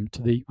teleport them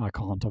to the. I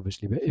can't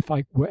obviously, but if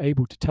I were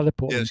able to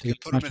teleport them Yes, to you the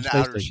can put them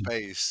International in Space outer Station,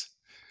 space.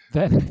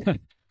 then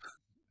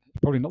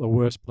probably not the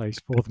worst place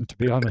for them, to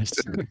be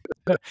honest.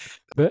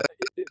 but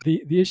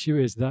the issue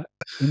is that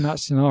in that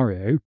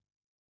scenario,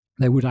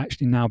 they would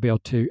actually now be able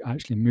to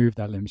actually move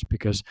their limbs,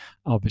 because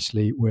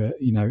obviously we're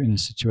in a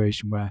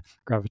situation where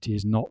gravity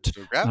is not.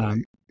 So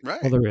gravity,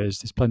 right? Well,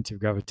 there's plenty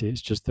of gravity.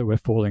 It's just that we're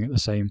falling at the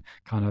same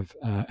kind of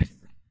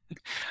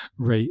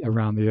rate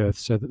around the Earth,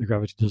 so that the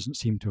gravity doesn't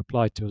seem to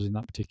apply to us in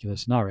that particular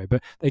scenario.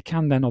 But they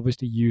can then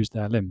obviously use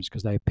their limbs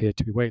because they appear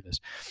to be weightless.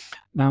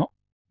 Now,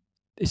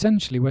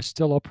 essentially, we're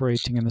still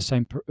operating in the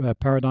same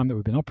paradigm that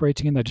we've been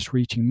operating in. They're just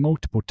reaching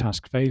multiple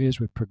task failures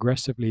with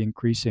progressively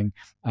increasing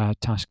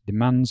task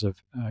demands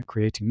of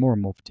creating more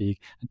and more fatigue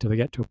until they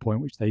get to a point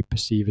which they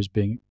perceive as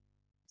being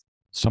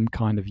some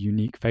kind of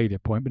unique failure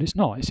point, but it's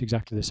not. It's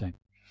exactly the same.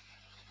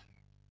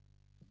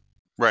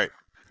 Right.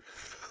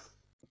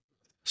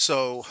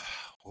 So,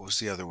 what was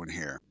the other one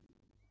here?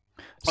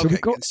 So Okay,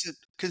 we've got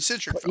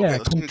concentric. yeah,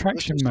 Okay,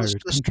 contraction mode.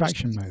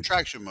 Contraction mode.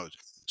 Contraction mode.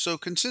 So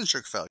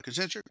concentric failure.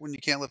 Concentric when you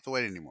can't lift the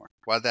weight anymore.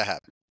 Why did that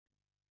happen?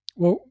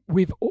 Well,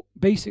 we've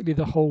basically,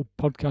 the whole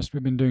podcast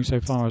we've been doing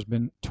so far has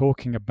been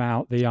talking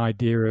about the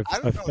idea of I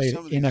don't know what failure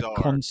some of in these a are.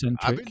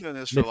 concentric I've been doing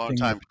this for a long lifting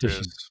time, Chris.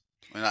 repetition.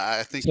 And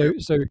I think you're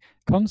So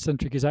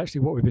concentric is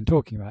actually what we've been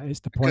talking about.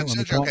 It's the point when we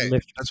concentric. can't Okay,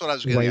 lift that's what I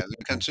was the getting weight at. The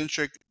anymore.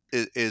 concentric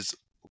is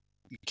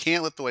you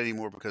can't lift the weight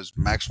anymore because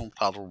maximum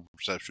tolerable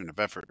perception of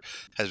effort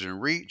has been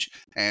reached,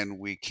 and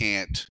we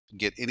can't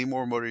get any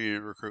more motor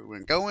unit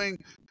recruitment going.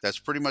 That's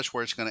pretty much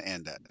where it's going to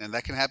end at, and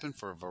that can happen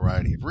for a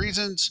variety of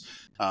reasons.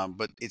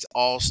 But it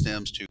all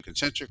stems to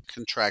concentric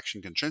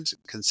contraction,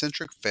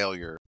 concentric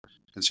failure.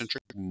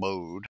 Concentric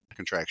mode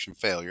contraction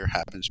failure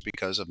happens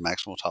because of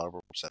maximal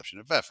tolerable perception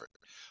of effort.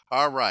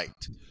 All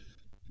right.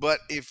 But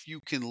if you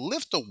can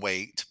lift a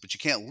weight, but you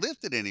can't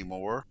lift it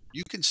anymore,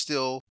 you can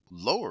still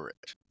lower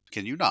it.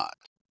 Can you not?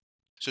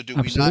 So do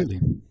we not? Absolutely.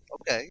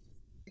 Okay.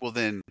 Well,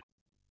 then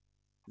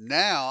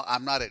now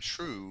I'm not at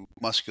true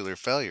muscular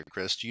failure,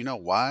 Chris. Do you know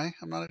why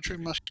I'm not at true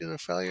muscular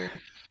failure?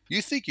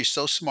 You think you're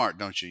so smart,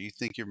 don't you? You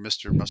think you're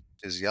Mr. Muscle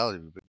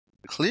Physiology, but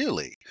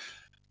clearly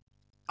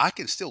I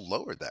can still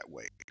lower that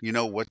weight. You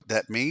know what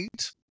that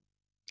means?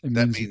 It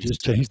That means you means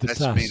just changed the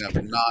that's mean task.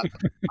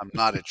 I'm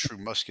not a true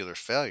muscular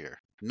failure.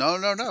 No,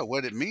 no, no.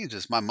 What it means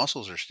is my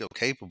muscles are still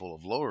capable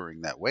of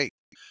lowering that weight.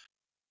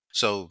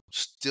 So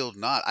still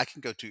not. I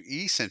can go to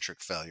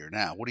eccentric failure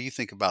now. What do you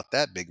think about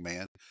that, big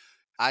man?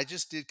 I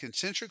just did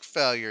concentric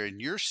failure, and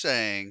you're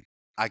saying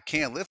I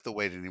can't lift the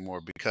weight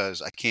anymore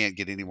because I can't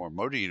get any more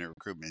motor unit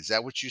recruitment. Is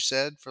that what you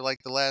said for like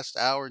the last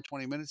hour and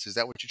 20 minutes? Is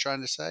that what you're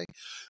trying to say?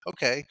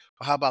 Okay.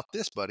 Well, how about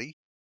this, buddy?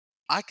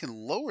 I can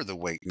lower the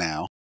weight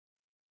now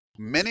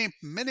many,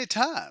 many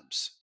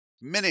times.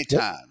 Many What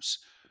times.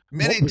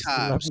 Many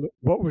times.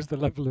 what was the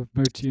level of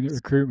motor unit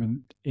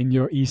recruitment in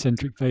your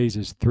eccentric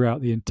phases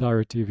throughout the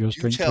entirety of your You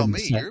strength tell training me.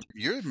 set?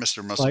 You're Mr.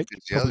 It's Muscle like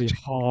probably Physiology.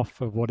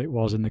 half of what it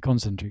was in the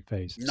concentric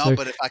phase. No, So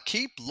but if I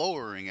keep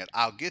lowering it,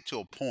 I'll get to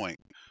a point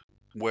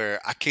where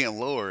I can't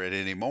lower it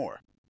anymore.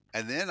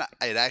 And then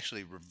it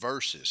actually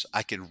reverses.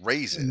 I can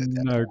raise it at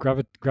that no,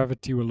 point.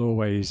 gravity will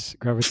always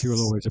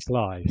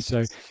apply.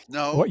 So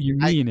No, what you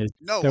mean is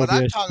no, there'll what be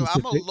I'm a talking about,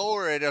 I'm gonna specific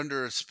lower it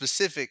under a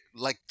specific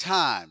like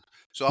time.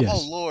 So I'm gonna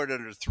yes. lower it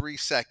under 3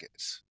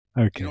 seconds.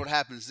 You know Okay. what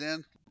happens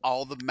then?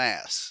 All the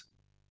mass.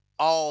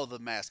 All the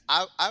mass.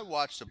 I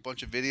watched a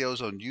bunch of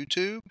videos on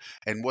YouTube,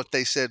 and what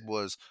they said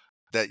was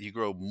that you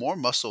grow more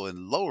muscle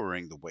in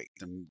lowering the weight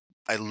than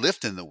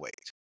lifting the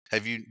weight.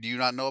 Do you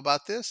not know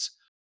about this?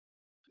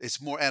 It's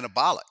more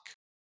anabolic.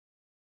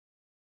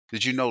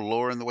 Did you know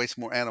lowering the weight's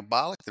more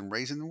anabolic than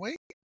raising the weight?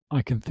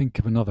 I can think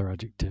of another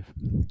adjective.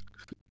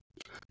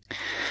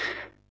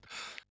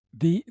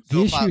 The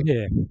So issue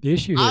here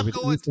I'm with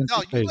going to,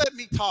 no, eccentric you phase. let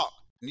me talk.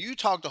 You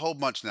talked a whole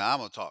bunch now. I'm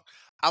going to talk.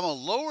 I'm going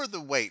to lower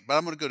the weight, but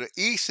I'm going to go to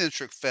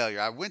eccentric failure.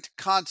 I went to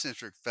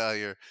concentric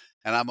failure,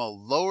 and I'm going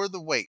to lower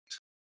the weight.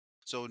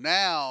 So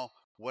now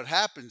what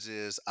happens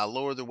is I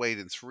lower the weight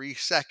in 3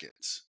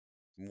 seconds.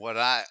 What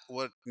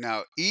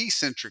now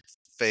eccentric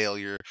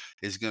failure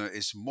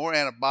is more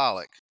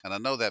anabolic, and I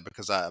know that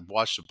because I've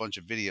watched a bunch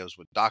of videos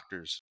with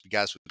doctors,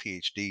 guys with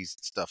PhDs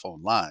and stuff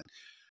online,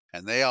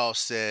 and they all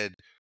said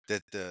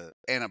that the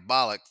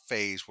anabolic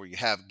phase where you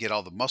get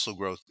all the muscle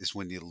growth is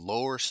when you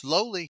lower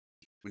slowly.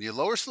 When you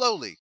lower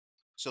slowly.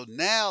 So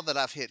now that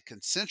I've hit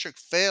concentric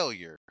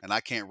failure and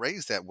I can't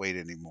raise that weight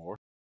anymore,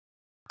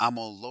 I'm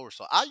on lower.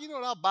 So you know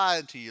what? I'll buy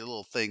into your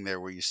little thing there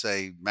where you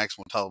say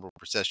maximal tolerable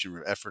procession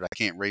of effort. I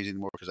can't raise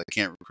anymore because I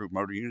can't recruit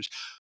motor units.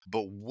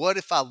 But what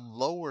if I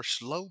lower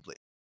slowly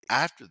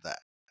after that?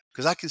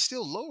 Because I can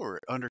still lower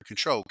it under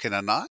control. Can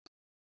I not?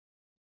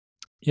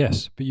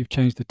 Yes, but you've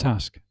changed the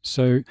task.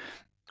 So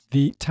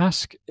the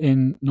task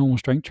in normal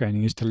strength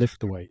training is to lift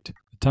the weight.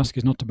 The task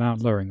is not about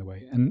lowering the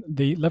weight. And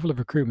the level of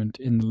recruitment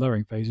in the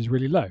lowering phase is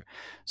really low.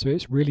 So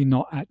it's really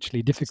not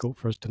actually difficult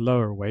for us to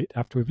lower a weight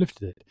after we've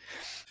lifted it.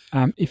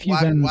 If you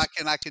then, Why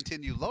can't I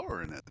continue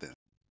lowering it then?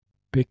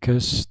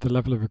 because the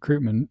level of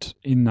recruitment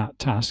in that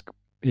task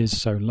is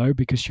so low,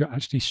 because you're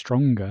actually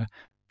stronger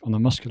on the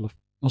muscle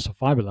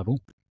fiber level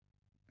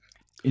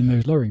in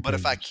those lowering But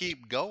if phases. I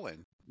keep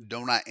going,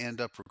 don't I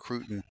end up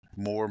recruiting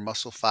more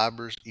muscle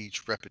fibers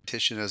each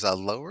repetition as I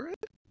lower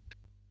it?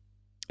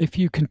 If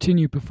you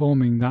continue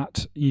performing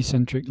that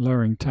eccentric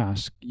lowering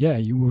task, yeah,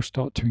 you will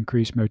start to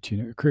increase motor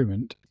unit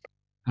recruitment.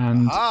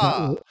 And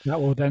Aha! that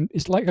will then,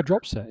 it's like a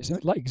drop set. It's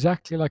like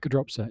exactly like a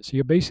drop set. So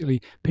you're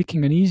basically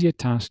picking an easier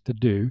task to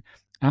do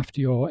after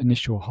your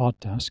initial hard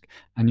task,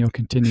 and you're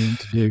continuing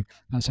to do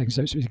that second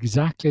step. So it's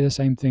exactly the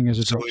same thing as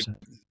a So drop set.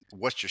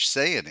 what you're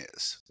saying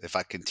is, if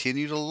I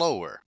continue to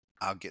lower,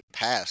 I'll get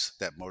past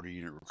that motor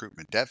unit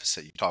recruitment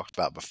deficit you talked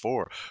about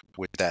before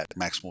with that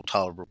maximal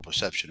tolerable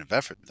perception of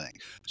effort thing.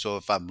 So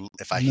if I No,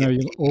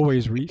 hit you'll E,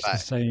 always if reach the I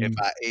if same.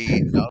 I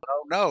E,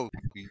 no,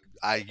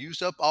 I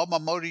used up all my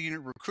motor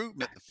unit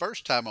recruitment the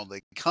first time on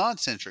the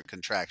concentric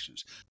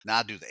contractions. Now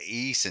I do the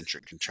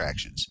eccentric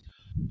contractions.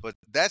 But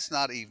that's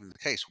not even the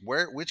case.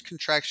 Which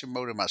contraction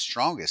mode am I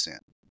strongest in?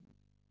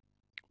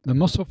 The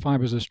muscle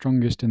fibers are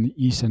strongest in the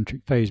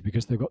eccentric phase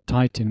because they've got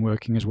titin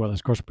working as well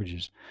as cross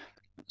bridges.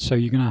 So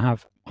you're going to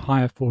have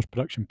higher force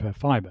production per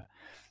fiber.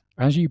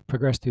 As you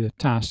progress through the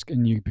task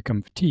and you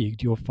become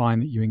fatigued, you'll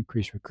find that you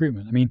increase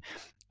recruitment. I mean,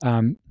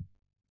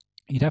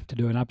 you'd have to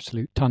do an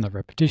absolute ton of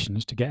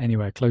repetitions to get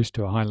anywhere close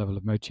to a high level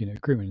of motor unit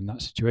recruitment in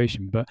that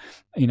situation. But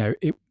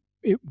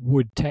it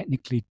would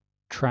technically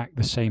track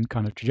the same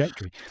kind of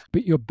trajectory.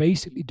 But you're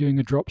basically doing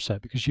a drop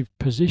set because you've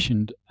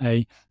positioned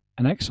an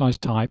exercise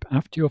type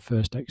after your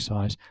first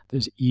exercise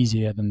that's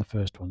easier than the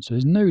first one. So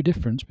there's no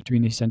difference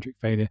between eccentric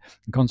failure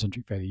and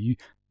concentric failure. You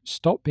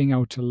stop being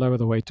able to lower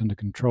the weight under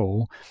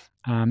control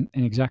in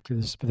exactly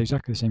this, for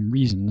exactly the same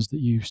reasons that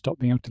you stop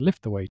being able to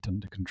lift the weight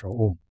under control.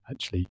 Or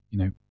actually,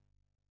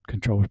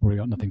 control has probably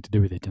got nothing to do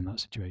with it in that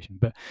situation.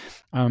 But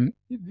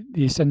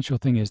the essential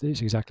thing is that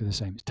it's exactly the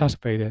same. Task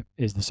failure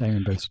is the same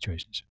in both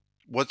situations.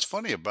 What's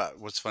funny now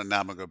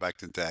I'm gonna go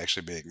back into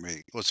actually being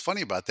me. What's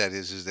funny about that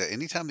is that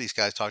anytime these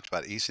guys talked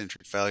about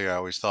eccentric failure, I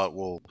always thought,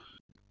 well,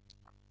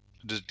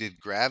 did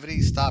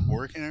gravity stop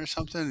working or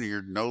something?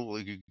 You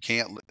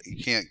can't.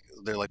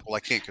 They're like, well,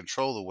 I can't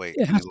control the weight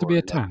It any has to be a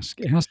longer. Like, task.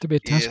 It has to be a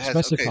yeah, it task has.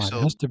 Okay, specified.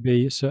 It has to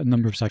be a certain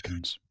number of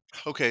seconds.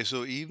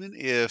 so even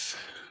if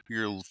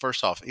you're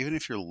first off, even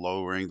if you're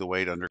lowering the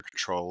weight under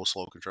control,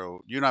 slow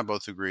control, you and I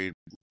both agreed,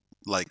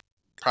 like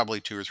probably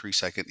 2 or 3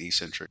 second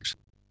eccentrics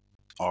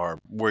are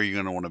where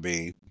you're going to want to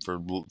be for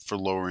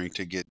lowering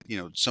to get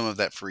some of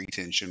that free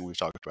tension we've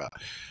talked about.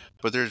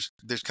 But there's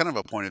kind of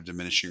a point of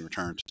diminishing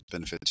returns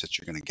benefits that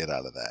you're going to get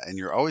out of that, and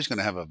you're always going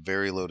to have a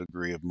very low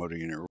degree of motor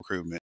unit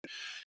recruitment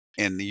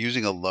and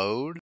using a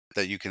load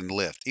that you can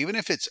lift, even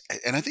if it's.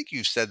 And I think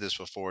you've said this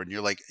before, and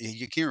you're like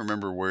you can't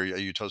remember where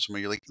you told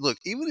somebody, you're like, look,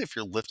 even if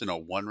you're lifting a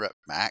 1 rep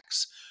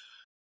max,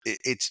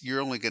 it's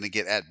you're only going to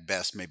get at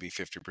best maybe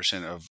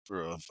 50%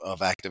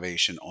 of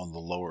activation on the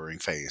lowering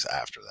phase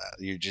after that.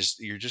 You're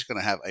just going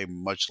to have a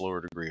much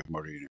lower degree of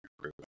motor unit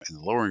recruitment in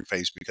the lowering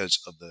phase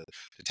because of the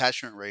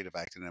detachment rate of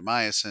actin and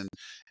myosin,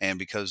 and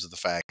because of the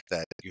fact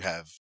that you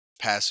have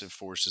passive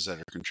forces that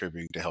are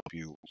contributing to help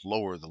you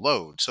lower the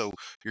load. So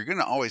you're going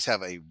to always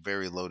have a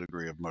very low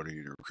degree of motor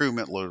unit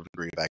recruitment, low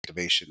degree of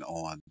activation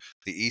on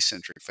the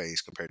eccentric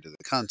phase compared to the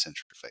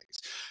concentric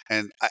phase.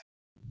 And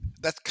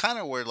that's kind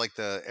of where like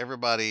the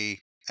everybody,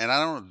 and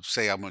I don't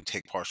say I'm going to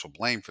take partial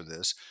blame for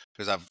this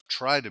because I've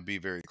tried to be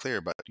very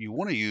clear, but you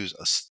want to use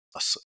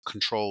a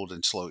controlled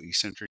and slow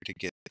eccentric to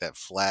get that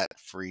flat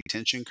free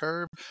tension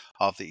curve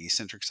off the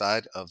eccentric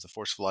side of the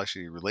force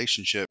velocity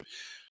relationship.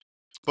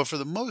 But for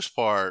the most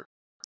part,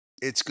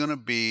 it's going to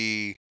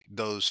be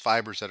those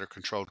fibers that are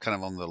controlled kind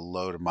of on the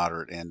low to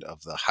moderate end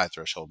of the high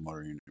threshold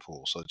motor unit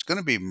pool. So it's going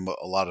to be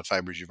a lot of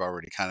fibers you've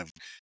already kind of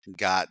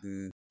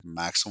gotten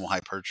maximal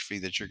hypertrophy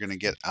that you're going to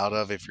get out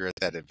of if you're at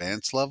that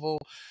advanced level.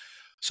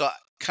 So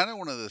kind of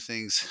one of the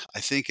things I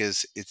think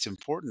is it's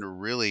important to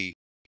really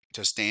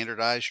to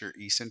standardize your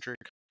eccentric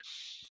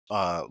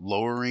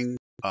lowering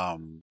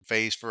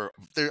phase for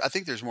there. I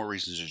think there's more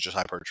reasons than just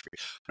hypertrophy.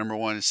 Number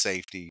one is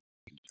safety,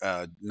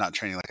 not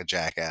training like a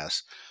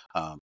jackass,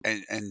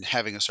 and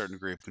having a certain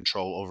degree of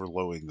control over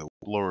lowering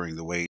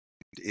the weight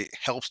it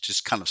helps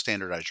just kind of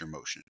standardize your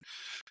motion.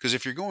 Because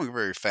if you're going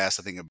very fast,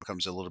 I think it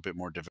becomes a little bit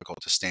more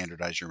difficult to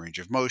standardize your range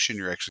of motion,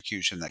 your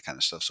execution, that kind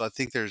of stuff. So I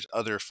think there's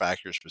other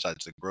factors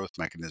besides the growth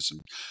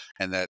mechanism,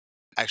 and that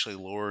actually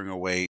lowering a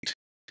weight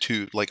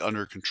to like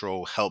under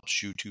control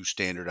helps you to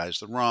standardize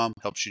the ROM,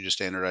 helps you to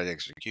standardize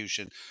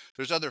execution.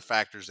 There's other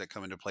factors that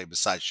come into play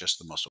besides just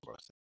the muscle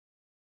growth.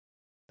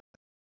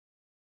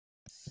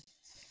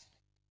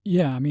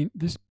 Yeah, I mean,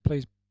 this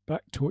plays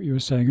back to what you were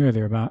saying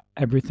earlier about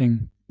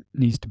everything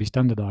needs to be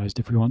standardized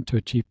if we want to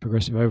achieve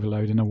progressive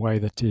overload in a way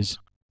that is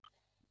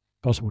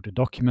possible to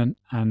document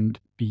and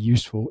be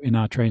useful in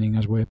our training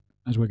as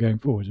we're going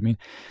forward. I mean,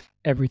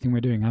 everything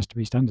we're doing has to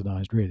be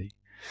standardized, really.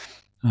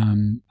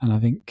 And I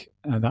think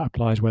that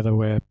applies whether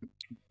we're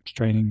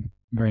training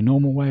a very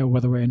normal way or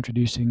whether we're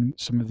introducing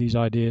some of these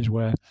ideas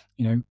where,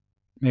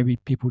 maybe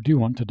people do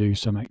want to do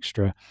some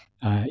extra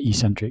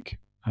eccentric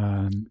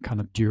kind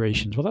of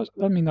durations. Well,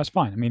 that's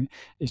fine. I mean,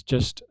 it's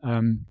just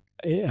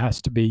it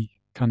has to be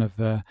kind of.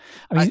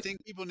 I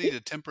think people need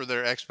to temper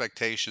their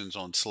expectations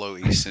on slow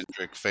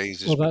eccentric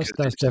phases. Well,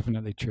 that's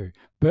definitely true,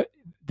 but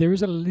there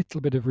is a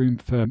little bit of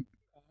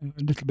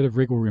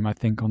wriggle room, I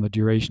think, on the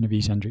duration of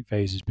eccentric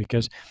phases,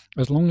 because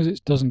as long as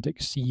it doesn't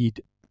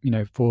exceed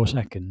 4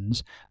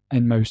 seconds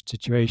in most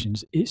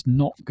situations, it's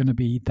not going to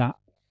be that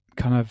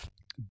kind of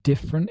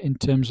different in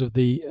terms of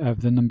the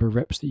number of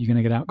reps that you're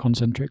going to get out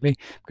concentrically,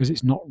 because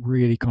it's not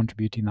really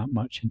contributing that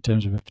much in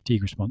terms of a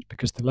fatigue response,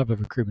 because the level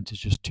of recruitment is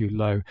just too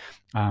low,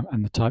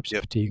 and the types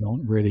of fatigue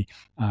aren't really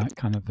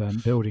kind of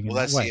building in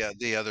that way. Well, that's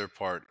the other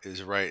part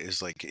is right,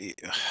 is like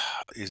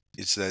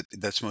it's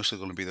that's mostly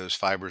going to be those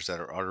fibers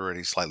that are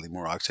already slightly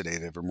more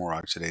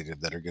oxidative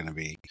that are going to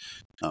be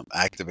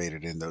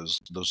activated in those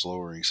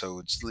lowering. So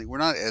it's we're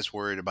not as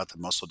worried about the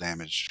muscle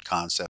damage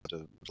concept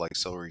of like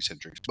slower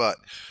eccentrics, but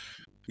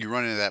you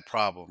run into that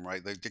problem,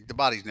 right? Like the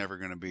body's never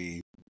going to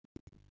be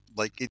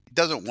like, it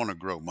doesn't want to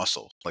grow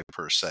muscle, like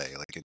per se.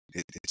 Like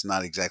it's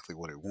not exactly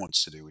what it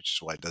wants to do, which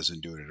is why it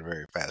doesn't do it at a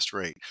very fast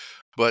rate.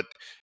 But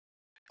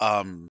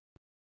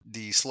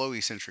the slow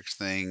eccentrics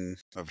thing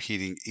of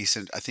hitting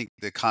I think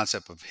the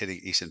concept of hitting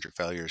eccentric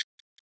failure is,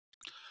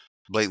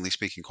 blatantly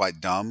speaking,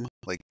 quite dumb.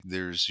 Like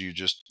if you're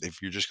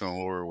just going to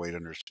lower weight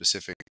under a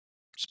specific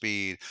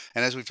speed,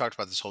 and as we've talked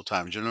about this whole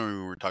time, generally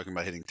when we're talking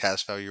about hitting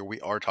task failure, we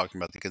are talking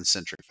about the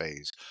concentric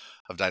phase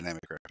of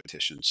dynamic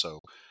repetition. So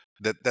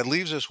that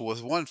leaves us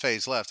with one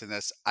phase left, and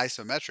that's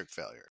isometric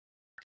failure.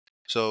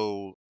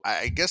 So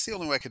I guess the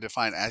only way I could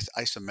define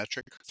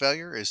isometric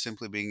failure is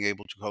simply being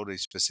able to hold a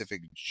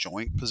specific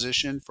joint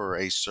position for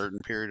a certain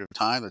period of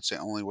time. That's the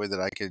only way that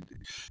I could,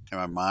 in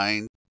my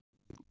mind,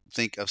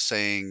 think of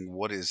saying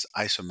what is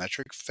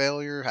isometric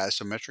failure,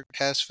 isometric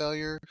task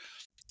failure.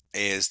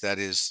 Is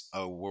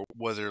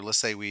whether, let's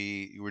say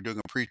we're doing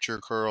a preacher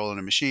curl in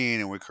a machine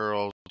and we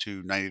curl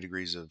to 90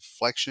 degrees of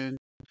flexion,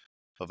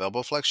 of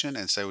elbow flexion,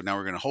 and so now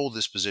we're going to hold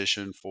this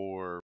position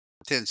for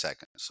 10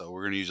 seconds. So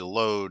we're going to use a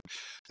load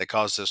that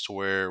causes us to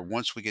where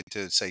once we get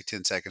to say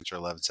 10 seconds or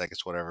 11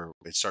 seconds, whatever,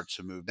 it starts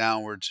to move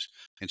downwards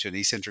into an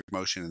eccentric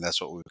motion, and that's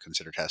what we would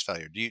consider task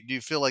failure. Do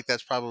you feel like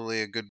that's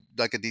probably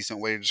a decent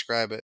way to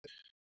describe it?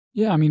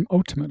 Yeah, I mean,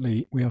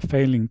 ultimately, we are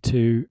failing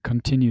to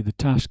continue the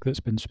task that's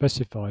been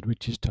specified,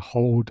 which is to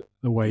hold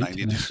the weight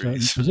in a certain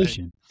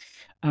position.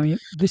 I mean,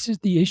 this is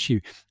the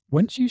issue.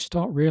 Once you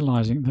start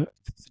realizing that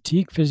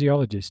fatigue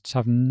physiologists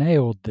have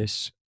nailed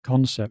this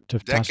concept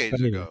of task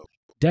failure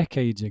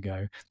decades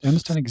ago, they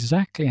understand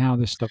exactly how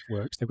this stuff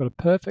works. They've got a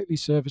perfectly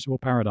serviceable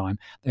paradigm.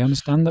 They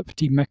understand that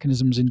fatigue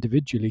mechanisms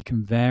individually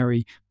can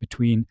vary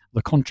between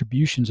the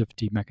contributions of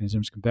fatigue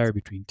mechanisms can vary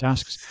between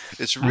tasks.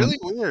 It's really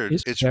weird.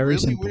 It's really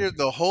simple. Weird.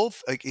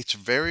 It's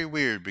very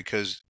weird,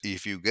 because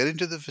if you get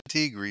into the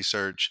fatigue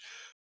research,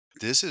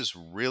 this is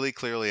really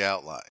clearly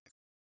outlined.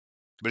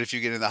 But if you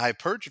get into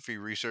hypertrophy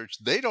research,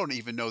 they don't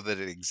even know that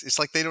it exists. It's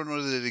like they don't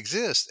know that it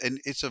exists,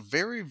 and it's a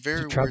very,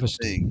 very weird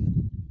thing.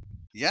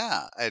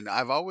 Yeah, and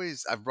I've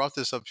brought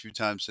this up a few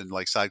times in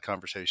like side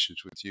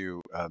conversations with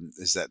you.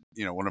 Is that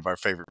one of our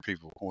favorite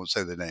people, I won't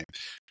say the name,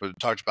 but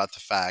talked about the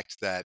fact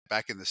that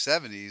back in the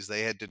 70s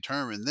they had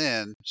determined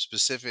then,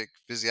 specific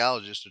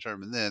physiologists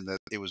determined then, that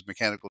it was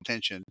mechanical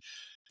tension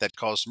that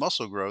caused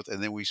muscle growth,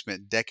 and then we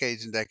spent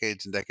decades and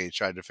decades and decades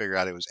trying to figure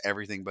out it was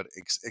everything but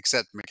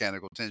except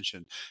mechanical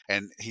tension.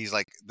 And he's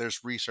like,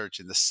 there's research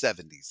in the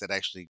 70s that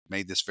actually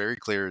made this very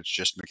clear. It's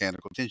just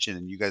mechanical tension,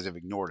 and you guys have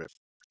ignored it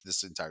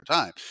this entire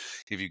time.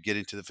 If you get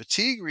into the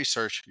fatigue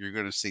research, you're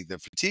going to see the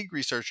fatigue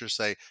researchers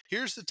say,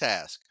 here's the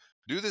task,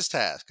 do this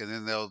task, and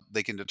then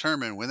they can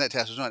determine when that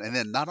task is done. And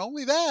then not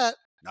only that,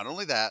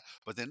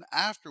 but then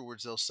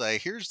afterwards they'll say,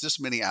 here's this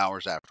many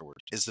hours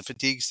afterwards. Is the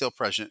fatigue still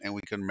present? And we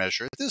can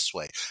measure it this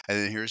way. And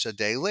then here's a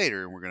day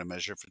later, and we're going to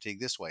measure fatigue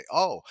this way.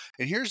 Oh,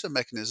 and here's the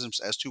mechanisms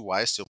as to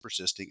why it's still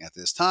persisting at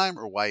this time,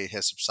 or why it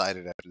has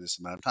subsided after this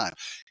amount of time.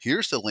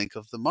 Here's the length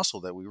of the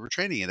muscle that we were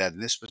training it at in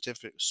this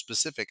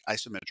specific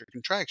isometric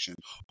contraction.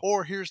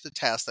 Or here's the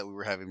task that we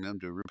were having them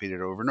do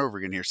repeated over and over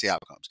again. Here's the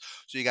outcomes.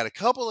 So you got a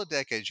couple of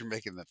decades, you're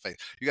making that face.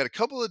 You got a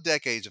couple of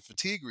decades of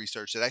fatigue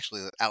research that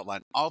actually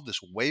outline all of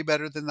this way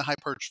better than the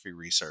hypertrophy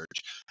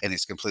research, and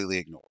it's completely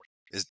ignored.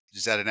 Is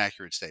that an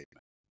accurate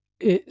statement?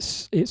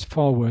 It's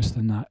far worse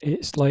than that.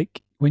 It's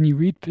like when you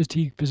read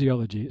fatigue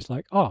physiology, it's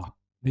like, "Ah,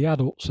 the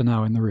adults are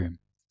now in the room."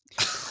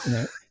 You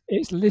know,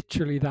 it's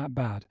literally that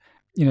bad.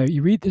 You know,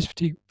 you read this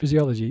fatigue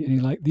physiology and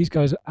you're like, these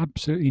guys are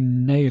absolutely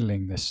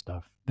nailing this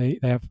stuff. They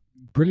have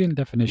brilliant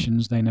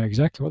definitions. They know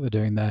exactly what they're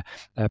doing.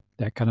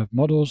 Their kind of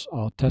models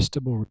are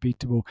testable,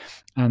 repeatable,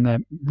 and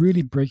they're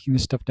really breaking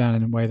this stuff down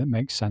in a way that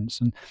makes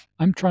sense. And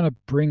I'm trying to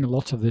bring a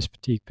lot of this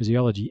fatigue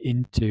physiology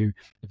into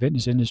the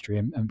fitness industry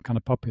and kind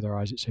of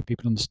popularize it so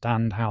people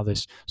understand how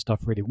this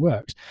stuff really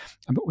works.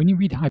 But when you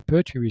read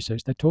hypertrophy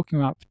research, they're talking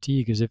about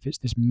fatigue as if it's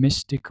this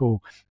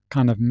mystical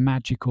kind of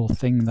magical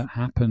thing that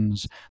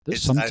happens that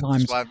That's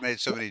sometimes why I've made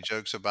so many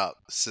jokes about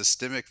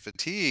systemic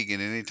fatigue,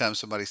 and anytime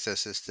somebody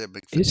says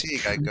systemic is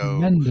fatigue,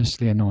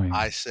 tremendously annoying.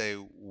 I say,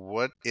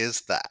 "What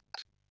is that?"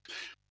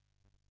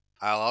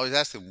 I'll always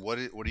ask them, what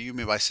do you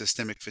mean by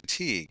systemic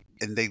fatigue?"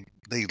 And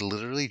they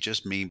literally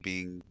just mean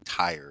being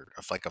tired,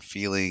 of like a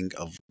feeling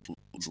of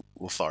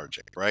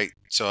lethargic, right?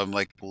 So I'm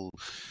like, "Well,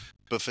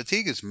 but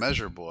fatigue is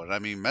measurable." And I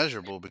mean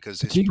measurable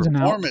because it's Fatigue is an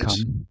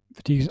performance. outcome.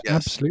 Fatigue is Yes,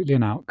 absolutely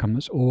an outcome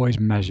that's always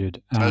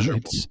measured.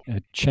 measurable. It's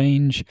a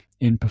change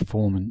in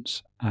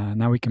performance.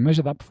 Now we can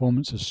measure that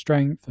performance as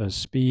strength, as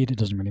speed. It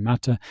doesn't really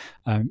matter.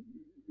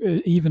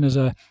 Even as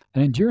an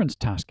endurance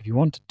task, if you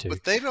wanted to.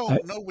 But they Uh,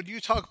 don't know when you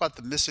talk about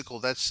the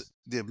mystical, that's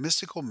the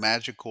mystical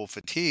magical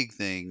fatigue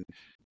thing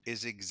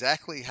is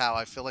exactly how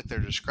I feel like they're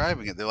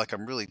describing it. They're like,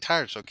 "I'm really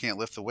tired, so I can't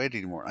lift the weight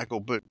anymore." I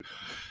go, "But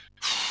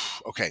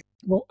okay,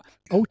 Well,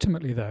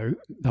 ultimately, though,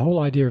 the whole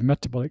idea of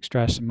metabolic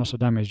stress and muscle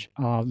damage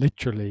are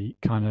literally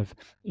kind of,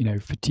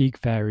 fatigue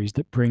fairies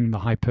that bring the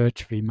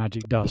hypertrophy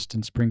magic dust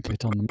and sprinkle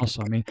it on the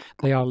muscle. I mean,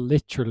 they are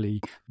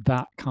literally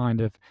that kind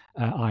of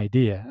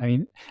idea. I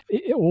mean,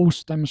 it all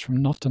stems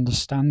from not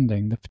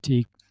understanding the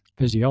fatigue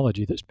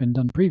physiology that's been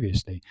done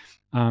previously.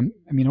 I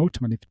mean,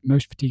 ultimately,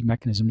 most fatigue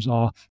mechanisms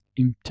are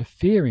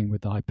interfering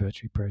with the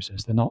hypertrophy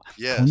process. They're not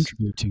yes."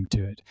 contributing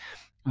to it.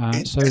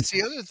 And So that's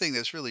the other thing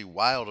that's really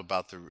wild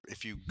about the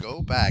if you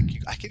go back,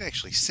 I can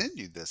actually send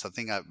you this. I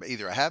think I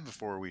have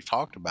before, or we've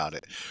talked about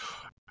it.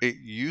 It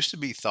used to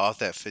be thought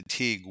that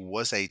fatigue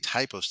was a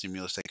type of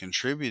stimulus that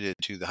contributed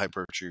to the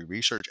hypertrophy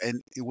research.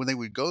 And when they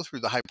would go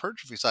through the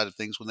hypertrophy side of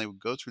things, when they would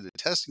go through the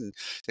testing,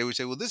 they would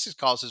say, "Well, this is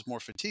causes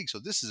more fatigue, so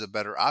this is a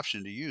better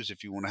option to use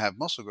if you want to have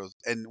muscle growth."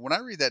 And when I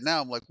read that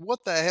now, I'm like,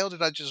 "What the hell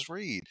did I just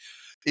read?"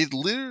 It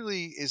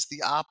literally is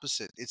the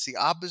opposite. It's the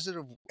opposite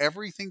of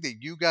everything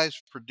that you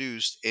guys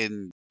produced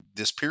in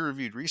this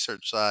peer-reviewed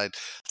research side,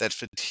 that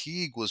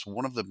fatigue was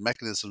one of the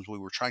mechanisms we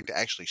were trying to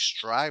actually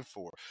strive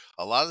for.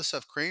 A lot of the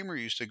stuff Kramer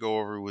used to go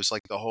over was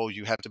like the whole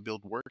you have to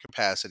build work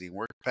capacity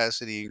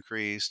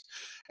increased,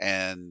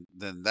 and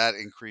then that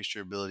increased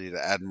your ability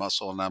to add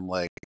muscle. And I'm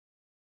like,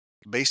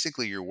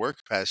 basically your work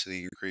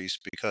capacity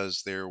increased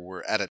because there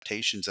were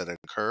adaptations that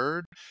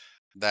occurred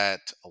that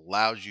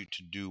allows you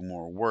to do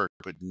more work,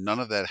 but none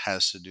of that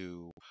has to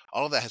do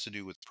all of that has to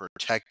do with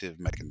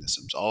protective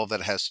mechanisms. All of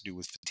that has to do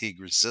with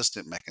fatigue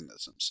resistant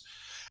mechanisms.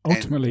 And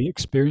ultimately,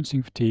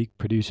 experiencing fatigue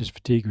produces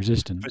fatigue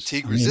resistance.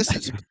 fatigue I mean,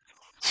 resistance.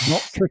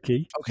 not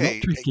Okay,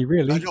 tricky, I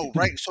really. know,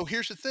 right? So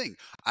here's the thing: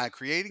 I'm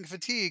creating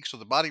fatigue, so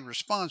the body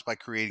responds by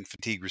creating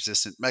fatigue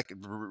resistant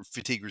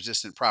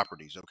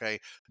properties. Okay,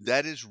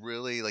 that is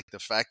really like the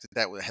fact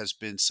that has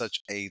been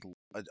such a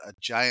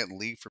giant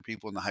leap for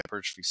people in the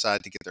hypertrophy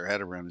side to get their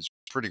head around is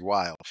pretty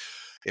wild.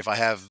 If I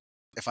have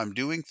if I'm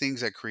doing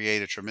things that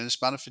create a tremendous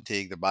amount of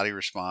fatigue, the body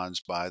responds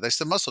by that's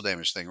the muscle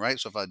damage thing, right?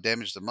 So if I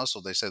damage the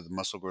muscle, they say the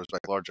muscle grows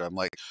back larger. I'm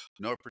like,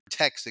 no, it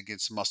protects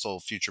against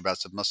future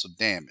bouts of muscle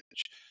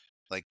damage.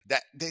 Like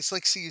that, it's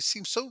like, see, it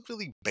seems so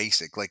really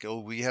basic. Like, oh,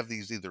 we have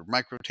these either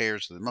micro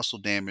tears or the muscle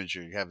damage,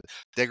 or you have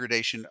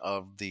degradation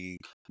of the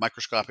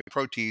microscopic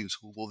proteins.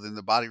 Well, then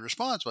the body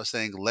responds by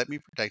saying, let me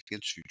protect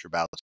against future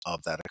bouts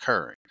of that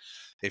occurring.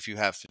 If you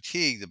have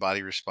fatigue, the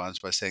body responds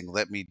by saying,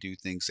 let me do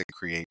things that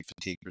create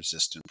fatigue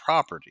resistant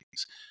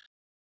properties.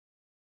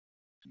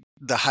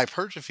 The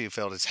hypertrophy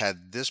field has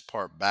had this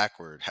part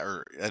backward,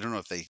 or I don't know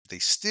if they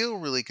still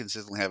really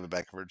consistently have it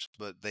backwards,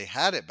 but they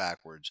had it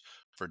backwards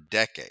for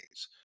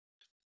decades.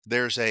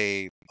 There's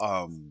I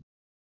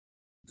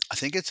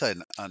think it's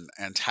an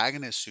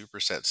antagonist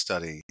superset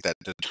study that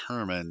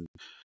determined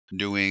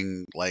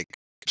doing like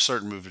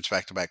certain movements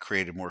back to back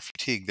created more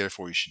fatigue,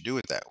 therefore you should do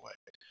it that way.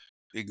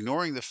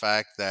 Ignoring the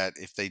fact that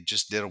if they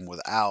just did them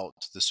without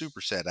the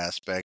superset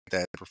aspect,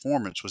 that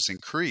performance was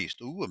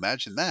increased. Ooh,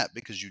 imagine that,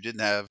 because you didn't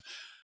have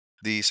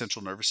the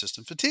central nervous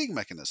system fatigue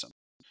mechanism.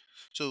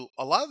 So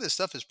a lot of this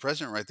stuff is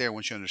present right there.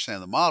 Once you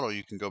understand the model,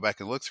 you can go back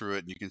and look through it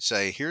and you can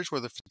say, here's where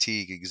the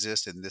fatigue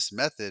exists in this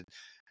method,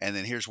 and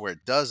then here's where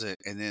it doesn't.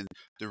 And then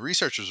the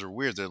researchers are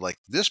weird. They're like,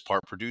 this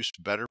part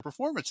produced better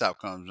performance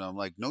outcomes. And I'm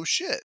like, no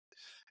shit.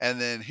 And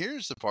then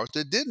here's the part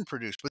that didn't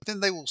produce. But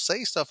then they will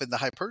say stuff in the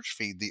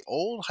hypertrophy. The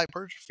old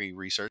hypertrophy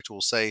research will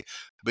say,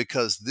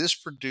 because this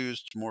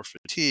produced more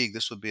fatigue,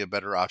 this would be a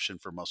better option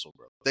for muscle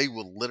growth. They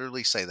will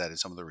literally say that in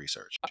some of the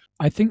research.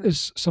 I think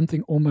there's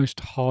something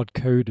almost hard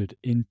coded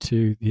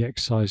into the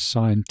exercise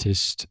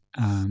scientist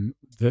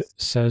that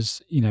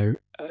says,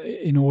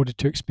 in order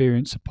to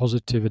experience a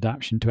positive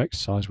adaptation to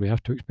exercise, we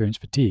have to experience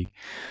fatigue.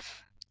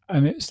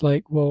 And it's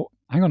like, well,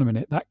 hang on a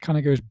minute. That kind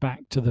of goes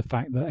back to the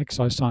fact that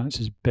exercise science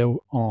is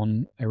built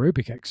on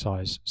aerobic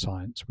exercise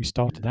science. We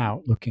started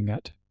out looking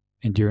at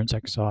endurance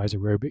exercise,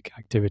 aerobic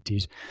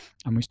activities,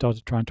 and we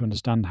started trying to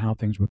understand how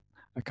things were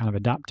kind of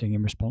adapting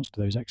in response to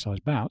those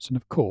exercise bouts. And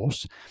of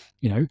course,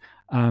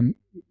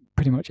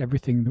 pretty much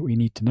everything that we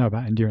need to know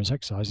about endurance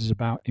exercise is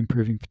about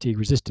improving fatigue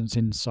resistance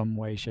in some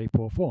way, shape,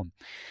 or form.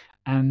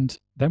 And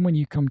then when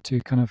you come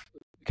to kind of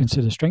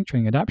consider strength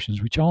training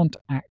adaptations, which aren't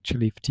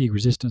actually fatigue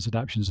resistance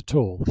adaptations at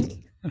all,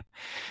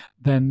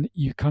 then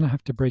you kind of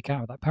have to break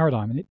out of that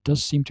paradigm. And it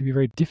does seem to be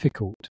very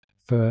difficult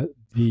for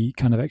the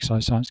kind of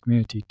exercise science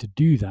community to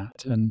do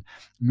that and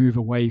move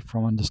away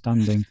from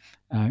understanding,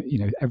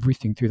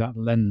 everything through that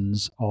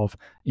lens of,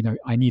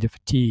 I need a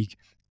fatigue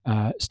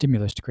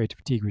stimulus to create a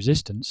fatigue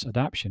resistance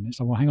adaptation. It's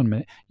like, well, hang on a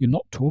minute. You're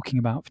not talking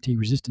about fatigue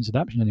resistance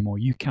adaptation anymore.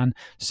 You can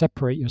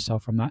separate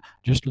yourself from that.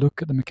 Just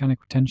look at the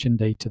mechanical tension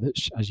data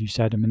that's, as you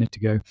said a minute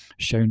ago,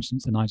 shown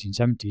since the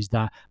 1970s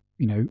that,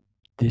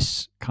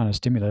 this kind of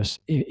stimulus,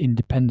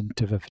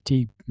 independent of a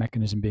fatigue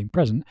mechanism being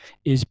present,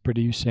 is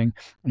producing,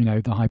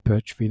 the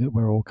hypertrophy that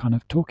we're all kind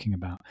of talking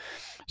about.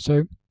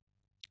 So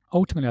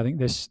ultimately, I think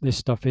this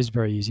stuff is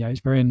very easy.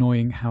 It's very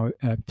annoying how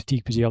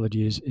fatigue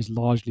physiology is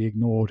largely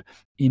ignored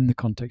in the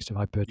context of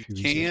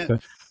hypertrophy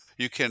research.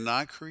 You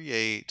cannot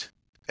create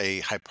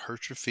a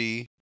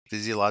hypertrophy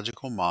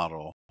physiological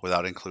model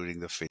without including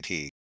the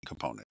fatigue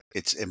component.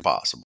 It's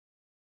impossible.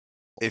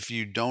 If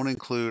you don't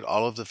include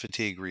all of the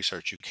fatigue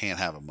research, you can't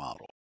have a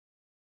model.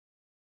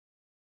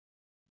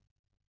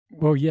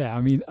 Well, yeah,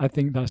 I mean, I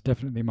think that's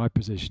definitely my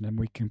position, and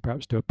we can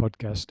perhaps do a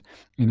podcast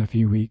in a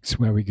few weeks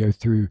where we go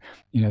through,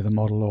 the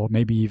model, or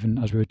maybe even,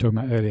 as we were talking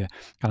about earlier,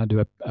 kind of do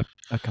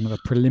a kind of a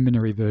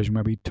preliminary version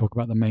where we talk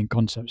about the main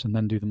concepts and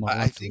then do the model.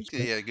 I think,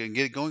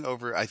 going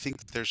over, I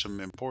think there's some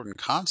important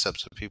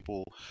concepts that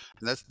people,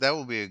 and that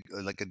will be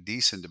like a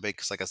decent debate,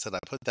 because like I said, I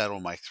put that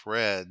on my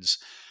threads,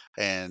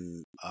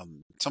 and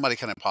somebody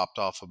kind of popped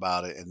off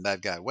about it, and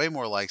that got way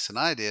more likes than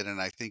I did, and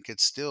I think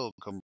it's still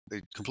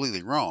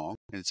completely wrong,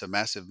 and it's a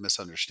massive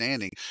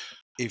misunderstanding.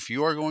 If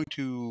you are going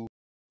to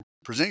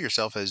present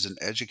yourself as an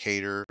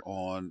educator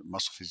on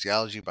muscle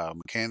physiology,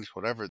 biomechanics,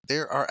 whatever,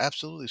 there are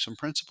absolutely some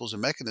principles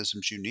and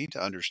mechanisms you need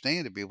to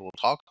understand to be able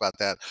to talk about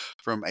that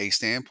from a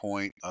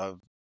standpoint of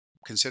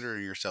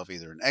considering yourself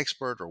either an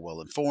expert or well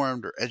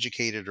informed or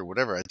educated or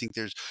whatever. I think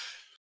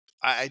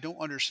I don't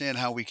understand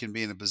how we can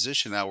be in a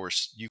position now where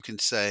you can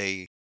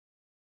say,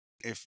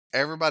 if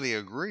everybody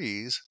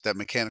agrees that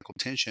mechanical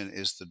tension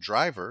is the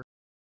driver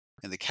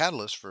and the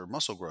catalyst for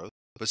muscle growth,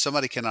 but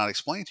somebody cannot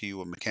explain to you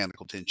what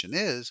mechanical tension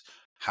is,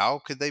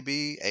 how could they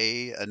be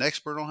an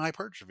expert on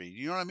hypertrophy?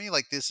 You know what I mean?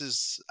 Like, this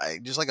is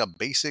just like a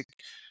basic,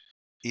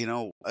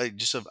 I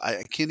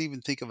can't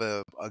even think of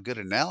a good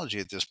analogy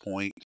at this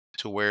point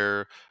to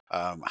where,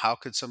 how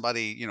could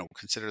somebody,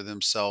 consider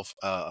themselves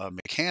a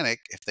mechanic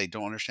if they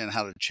don't understand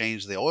how to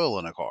change the oil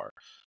in a car?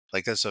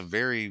 Like, that's a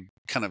very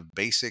kind of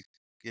basic,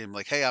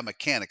 like, hey, I'm a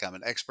mechanic. I'm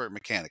an expert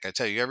mechanic. I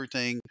tell you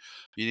everything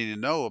you need to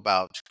know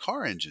about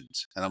car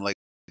engines. And I'm like,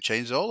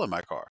 change the oil in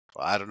my car.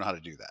 Well, I don't know how to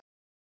do that.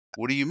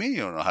 What do you mean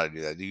you don't know how to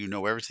do that? Do you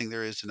know everything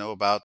there is to know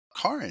about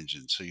car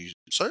engines? So you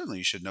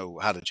should know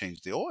how to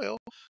change the oil.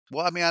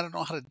 Well, I mean, I don't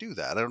know how to do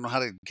that. I don't know how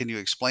to. Can you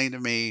explain to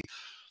me?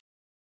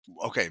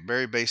 Okay,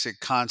 very basic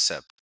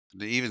concept.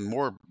 Even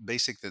more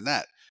basic than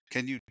that.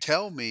 Can you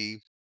tell me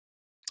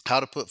how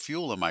to put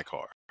fuel in my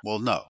car? Well,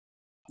 no.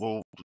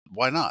 Well,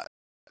 why not?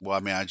 Well,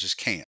 I mean, I just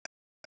can't.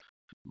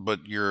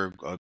 But you're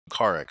a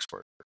car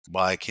expert.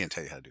 Well, I can't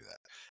tell you how to do that.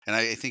 And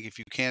I think if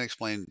you can't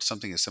explain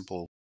something as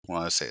simple,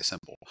 well, I say it's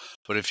simple,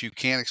 but if you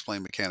can't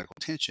explain mechanical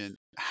tension,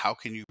 how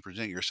can you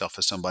present yourself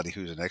as somebody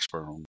who's an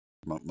expert on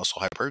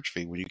muscle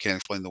hypertrophy when you can't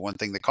explain the one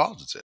thing that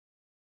causes it?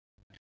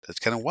 That's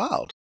kind of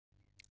wild.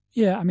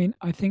 Yeah, I mean,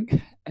 I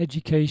think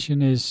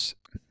education is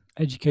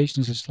a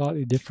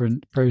slightly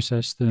different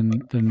process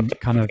than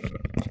kind of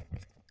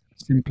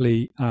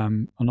simply,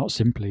 or not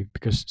simply,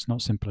 because it's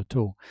not simple at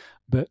all,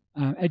 but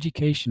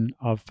education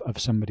of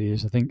somebody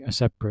is, I think, a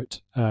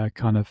separate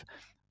kind of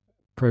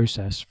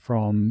process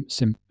from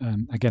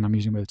again, I'm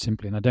using the word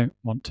simply, and I don't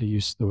want to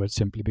use the word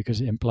simply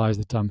because it implies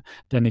that I'm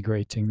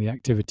denigrating the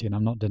activity, and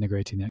I'm not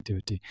denigrating the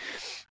activity.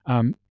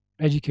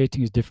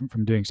 Educating is different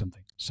from doing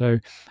something. So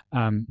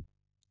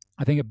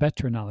I think a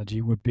better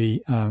analogy would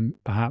be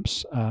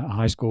perhaps a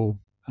high school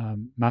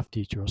math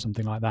teacher or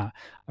something like that,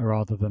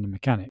 rather than a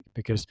mechanic,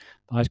 because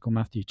the high school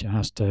math teacher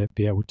has to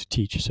be able to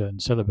teach a certain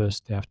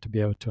syllabus. They have to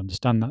be able to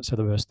understand that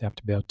syllabus. They have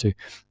to be able to,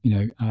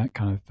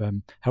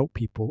 help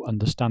people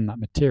understand that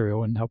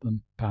material and help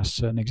them pass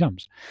certain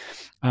exams.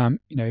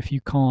 If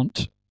you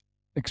can't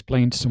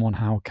explain to someone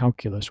how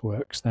calculus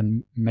works,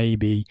 then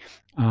maybe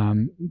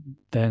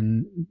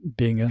then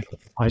being a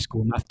high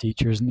school math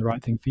teacher isn't the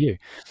right thing for you.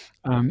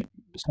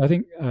 So I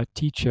think a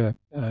teacher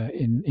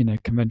in a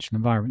conventional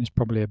environment is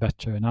probably a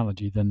better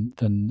analogy than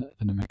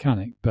a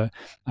mechanic. But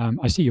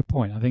I see your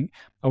point. I think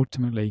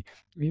ultimately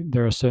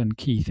there are certain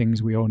key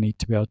things we all need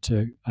to be able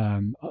to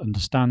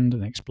understand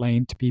and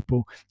explain to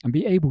people, and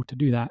be able to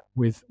do that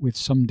with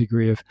some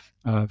degree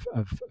of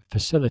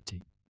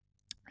facility.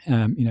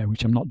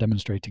 Which I'm not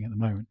demonstrating at the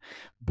moment,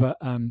 but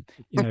kind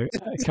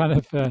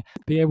of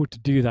be able to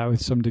do that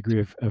with some degree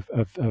of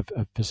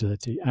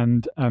facility.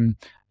 And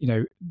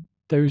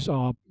those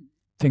are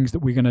things that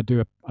we're going to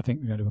do. I think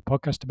we're going to do a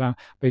podcast about.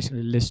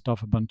 Basically, list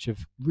off a bunch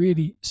of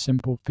really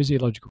simple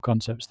physiological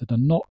concepts that are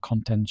not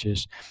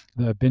contentious,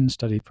 that have been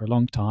studied for a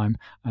long time,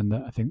 and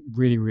that I think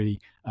really, really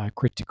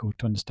critical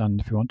to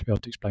understand if we want to be able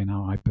to explain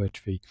how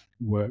hypertrophy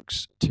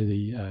works to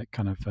the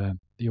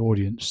the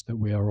audience that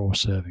we are all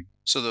serving.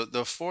 So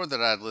the four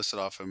that I had listed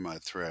off in my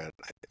thread,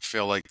 I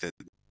feel like that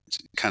it's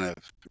kind of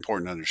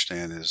important to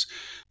understand is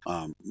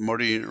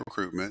motor unit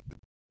recruitment,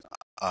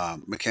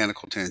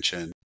 mechanical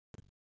tension,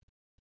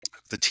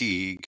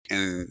 fatigue,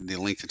 and the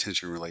length of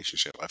tension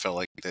relationship. I felt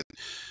like that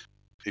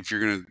if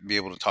you're going to be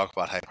able to talk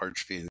about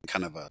hypertrophy in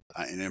kind of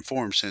an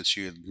informed sense,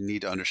 you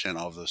need to understand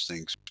all of those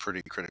things.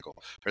 Pretty critical.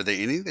 Are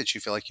there any that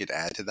you feel like you'd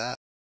add to that?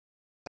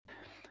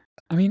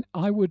 I mean,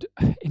 I would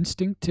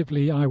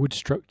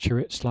structure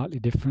it slightly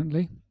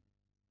differently,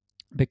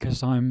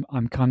 because I'm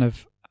kind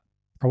of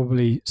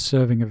probably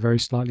serving a very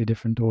slightly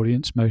different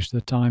audience most of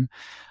the time,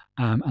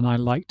 and I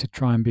like to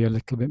try and be a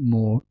little bit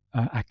more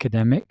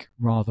academic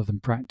rather than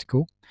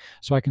practical.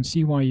 So I can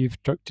see why you've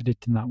structured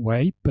it in that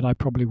way, but I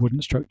probably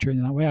wouldn't structure it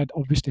in that way. I'd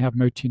obviously have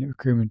motor unit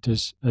recruitment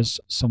as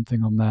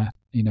something on there,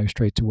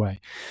 straight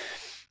away.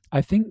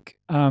 I think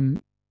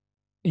in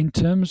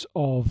terms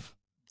of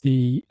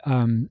the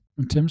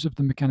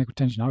mechanical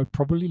tension, I would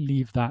probably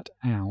leave that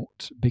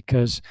out,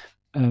 because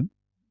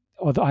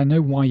although I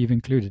know why you've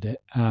included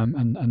it,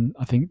 and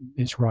I think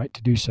it's right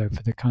to do so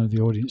for the kind of the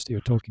audience that you're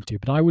talking to.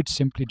 But I would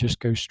simply just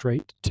go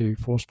straight to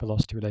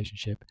force-velocity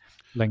relationship,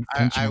 length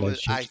tension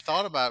relationship. I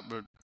thought about,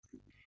 but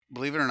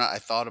believe it or not, I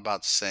thought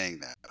about saying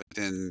that, but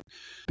then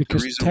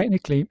because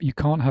technically you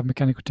can't have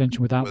mechanical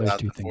tension without those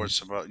two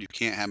things. You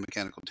can't have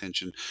mechanical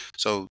tension.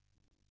 So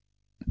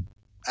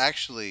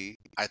actually,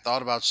 I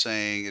thought about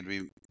saying it'd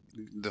be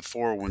the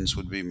four ones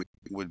would be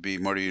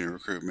motor unit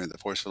recruitment, the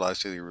force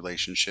velocity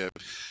relationship,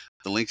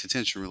 the length of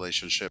tension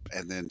relationship,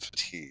 and then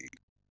fatigue.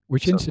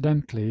 Which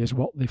incidentally is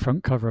what the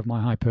front cover of my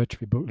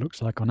hypertrophy book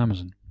looks like on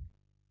Amazon.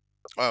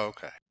 Oh,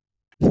 okay.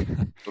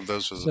 So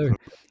those so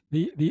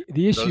the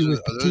issue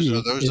with fatigue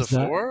are those the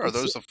four? Are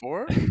those the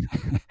four?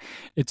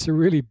 It's a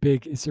really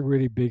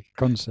big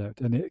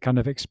concept, and it kind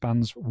of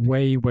expands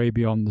way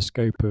beyond the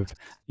scope of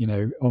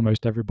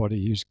almost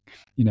everybody who's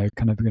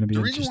kind of going to be.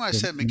 The reason why I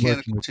said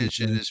mechanical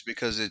tension is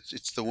because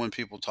it's the one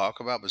people talk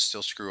about but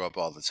still screw up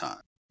all the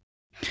time.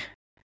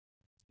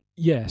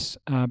 Yes,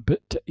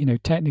 but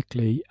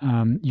technically,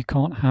 you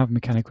can't have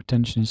mechanical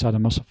tension inside a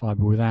muscle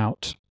fiber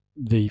without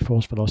the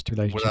force velocity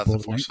relationship or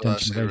the length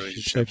tension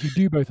relationship. So if you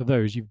do both of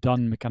those, you've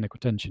done mechanical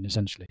tension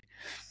essentially.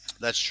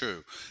 That's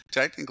true.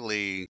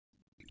 Technically,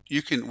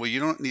 you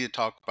don't need to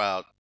talk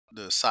about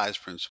the size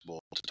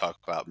principle to talk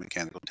about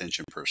mechanical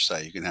tension per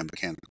se. You can have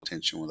mechanical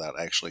tension without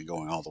actually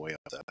going all the way up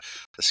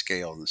the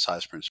scale and the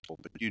size principle,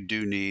 but you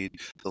do need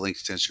the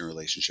length tension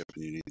relationship,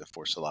 and you need the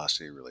force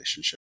velocity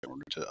relationship in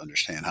order to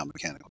understand how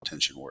mechanical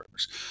tension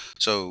works.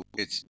 So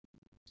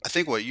I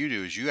think what you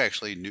do is you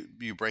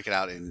break it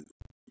out in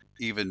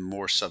even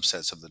more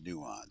subsets of the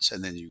nuance,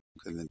 and then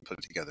put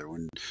it together.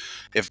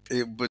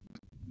 But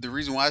the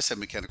reason why I said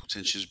mechanical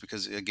tension is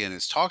because, again,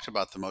 it's talked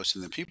about the most,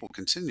 and then people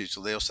continue.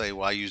 So they'll say,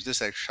 well, I use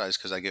this exercise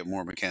because I get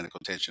more mechanical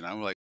tension.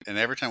 I'm like, and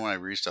every time when I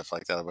read stuff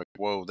like that, I'm like,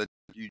 whoa,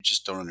 you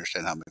just don't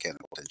understand how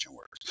mechanical tension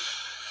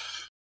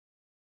works.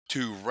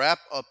 To wrap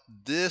up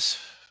this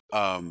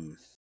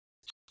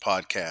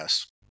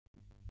podcast,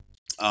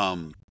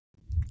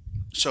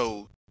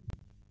 so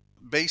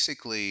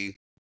basically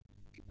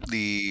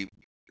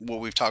what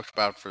we've talked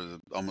about for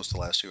almost the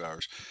last 2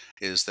 hours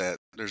is that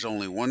there's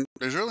really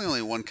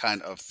only one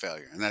kind of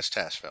failure, and that's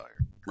task failure,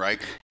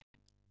 right?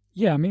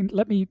 Yeah, I mean,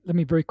 let me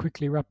very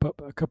quickly wrap up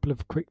a couple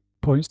of quick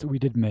points that we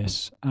did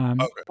miss.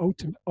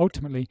 Okay.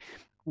 Ultimately,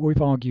 what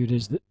we've argued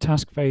is that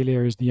task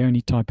failure is the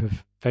only type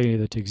of failure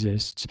that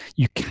exists.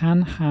 You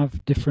can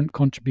have different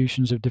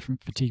contributions of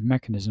different fatigue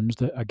mechanisms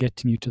that are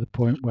getting you to the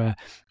point where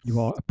you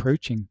are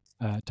approaching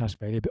task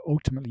failure, but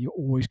ultimately you're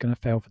always going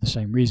to fail for the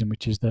same reason,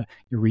 which is that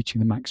you're reaching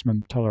the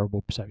maximum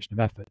tolerable perception of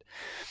effort.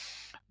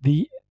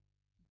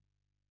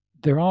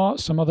 There are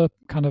some other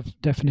kind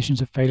of definitions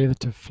of failure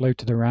that have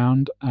floated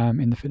around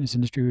in the fitness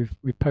industry.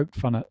 We've poked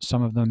fun at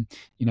some of them.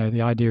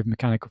 The idea of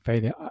mechanical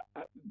failure.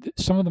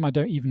 Some of them I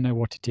don't even know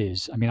what it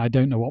is. I mean, I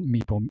don't know what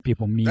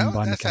people mean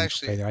by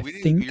mechanical failure. I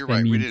think you're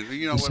right.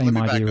 The same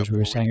idea as we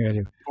were saying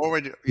earlier. Before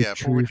we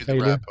do the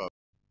wrap up.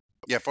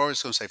 Yeah, before I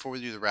was going to say, before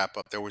we do the wrap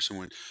up, there was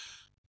someone.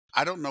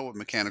 I don't know what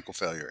mechanical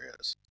failure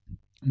is.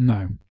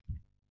 No.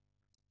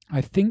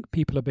 I think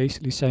people are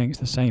basically saying it's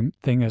the same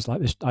thing as like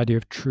this idea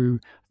of true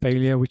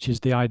failure, which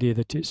is the idea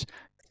that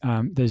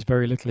there's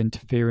very little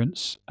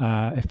interference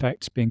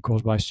effects being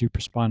caused by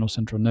supraspinal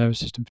central nervous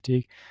system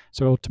fatigue.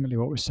 So ultimately,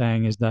 what we're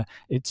saying is that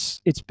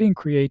it's being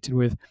created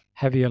with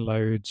heavier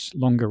loads,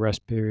 longer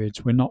rest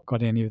periods. We're not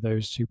got any of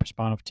those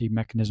supraspinal fatigue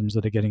mechanisms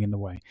that are getting in the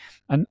way.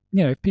 And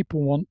if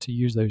people want to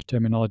use those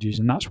terminologies,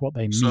 and that's what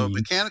they So mean,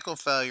 mechanical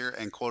failure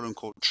and quote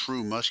unquote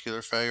true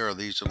muscular failure, are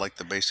these are like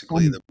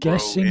basically I'm the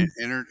guessing.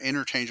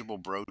 interchangeable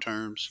bro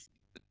terms?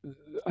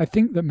 I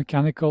think that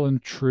mechanical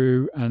and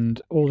true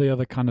and all the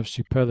other kind of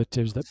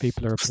superlatives that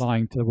people are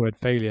applying to the word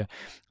failure,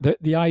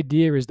 the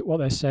idea is that what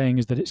they're saying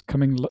is that it's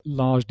coming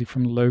largely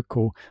from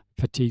local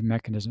fatigue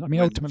mechanism. I mean,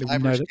 When the ultimately, we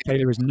know fibers that can't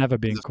failure is never when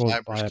being the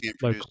caused by fibers a can't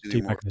produce local fatigue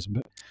anymore. mechanism,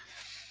 but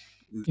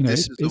This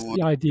is the it's one.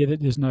 the idea that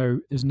there's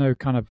no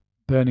kind of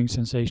burning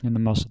sensation in the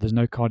muscle. There's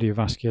no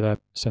cardiovascular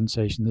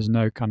sensation. There's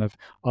no kind of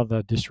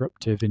other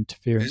disruptive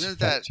interference Isn't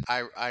that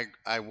effect.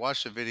 I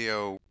watched a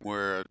video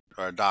where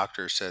a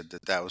doctor said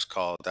that was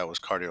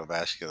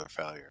cardiovascular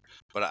failure,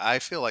 but I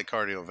feel like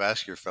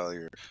cardiovascular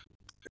failure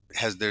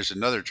there's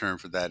another term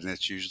for that, and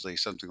it's usually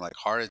something like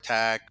heart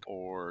attack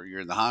or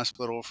you're in the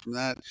hospital from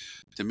that.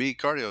 To me,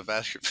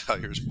 cardiovascular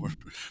failure is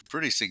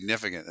pretty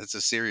significant. It's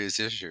a serious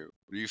issue.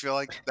 Do you feel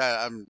like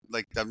that? I'm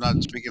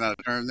not speaking out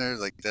of turn there.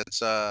 Like that's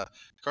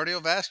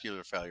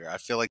cardiovascular failure. I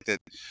feel like that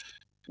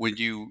when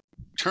you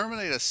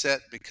terminate a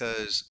set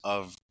because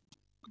of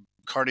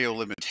cardio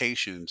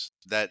limitations,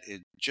 that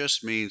it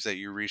just means that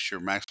you reach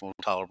your maximal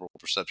tolerable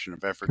perception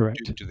of effort due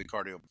Correct. to the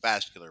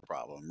cardiovascular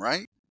problem,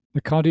 right?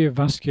 The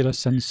cardiovascular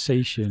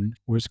sensation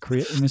was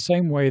created in the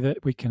same way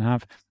that we can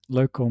have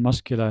local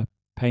muscular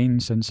pain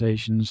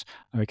sensations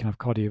and we can have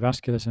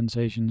cardiovascular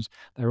sensations.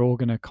 They're all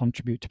going to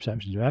contribute to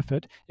perceptions of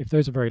effort. If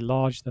those are very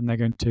large, then they're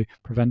going to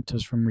prevent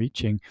us from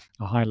reaching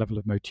a high level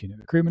of motor unit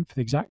recruitment for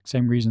the exact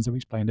same reasons that we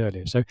explained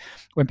earlier. So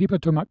when people are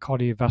talking about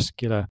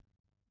cardiovascular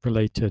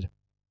related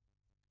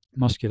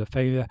muscular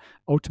failure,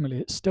 ultimately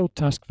it's still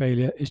task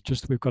failure. It's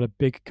just that we've got a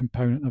big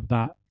component of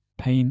that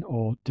pain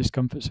or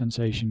discomfort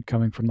sensation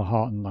coming from the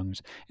heart and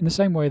lungs. In the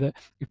same way that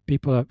if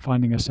people are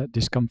finding a set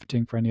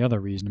discomforting for any other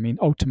reason, I mean,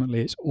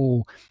 ultimately it's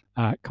all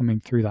coming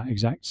through that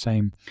exact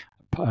same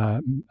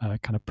kind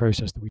of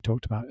process that we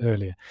talked about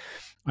earlier.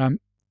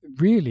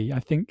 Really, I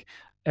think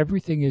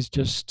everything is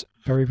just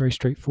very, very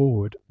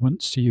straightforward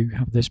once you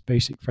have this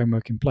basic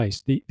framework in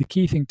place. The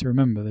key thing to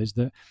remember is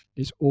that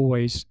it's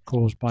always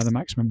caused by the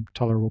maximum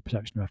tolerable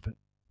perception of effort.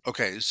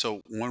 Okay,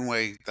 so one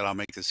way that I'll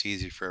make this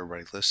easy for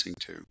everybody listening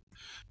to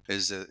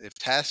is that if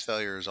task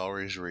failure is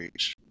always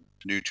reached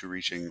due to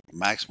reaching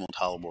maximal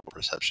tolerable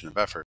perception of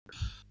effort,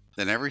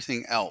 then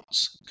everything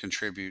else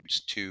contributes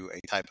to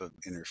a type of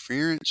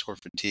interference or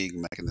fatigue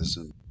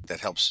mechanism that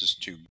helps us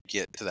to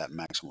get to that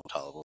maximal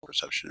tolerable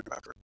perception of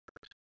effort.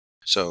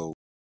 So,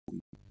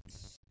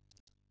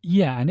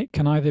 Yeah, and it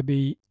can either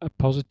be a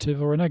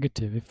positive or a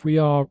negative. If we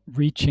are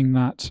reaching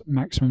that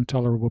maximum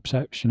tolerable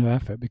perception of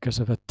effort because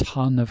of a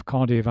ton of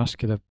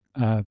cardiovascular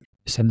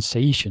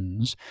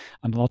sensations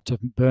and a lot of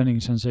burning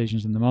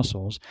sensations in the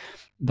muscles,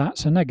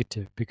 that's a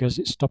negative because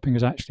it's stopping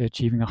us actually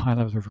achieving a high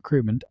level of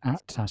recruitment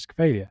at task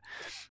failure.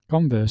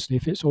 Conversely,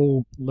 if it's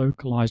all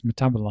localized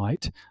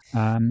metabolite,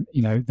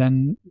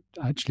 then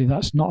actually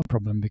that's not a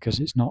problem because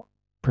it's not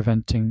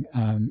preventing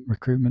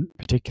recruitment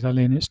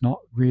particularly, and it's not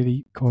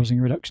really causing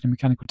a reduction in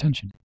mechanical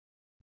tension.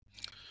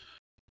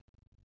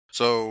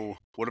 so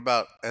what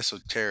about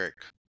esoteric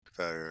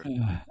failure?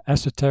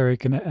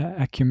 Esoteric and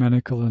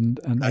ecumenical and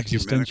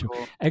existential.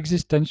 Ecumenical,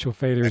 Existential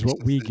failure is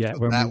what we get existential.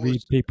 when we That read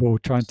was people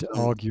trying to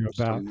some, argue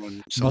about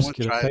someone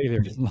muscular tried.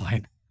 failure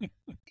online.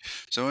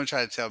 Someone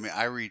tried to tell me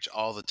I reach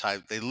all the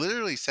types. They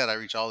literally said I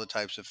reach all the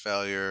types of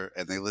failure,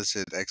 and they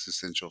listed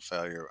existential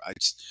failure.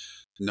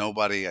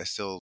 Nobody. I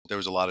still there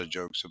was a lot of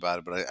jokes about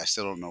it, but I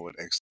still don't know what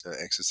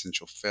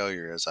existential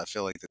failure is. I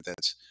feel like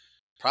that's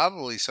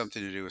probably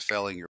something to do with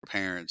failing your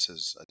parents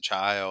as a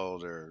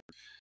child, or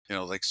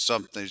like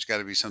something. There's got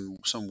to be some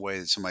way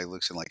that somebody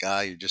looks and like,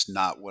 you're just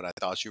not what I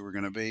thought you were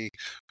going to be,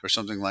 or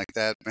something like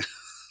that.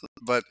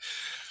 But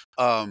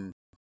um,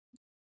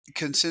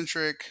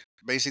 concentric,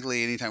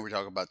 basically anytime we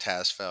talk about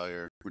task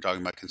failure, we're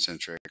talking about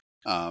concentric.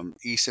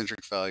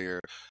 Eccentric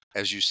failure,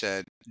 as you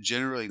said,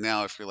 generally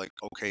now if you're like,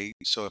 okay,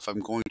 so if I'm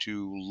going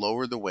to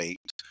lower the weight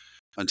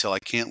until I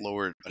can't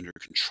lower it under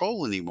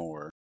control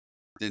anymore,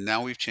 then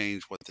now we've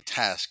changed what the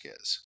task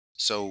is.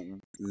 So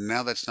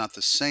now that's not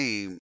the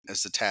same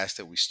as the task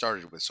that we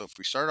started with. So if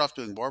we start off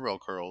doing barbell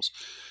curls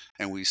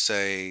and we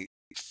say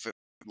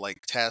like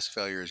task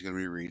failure is going to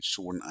be reached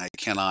when I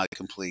cannot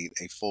complete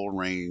a full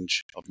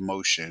range of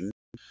motion.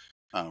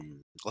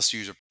 Let's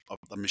use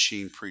a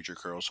machine preacher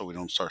curl so we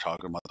don't start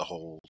talking about the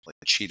whole like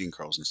cheating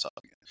curls and stuff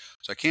again.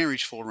 So I can't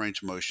reach full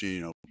range of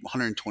motion,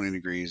 120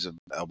 degrees of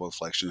elbow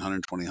flexion,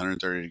 120,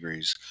 130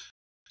 degrees.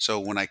 So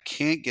when I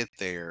can't get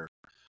there,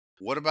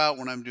 what about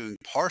when I'm doing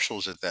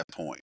partials at that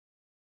point?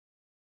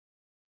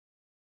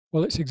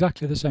 Well, it's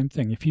exactly the same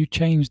thing. If you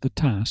change the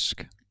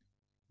task,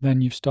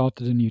 then you've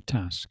started a new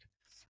task.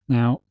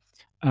 Now,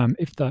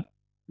 if that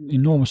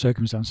in normal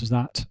circumstances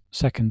that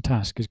second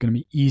task is going to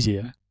be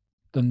easier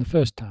than the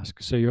first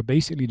task. So you're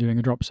basically doing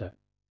a drop set.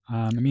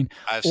 I mean,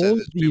 I've said all of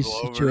this to these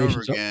people over and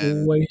over situations are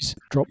again. always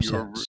drop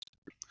You're sets.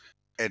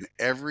 and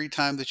every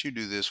time that you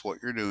do this, what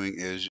you're doing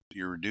is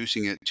you're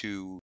reducing it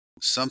to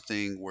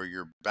something where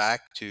you're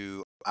back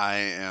to I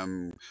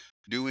am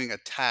doing a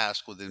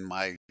task within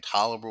my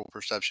tolerable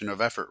perception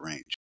of effort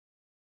range.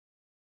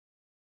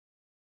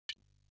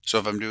 So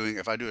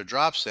if I do a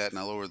drop set and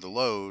I lower the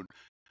load,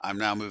 I'm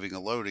now moving a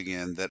load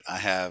again that I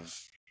have.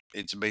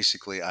 It's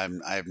basically I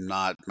have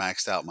not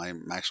maxed out my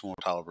maximal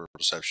tolerable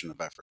perception of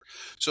effort.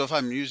 So if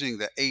I'm using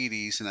the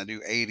 80s and I do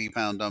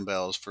 80-pound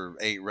dumbbells for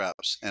 8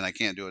 reps and I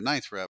can't do a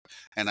ninth rep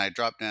and I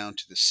drop down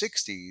to the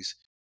 60s,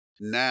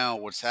 now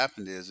what's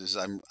happened is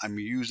I'm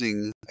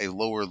using a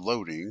lower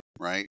loading,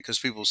 right? Because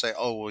people say,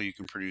 oh well, you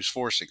can produce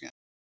force again.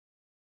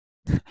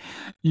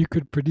 You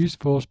could produce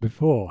force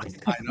before.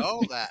 I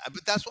know that,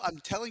 but that's what I'm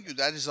telling you.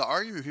 That is the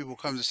argument people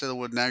come to say.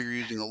 Well, now you're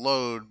using a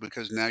load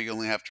because now you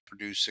only have to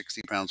produce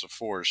 60 pounds of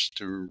force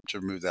to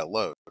remove that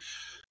load.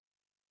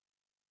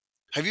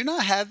 Have you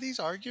not had these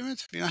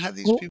arguments? Have you not had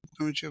these people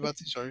coming to you about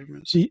these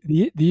arguments?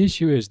 The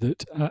issue is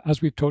that,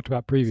 as we've talked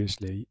about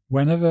previously,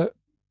 whenever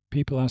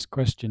people ask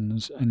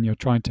questions and you're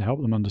trying to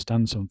help them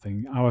understand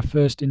something, our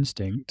first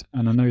instinct,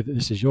 and I know that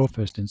this is your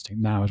first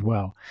instinct now as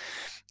well,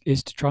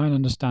 is to try and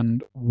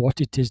understand what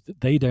it is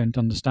that they don't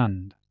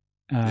understand.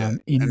 In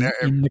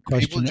the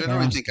question, people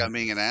generally think I'm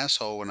being an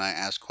asshole when I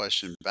ask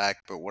questions back,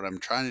 but what I'm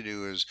trying to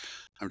do is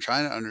I'm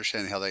trying to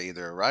understand how they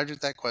either arrived at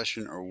that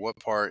question or what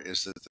part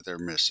is that they're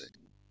missing.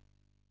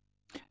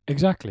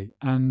 Exactly,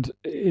 and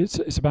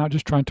it's about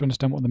just trying to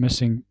understand what the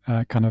missing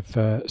kind of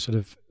sort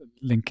of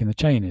link in the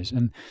chain is.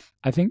 And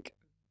I think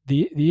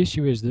the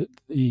issue is that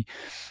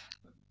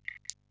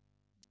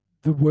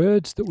the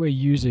words that we're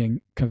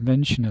using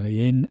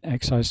conventionally in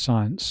exercise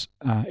science,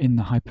 in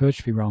the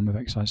hypertrophy realm of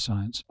exercise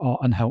science, are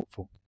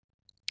unhelpful.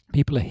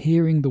 People are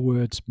hearing the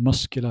words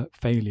muscular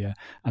failure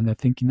and they're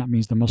thinking that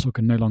means the muscle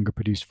can no longer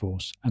produce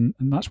force. And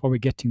that's why we're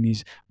getting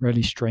these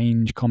really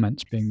strange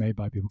comments being made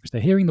by people, because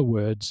they're hearing the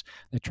words,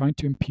 they're trying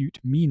to impute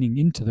meaning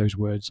into those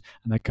words,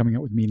 and they're coming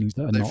up with meanings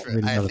that are not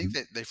really relevant. I think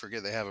that they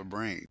forget they have a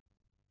brain.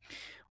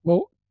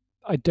 Well,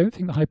 I don't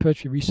think the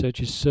hypertrophy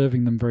research is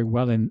serving them very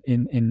well in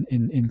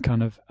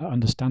kind of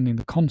understanding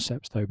the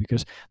concepts, though,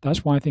 because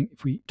that's why I think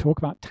if we talk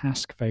about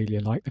task failure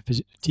like the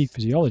fatigue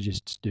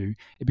physiologists do,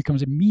 it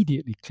becomes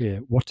immediately clear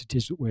what it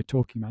is that we're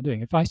talking about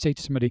doing. If I say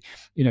to somebody,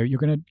 you're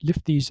going to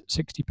lift these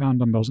 60-pound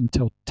dumbbells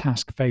until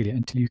task failure,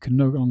 until you can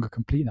no longer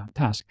complete that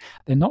task,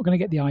 they're not going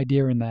to get the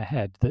idea in their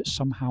head that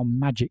somehow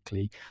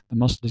magically the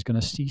muscle is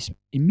going to cease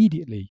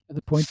immediately at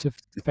the point of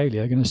failure.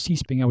 They're going to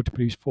cease being able to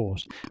produce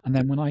force. And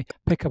then when I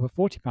pick up a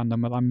 40-pound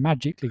dumbbell, I'm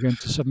magically going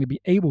to suddenly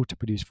be able to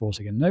produce force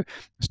again. No,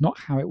 that's not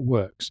how it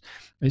works.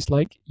 It's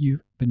like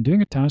you've been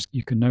doing a task,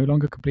 you can no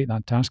longer complete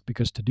that task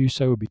because to do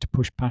so would be to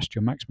push past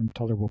your maximum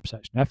tolerable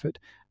perception effort,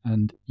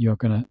 and you're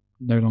going to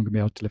no longer be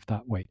able to lift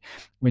that weight.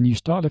 When you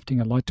start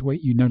lifting a lighter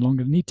weight, you no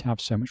longer need to have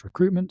so much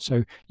recruitment,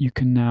 so you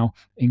can now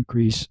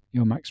increase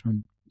your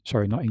maximum.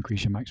 Sorry, not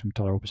increase your maximum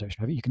tolerable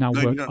perception effort. You can now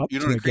work up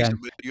to again.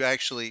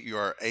 You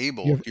are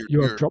able.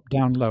 You're dropped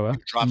down lower.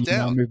 Drop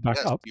down. Now move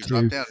back up you to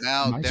drop down.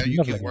 Now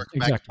you can work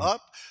back up.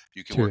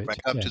 You can work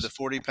back up to the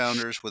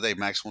 40-pounders with a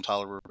maximal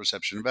tolerable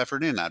perception of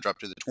effort in. I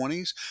dropped to the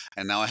 20s,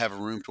 and now I have a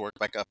room to work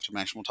back up to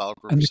maximal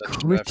tolerable perception of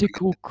effort.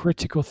 And the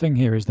critical thing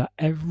here is that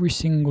every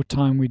single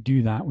time we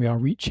do that, we are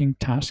reaching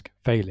task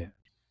failure.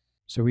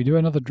 So we do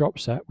another drop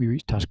set, we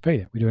reach task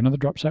failure. We do another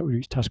drop set, we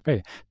reach task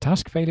failure.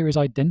 Task failure is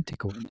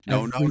identical in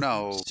every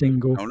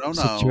single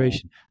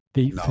situation.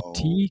 The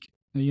fatigue.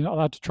 No, you're not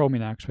allowed to troll me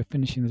now because we're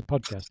finishing the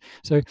podcast.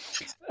 So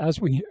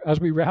as we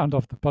round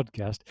off the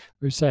podcast,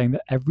 we're saying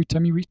that every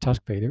time you reach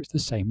task failure, it's the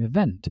same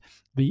event.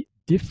 The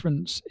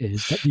difference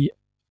is that the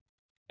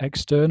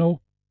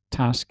external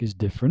task is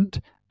different,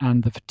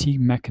 and the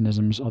fatigue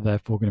mechanisms are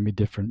therefore going to be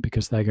different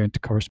because they're going to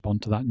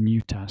correspond to that new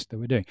task that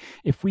we're doing.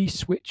 If we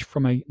switch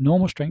from a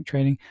normal strength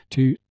training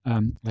to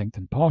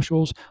lengthened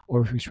partials,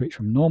 or if we switch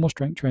from normal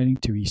strength training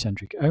to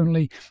eccentric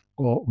only,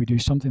 or we do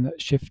something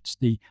that shifts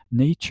the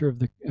nature of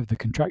the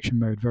contraction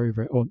mode very,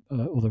 or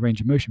the range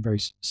of motion very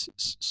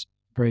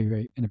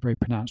in a very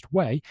pronounced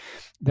way,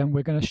 then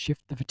we're going to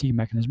shift the fatigue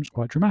mechanisms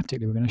quite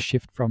dramatically. We're going to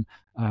shift from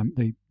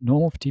the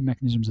normal fatigue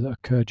mechanisms that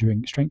occur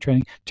during strength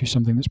training to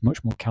something that's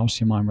much more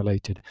calcium ion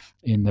related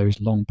in those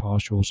long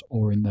partials,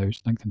 or in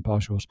those lengthened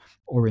partials,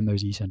 or in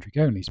those eccentric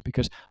onlys,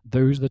 because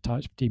those are the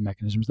types of fatigue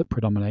mechanisms that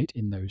predominate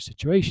in those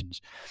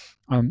situations.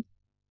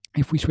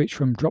 If we switch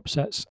from drop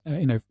sets,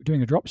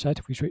 doing a drop set,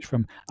 if we switch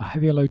from a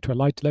heavier load to a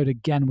lighter load,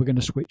 again, we're going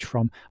to switch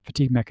from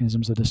fatigue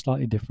mechanisms that are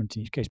slightly different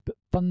in each case. But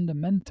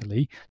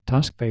fundamentally,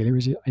 task failure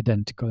is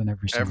identical in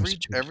every single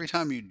situation. Every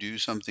time you do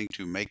something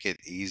to make it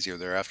easier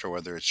thereafter,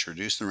 whether it's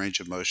reduce the range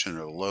of motion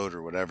or load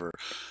or whatever,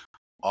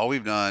 all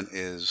we've done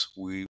is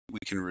we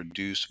can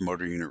reduce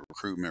motor unit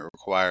recruitment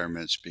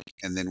requirements,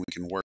 and then we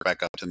can work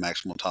back up to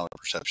maximal tolerable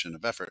perception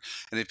of effort.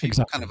 And if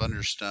people kind of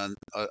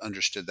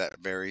understood that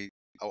very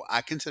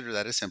I consider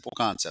that a simple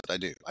concept. I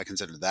do. I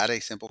consider that a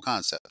simple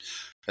concept,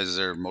 because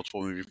there are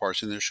multiple moving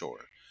parts in there,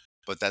 sure.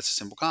 But that's a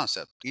simple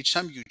concept. Each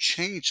time you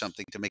change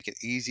something to make it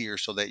easier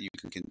so that you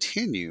can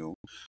continue,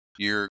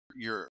 you're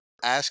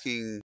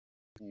asking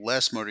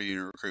less motor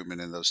unit recruitment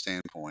in those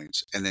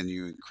standpoints, and then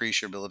you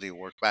increase your ability to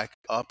work back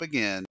up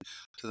again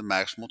to the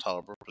maximal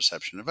tolerable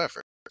perception of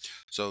effort.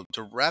 So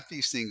to wrap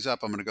these things up,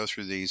 I'm going to go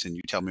through these, and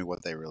you tell me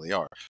what they really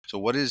are. So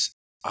what is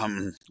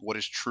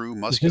true Is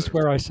muscular? this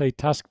where I say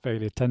task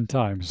failure 10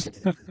 times?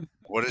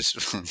 What is,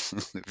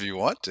 if you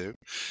want to,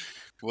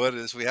 what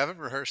is? We haven't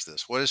rehearsed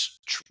this. What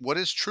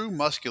is true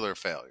muscular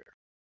failure?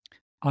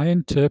 I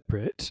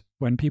interpret,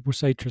 when people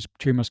say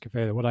true muscular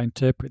failure, what I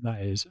interpret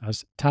that is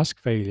as task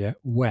failure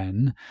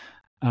when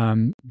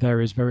there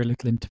is very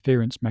little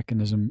interference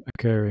mechanism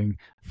occurring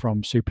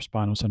from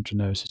supraspinal central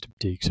nervous system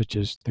fatigue, such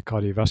as the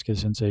cardiovascular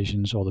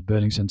sensations or the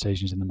burning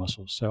sensations in the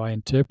muscles. So I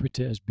interpret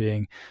it as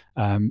being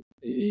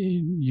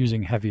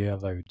using heavier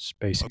loads,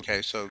 basically.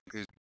 Okay, so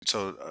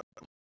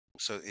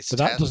it's But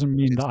that doesn't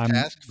mean that I'm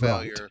task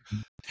right.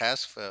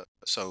 failure.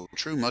 So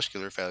true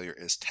muscular failure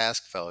is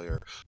task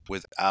failure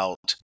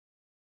without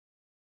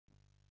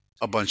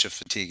a bunch of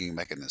fatiguing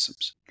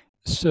mechanisms.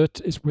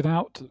 It's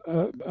without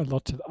a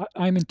lot of.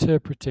 I'm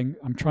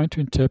trying to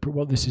interpret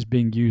what this is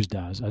being used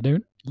as. I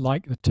don't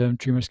like the term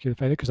true muscular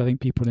failure because I think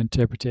people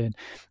interpret it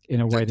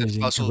in a way that is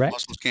incorrect.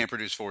 Muscles can't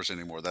produce force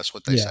anymore. That's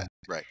what they say,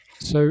 right?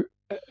 So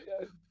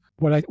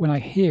when I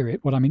hear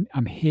it,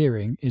 I'm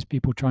hearing is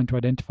people trying to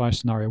identify a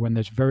scenario when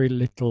there's very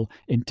little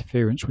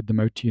interference with the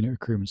motor unit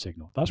recruitment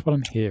signal. That's what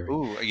I'm hearing.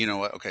 Ooh, you know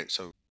what? Okay,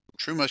 so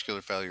true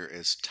muscular failure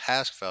is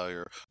task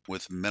failure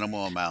with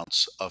minimal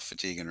amounts of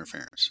fatigue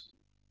interference.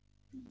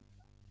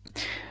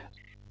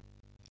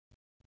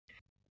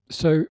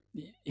 So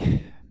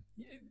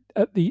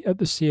at the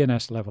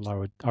CNS level, I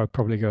would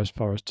probably go as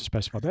far as to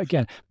specify. But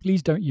again,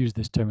 please don't use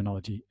this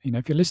terminology.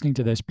 If you're listening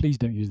to this, please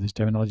don't use this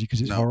terminology because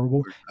it's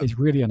horrible. It's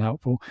really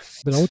unhelpful.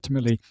 But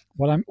ultimately,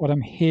 what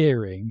I'm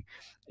hearing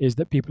is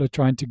that people are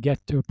trying to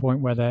get to a point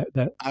where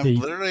I'm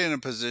literally in a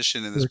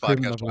position in this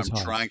podcast where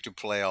I'm trying to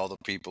play all the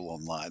people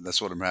online.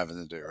 That's what I'm having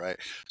to do, right?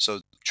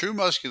 So true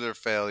muscular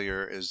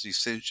failure is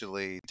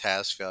essentially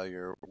task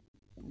failure.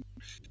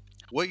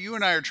 What you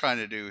and I are trying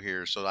to do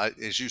here, so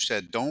as you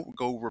said, don't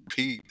go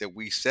repeat that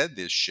we said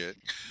this shit,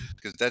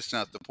 because that's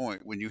not the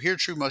point. When you hear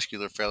true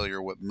muscular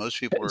failure, what most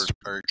people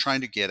are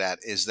trying to get at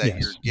is that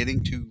you're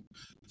getting to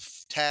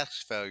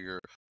task failure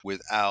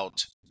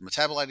without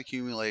metabolite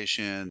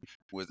accumulation,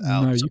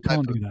 without. No, you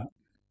can't do that.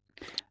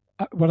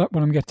 What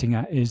I'm getting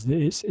at is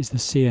that it's the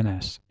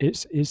CNS.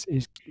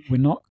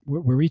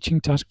 We're reaching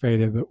task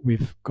failure, but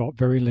we've got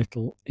very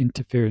little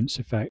interference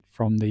effect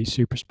from the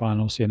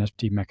supraspinal CNS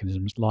fatigue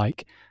mechanisms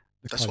like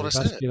the That's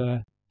cardiovascular. What I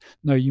said.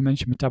 No, you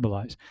mentioned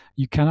metabolites.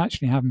 You can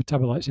actually have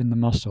metabolites in the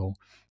muscle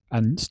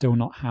and still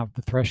not have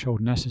the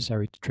threshold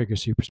necessary to trigger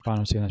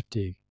supraspinal CNS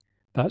fatigue.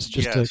 That's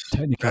just a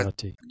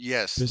technicality.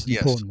 Yes, but it's an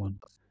important one.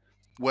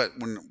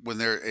 When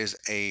there is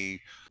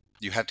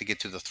you have to get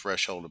to the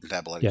threshold of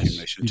metabolite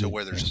accumulation to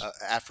where there's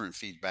afferent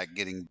feedback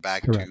getting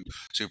back to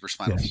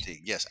supraspinal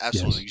fatigue. Yes,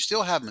 absolutely. You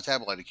still have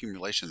metabolite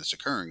accumulation that's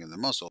occurring in the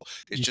muscle.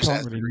 It's you just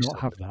can't really not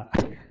have that.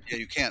 Yeah,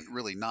 you can't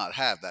really not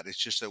have that. It's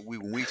just that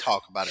when we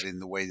talk about it in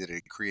the way that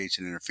it creates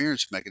an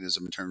interference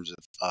mechanism in terms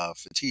of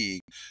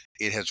fatigue,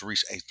 it has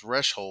reached a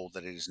threshold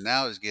that it is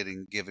now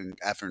giving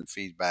afferent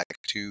feedback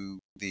to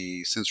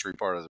the sensory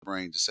part of the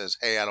brain that says,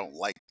 "Hey, I don't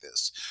like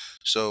this."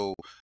 So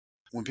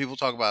when people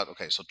talk about,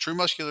 so true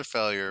muscular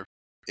failure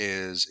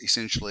is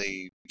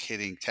essentially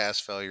hitting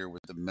task failure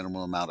with the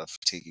minimal amount of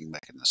fatiguing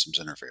mechanisms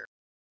interfere.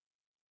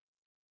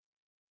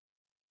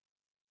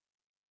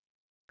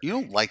 You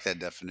don't like that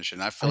definition.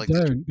 I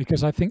don't,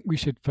 because I think we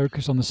should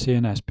focus on the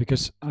CNS,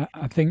 because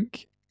I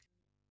think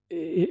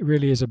it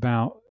really is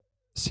about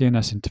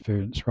CNS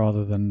interference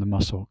rather than the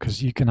muscle,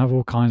 because you can have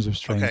all kinds of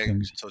strange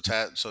things.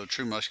 So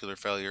true muscular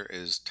failure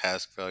is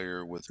task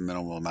failure with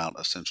minimal amount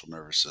of central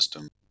nervous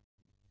system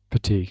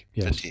fatigue.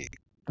 Yes. Fatigue.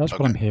 That's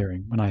what I'm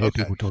hearing when I hear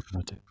people talk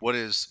about it. What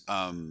is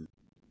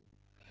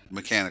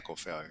mechanical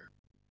failure?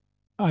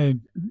 I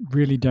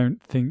really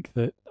don't think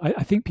that.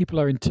 I think people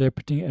are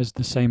interpreting it as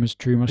the same as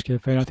true muscular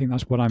failure. I think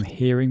that's what I'm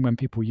hearing when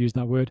people use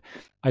that word.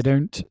 I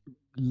don't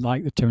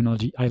like the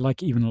terminology. I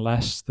like it even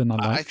less than I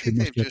like true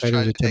muscular failure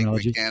as a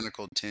terminology. Take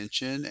mechanical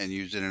tension and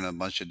use it in a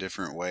bunch of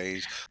different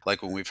ways.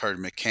 Like when we've heard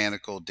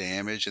mechanical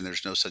damage, and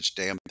there's no such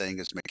damn thing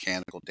as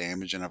mechanical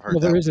damage. And I've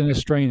heard there isn't a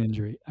strain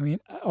injury. I mean,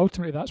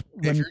 ultimately, that's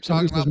when you're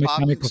talking about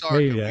mechanical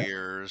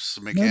failure.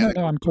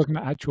 No, I'm talking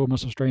about actual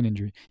muscle strain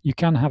injury. You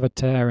can have a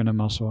tear in a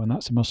muscle, and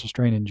that's a muscle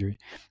strain injury.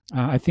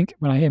 I think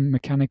when I hear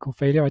mechanical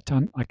failure,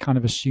 I kind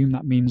of assume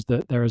that means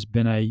that there has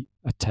been a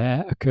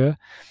tear occur.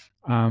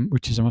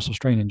 Which is a muscle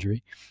strain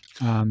injury.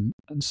 And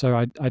so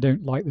I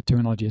don't like the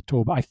terminology at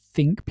all, but I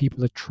think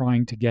people are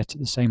trying to get at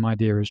the same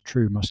idea as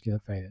true muscular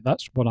failure.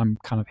 That's what I'm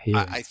kind of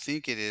hearing. I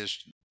think it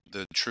is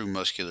the true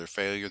muscular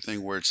failure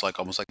thing, where it's like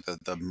almost like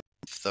the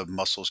if the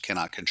muscles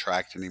cannot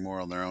contract anymore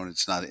on their own.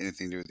 It's not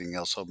anything to do with anything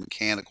else. So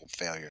mechanical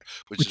failure,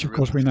 which which is of really,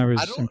 course we know I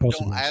is don't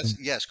impossible. So as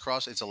yes,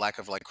 cross. It's a lack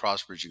of like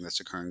cross bridging that's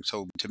occurring.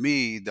 So to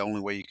me, the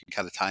only way you can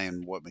kind of tie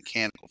in what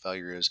mechanical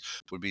failure is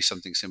would be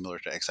something similar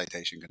to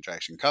excitation,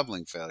 contraction,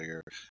 coupling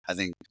failure. I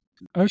think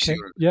you see okay,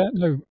 what yeah,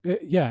 no,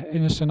 yeah,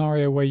 in a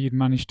scenario where you'd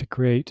managed to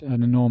create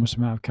an enormous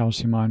amount of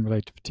calcium ion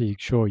related fatigue,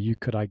 sure, you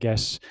could, I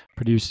guess,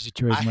 produce a I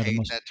situation where the hate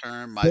muscle. that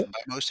term. But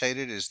My most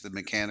hated is the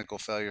mechanical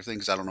failure thing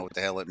because I don't know what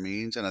the hell it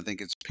means, and I think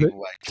it's but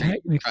people like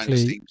trying to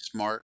technically, seem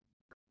smart.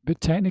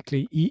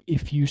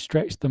 if you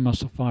stretch the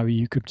muscle fiber,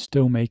 you could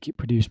still make it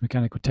produce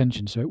mechanical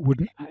tension. So it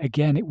wouldn't,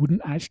 again, it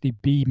wouldn't actually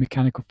be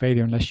mechanical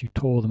failure unless you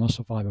tore the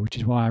muscle fiber, which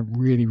is why I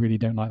really, really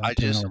don't like that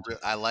terminology.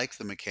 I like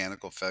the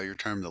mechanical failure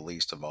term the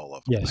least of all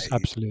of them. Yes,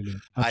 absolutely,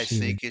 I think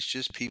absolutely. it's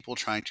just people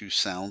trying to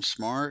sound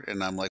smart,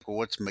 and I'm like, "Well,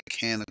 what's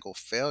mechanical I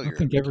failure?"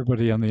 think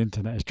everybody on the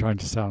internet is trying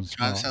to sound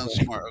Trying to smart. sound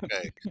So smart,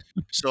 okay.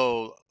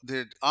 So,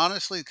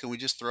 honestly, can we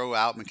just throw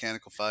out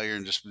mechanical failure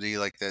and just be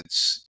like,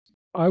 that's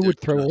I there's would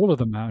throw no. all of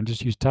them out and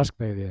just use task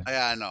failure.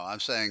 Yeah, I know. I'm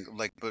saying,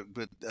 like, but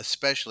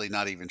especially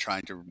not even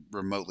trying to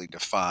remotely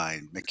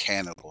define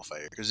mechanical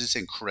failure because it's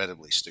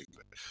incredibly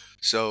stupid.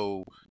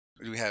 So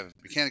we have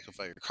mechanical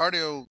failure,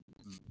 cardiorespiratory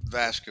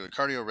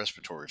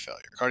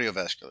failure,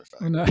 cardiovascular Oh,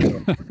 failure. no.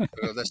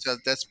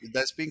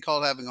 That's being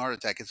called having a heart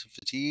attack. It's a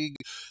fatigue.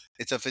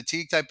 It's a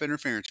fatigue type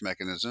interference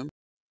mechanism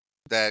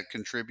that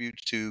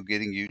contributes to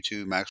getting you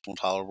to maximal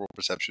tolerable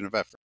perception of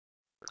effort.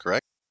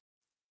 Correct?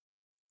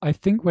 I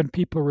think when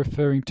people are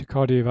referring to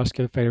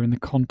cardiovascular failure in the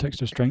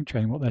context of strength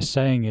training, what they're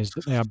saying is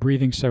that they are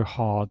breathing so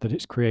hard that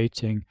it's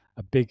creating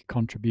a big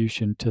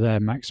contribution to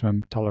their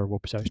maximum tolerable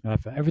perception of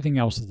effort. Everything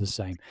else is the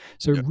same.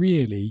 So Yep.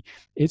 really,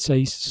 it's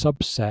a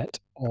subset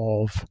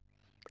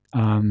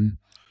um,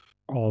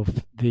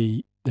 of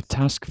the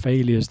task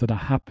failures that are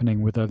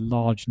happening with a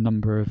large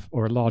number of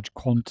or a large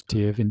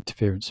quantity of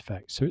interference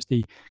effects. So it's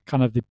the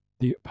kind of the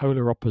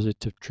polar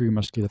opposite of true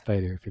muscular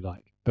failure, if you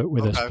like, but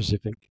with a Okay.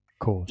 specific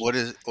cause. What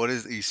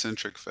is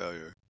eccentric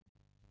failure?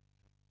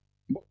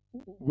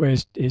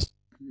 Whereas is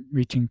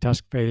reaching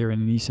task failure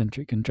in an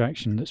eccentric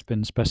contraction that's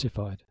been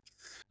specified.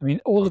 I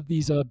mean, all of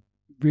these are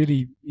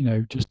really,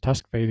 just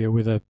task failure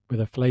with a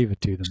flavor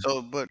to them.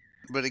 So, but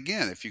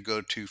again, if you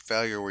go to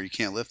failure where you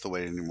can't lift the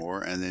weight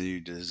anymore, and then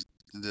you just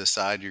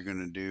decide you're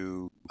going to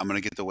do, I'm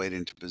going to get the weight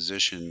into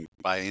position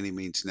by any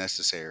means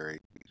necessary,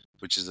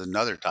 which is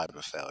another type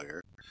of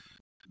failure.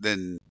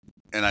 Then,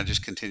 and I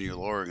just continue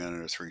lowering it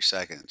under 3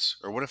 seconds.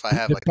 Or what if I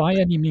have The like by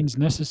any means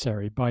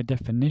necessary, by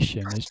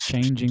definition, is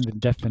changing the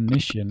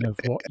definition of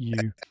what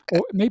you,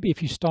 or maybe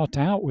if you start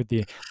out with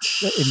in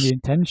the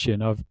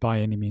intention of by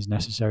any means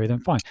necessary, then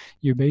fine.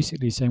 You're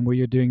basically saying, well,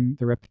 you're doing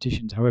the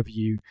repetitions however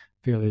you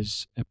feel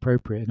is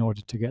appropriate in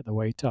order to get the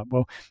weight up.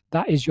 Well,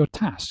 that is your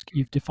task.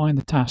 You've defined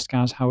the task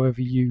as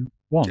however you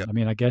want. yep, I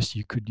mean, I guess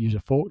you could use a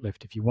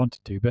forklift if you wanted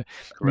to, but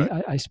I mean,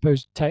 correct, I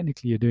suppose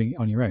technically you're doing it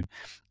on your own.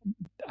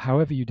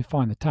 However you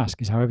define the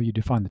task is however you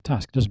define the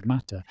task. It doesn't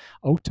matter.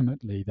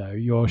 Ultimately, though,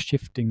 you're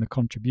shifting the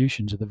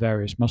contributions of the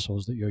various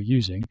muscles that you're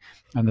using,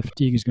 and the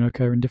fatigue is going to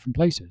occur in different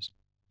places.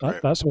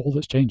 right. That's all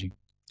that's changing.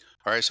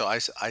 All right. So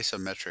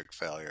isometric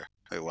failure.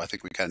 Well, I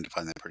think we kind of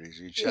define that pretty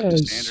easy. You just have Yeah, to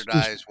it's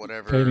standardize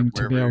whatever, failing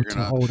to be wherever able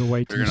to hold a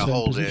weight in a certain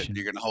hold it. position.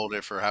 You're gonna hold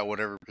it for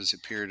whatever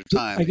period of But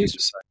time I that you guess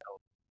decide.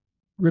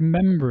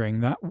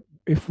 remembering that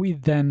if we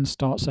then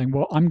start saying,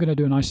 well, I'm going to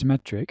do an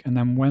isometric, and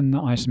then when the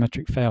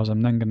isometric fails,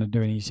 I'm then going to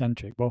do an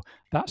eccentric, well,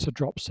 that's a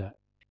drop set.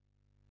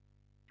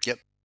 Yep.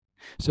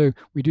 So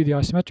we do the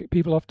isometric.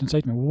 People often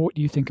say to me, well, what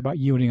do you think about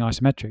yielding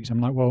isometrics? I'm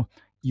like, well,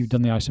 you've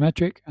done the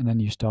isometric, and then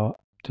you start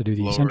to do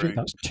the eccentric. Lowering.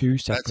 That's two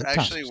That's separate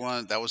actually tasks.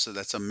 one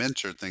that's a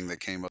mentor thing that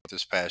came up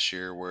this past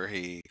year where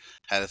he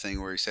had a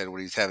thing where he said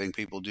what he's having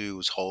people do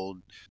is hold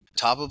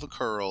top of a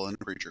curl in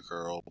a preacher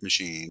curl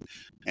machine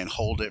and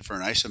hold it for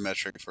an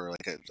isometric for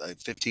like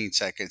 15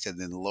 seconds and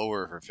then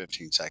lower for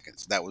 15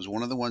 seconds. That was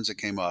one of the ones that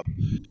came up.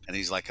 And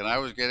he's like, and I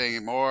was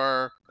getting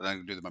more, and I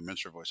can do my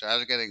mentor voice. I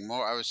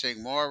was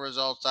seeing more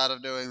results out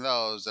of doing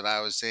those than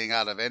I was seeing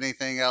out of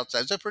anything else.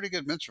 That's a pretty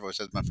good mentor voice.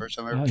 That's my first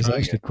time ever That is trying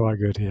it. actually quite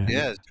good. Yeah.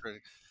 Yeah, it's pretty.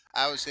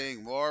 I was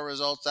seeing more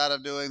results out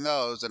of doing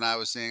those than I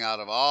was seeing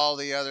out of all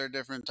the other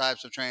different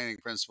types of training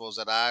principles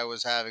that I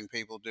was having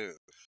people do.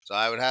 So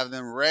I would have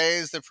them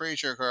raise the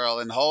preacher curl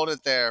and hold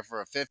it there for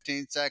a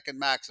 15-second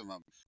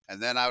maximum.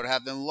 And then I would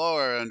have them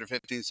lower under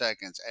 15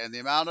 seconds. And the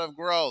amount of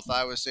growth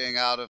I was seeing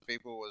out of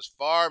people was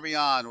far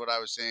beyond what I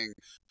was seeing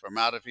from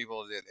out of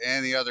people that did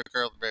any other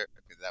curl.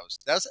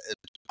 That's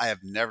I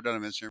have never done a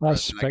Mr.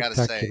 That's Impression. I got to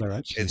say, spectacular,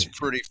 it's actually.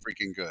 pretty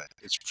freaking good.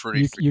 It's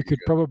pretty You freaking could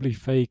good. probably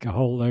fake a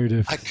whole load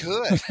of. I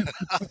could.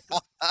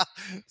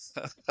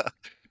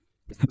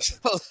 so,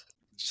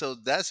 so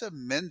that's a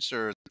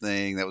Mentor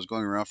thing that was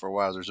going around for a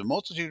while. There's a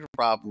multitude of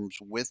problems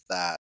with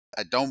that.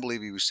 I don't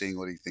believe he was seeing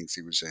what he thinks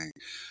he was seeing.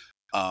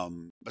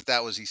 But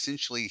that was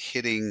essentially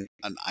hitting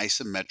an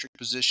isometric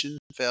position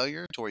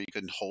failure to where you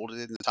couldn't hold it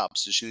in the top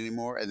position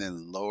anymore, and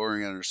then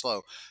lowering it under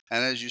slow.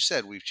 And as you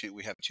said, we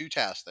have two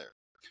tasks there.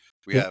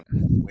 We Yeah. have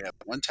we have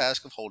one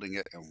task of holding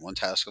it and one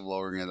task of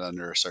lowering it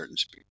under a certain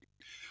speed.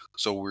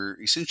 So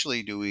we're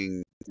essentially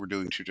doing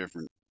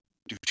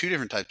two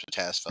different types of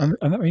task failure.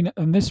 And I mean,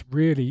 and this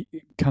really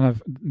kind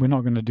of, we're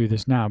not going to do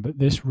this now, but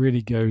this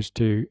really goes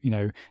to,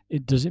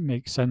 does it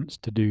make sense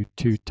to do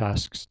two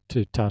tasks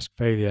to task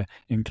failure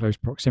in close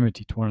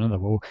proximity to one another?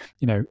 Well,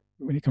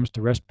 when it comes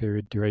to rest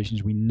period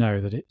durations, we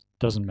know that it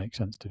doesn't make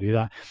sense to do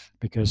that,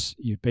 because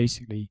you're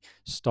basically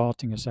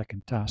starting a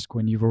second task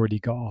when you've already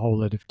got a whole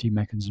load of fatigue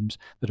mechanisms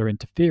that are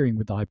interfering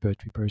with the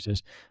hypertrophy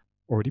process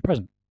already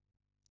present.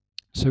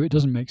 So it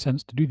doesn't make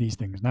sense to do these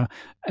things. Now,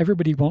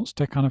 everybody wants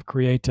to kind of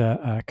create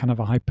a kind of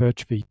a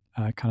hypertrophy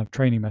kind of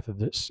training method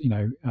that's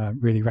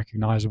really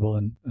recognizable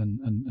and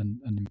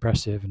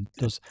impressive and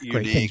does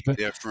great things. Unique, But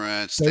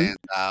different, don't, stand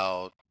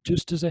out.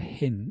 just as a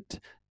hint,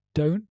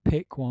 don't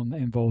pick one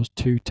that involves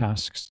two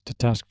tasks to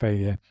task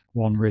failure,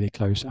 one really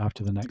close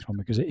after the next one,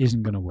 because it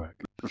isn't going to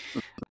work.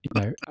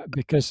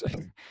 Because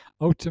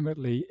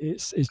ultimately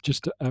it's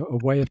just a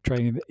way of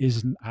training that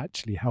isn't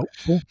actually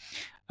helpful.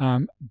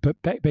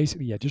 But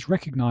basically, yeah, just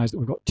recognize that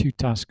we've got two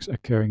tasks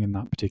occurring in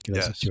that particular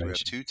Yes, we have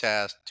situation. two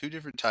tasks, two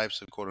different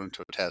types of quote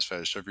unquote task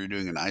failure. So if you're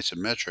doing an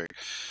isometric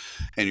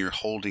and you're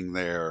holding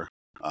there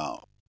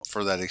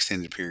for that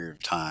extended period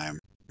of time,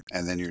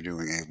 and then you're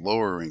doing a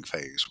lowering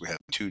phase, we have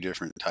two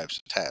different types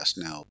of tasks.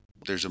 Now,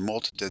 there's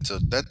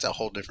that's a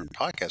whole different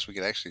podcast. We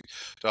could actually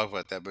talk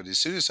about that. But as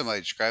soon as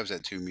somebody describes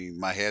that to me,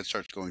 my head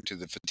starts going to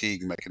the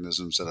fatigue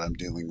mechanisms that I'm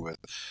dealing with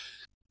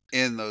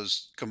in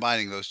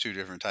combining those two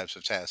different types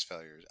of task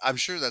failures. I'm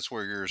sure that's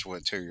where yours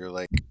went too. You're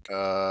like,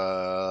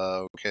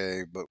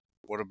 okay, but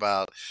what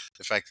about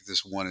the fact that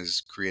this one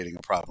is creating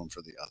a problem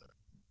for the other?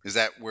 Is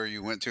that where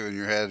you went to in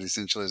your head,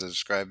 essentially, as I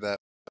described that?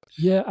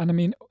 Yeah, and I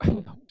mean,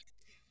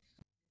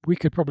 we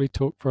could probably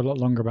talk for a lot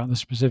longer about the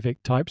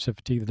specific types of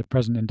fatigue that are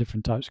present in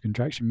different types of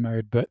contraction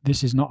mode, but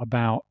this is a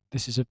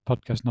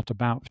podcast not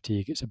about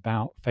fatigue, it's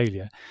about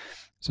failure.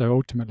 So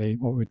ultimately,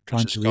 what we're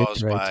trying to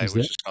reiterate is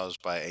Which that is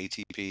caused by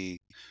ATP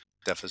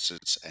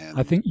deficits, I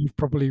and think you've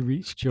probably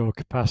reached your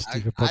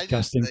capacity for I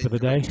just podcasting for the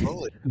day.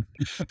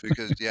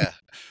 because yeah.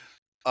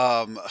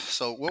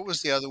 So what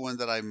was the other one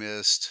that I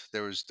missed?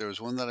 There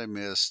was one that I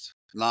missed.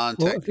 Well,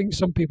 Non-tech I think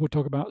some people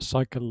talk about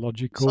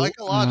psychological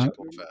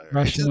psychological failure.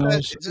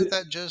 rationales, Isn't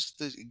that just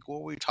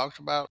what we talked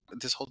about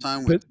this whole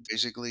time with but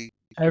basically?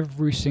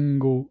 every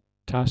single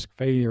task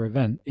failure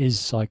event is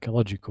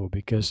psychological,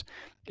 because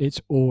it's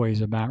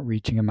always about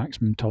reaching a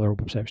maximum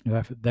tolerable perception of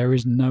effort. There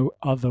is no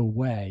other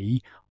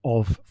way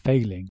of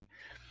failing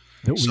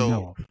that we So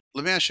know of.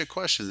 let me ask you a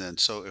question then.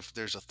 So if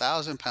there's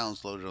 1,000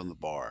 pounds loaded on the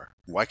bar,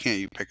 why can't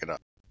you pick it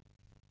up?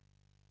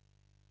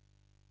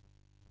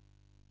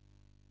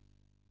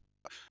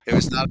 If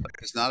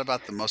it's not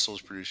about the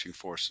muscles producing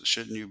force.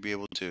 Shouldn't you be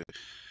able to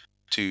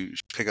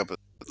pick up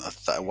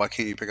why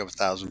can't you pick up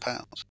 1,000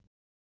 pounds?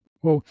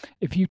 Well,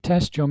 if you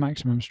test your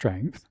maximum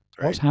strength,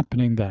 what's Right,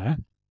 happening there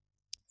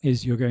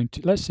is you're going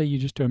to, let's say you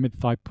just do a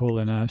mid-thigh pull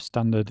in a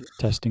standard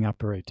testing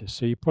apparatus.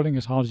 So you're pulling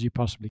as hard as you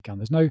possibly can.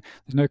 There's no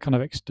kind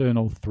of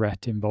external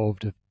threat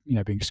involved of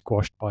being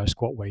squashed by a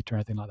squat weight or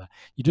anything like that.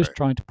 You're just right,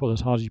 trying to pull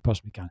as hard as you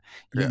possibly can.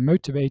 You yeah, get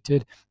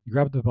motivated, you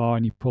grab the bar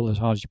and you pull as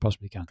hard as you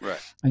possibly can. right.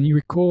 And you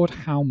record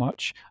how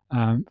much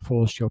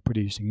force you're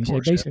producing. You say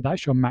Force, yeah, basically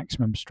that's your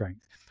maximum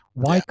strength.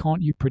 Why yeah.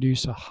 can't you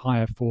produce a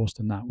higher force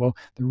than that? Well,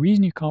 the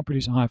reason you can't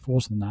produce a higher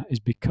force than that is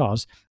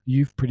because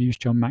you've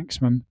produced your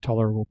maximum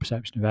tolerable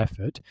perception of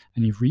effort,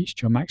 and you've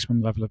reached your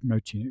maximum level of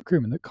motor unit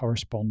accruement that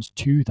corresponds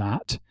to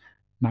that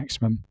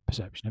maximum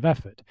perception of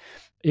effort.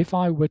 If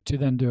I were to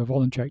then do a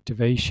voluntary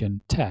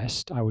activation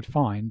test, I would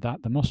find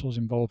that the muscles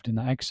involved in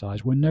that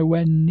exercise were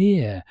nowhere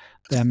near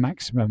their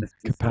maximum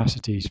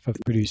capacities for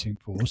producing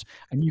force,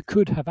 and you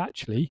could have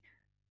actually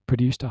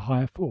produced a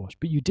higher force,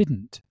 but you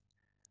didn't.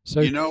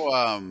 So, You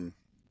know,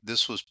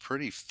 this was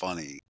pretty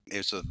funny.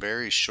 It's a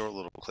very short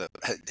little clip.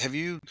 Do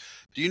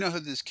you know who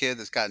this kid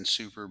that's gotten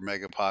super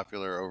mega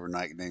popular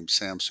overnight named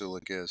Sam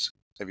Sulik is?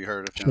 Have you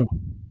heard of him?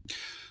 sure.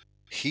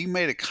 He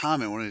made a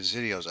comment in one of his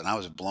videos and I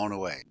was blown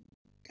away.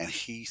 And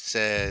he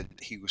said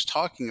he was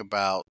talking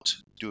about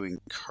doing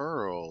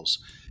curls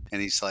and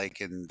he's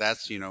like, and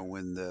that's,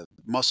 when the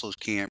muscles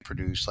can't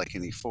produce like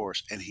any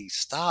force. And he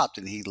stopped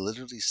and he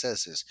literally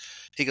says this.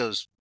 He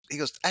goes,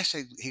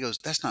 actually,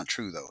 that's not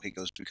true though. He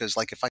goes, because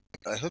like if I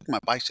hook my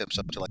biceps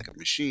up to like a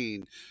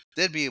machine,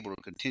 they'd be able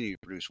to continue to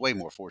produce way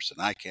more force than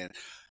I can.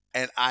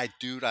 And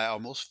dude, I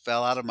almost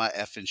fell out of my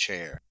effing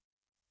chair.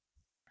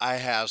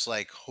 I was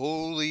like,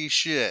 holy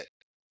shit.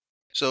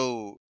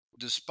 So,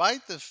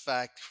 despite the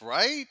fact,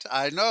 right?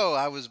 I know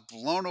I was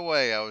blown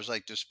away. I was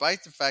like,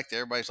 despite the fact that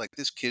everybody's like,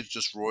 this kid's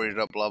just roided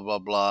up, blah blah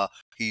blah.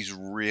 He's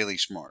really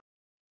smart.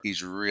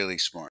 He's really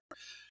smart.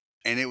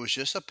 And it was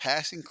just a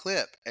passing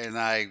clip, and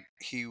I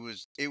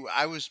was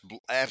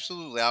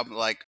absolutely. I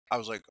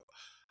was like,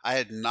 I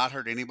had not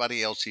heard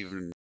anybody else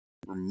even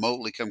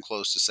remotely come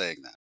close to saying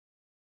that.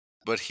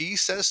 But he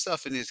says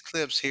stuff in his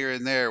clips here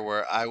and there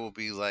where I will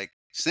be like,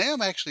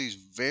 Sam actually is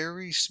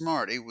very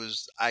smart.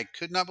 I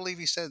could not believe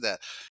he said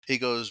that. He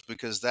goes,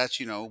 because that's,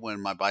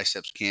 when my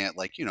biceps can't,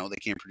 like, they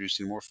can't produce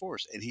any more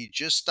force. And he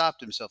just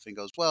stopped himself and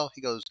goes, well,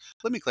 he goes,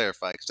 let me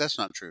clarify, because that's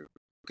not true.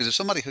 Because if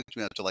somebody hooked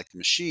me up to like the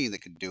machine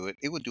that could do it,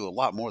 it would do a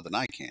lot more than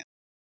I can.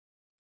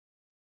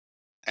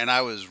 And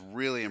I was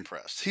really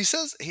impressed. He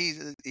says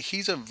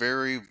he's a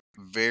very,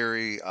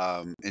 very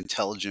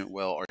intelligent,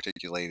 well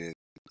articulated,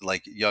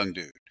 like young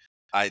dude.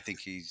 I think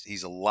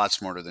he's a lot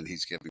smarter than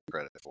he's given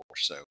credit for.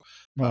 So,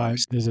 Well,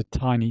 he's there's a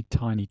tiny,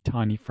 tiny,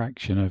 tiny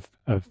fraction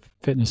of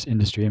fitness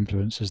industry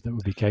influencers that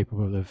would be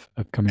capable of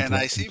coming to and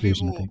I that see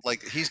conclusion, I people think.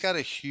 like he's got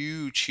a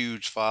huge,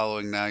 huge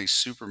following now. He's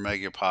super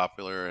mega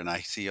popular, and I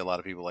see a lot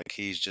of people like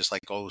he's just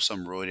like, oh,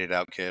 some roided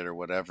out kid or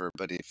whatever.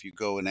 But if you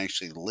go and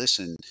actually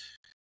listen,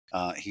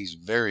 he's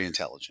very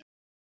intelligent,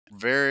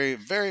 very,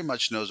 very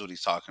much knows what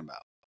he's talking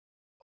about.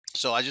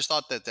 So I just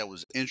thought that that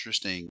was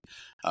interesting,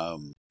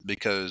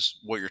 because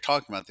what you're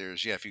talking about there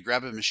is, yeah, if you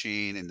grab a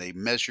machine and they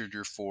measured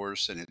your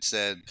force and it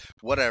said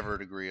whatever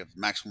degree of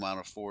maximum amount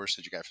of force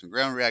that you got from the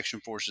ground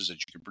reaction forces that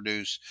you can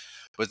produce,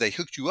 but they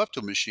hooked you up to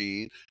a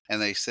machine and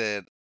they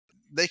said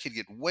they could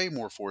get way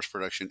more force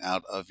production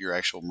out of your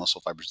actual muscle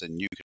fibers than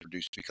you could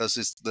produce, because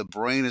the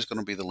brain is going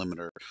to be the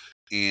limiter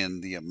in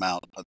the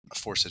amount of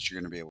force that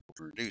you're going to be able to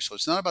produce. So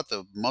it's not about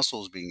the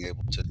muscles being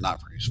able to not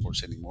produce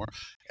force anymore.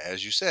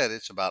 As you said,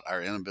 it's about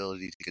our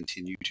inability to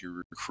continue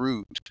to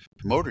recruit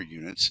motor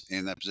units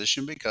in that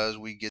position because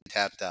we get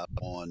tapped out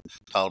on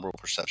tolerable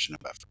perception of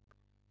effort.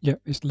 Yeah,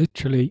 it's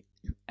literally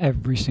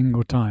every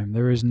single time.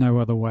 There is no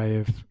other way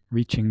of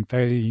reaching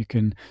failure.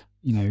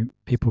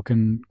 People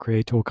can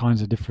create all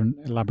kinds of different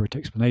elaborate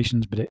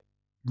explanations, but it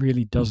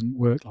really doesn't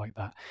work like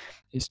that.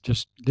 It's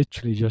just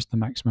literally just the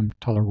maximum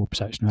tolerable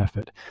perception of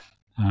effort,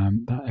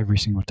 that every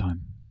single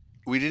time.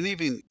 We didn't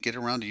even get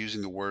around to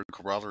using the word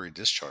corollary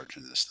discharge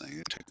in this thing.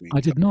 It took me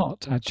I did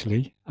not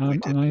actually, we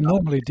did and I not.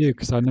 normally do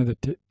because I know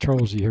that it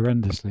trolls you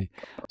horrendously.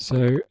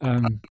 So,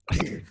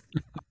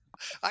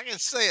 I can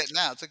say it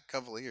now. It took a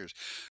couple of years.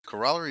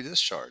 Corollary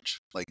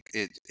discharge. Like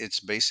it's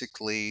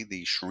basically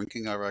the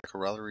shrinking of our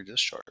corollary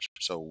discharge.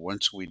 So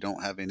once we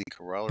don't have any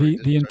corollary the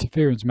discharge,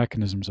 interference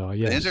mechanisms are, the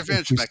yes. If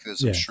interference we,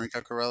 mechanisms yeah, shrink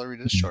our corollary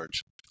mm,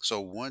 discharge. So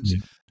once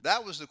yeah.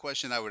 that was the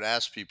question I would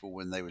ask people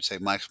when they would say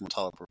maximal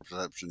tolerable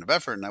perception of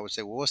effort, and I would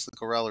say, well, what's the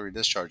corollary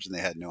discharge? And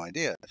they had no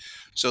idea.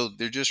 So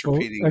they're just Well,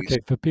 repeating these.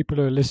 okay, for people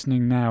who are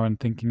listening now and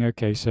thinking,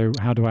 okay, so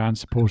how do I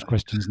answer Paul's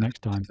questions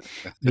next time?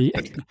 The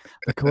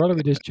the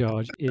corollary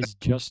discharge is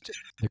just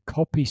the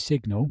copy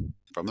signal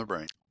From the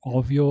brain.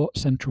 of your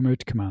central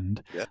motor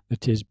command Yeah.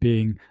 that is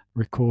being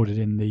recorded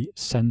in the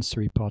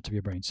sensory part of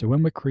your brain. So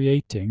when we're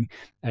creating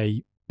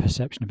a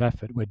perception of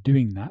effort, we're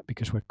doing that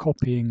because we're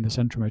copying the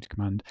central motor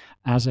command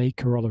as a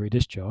corollary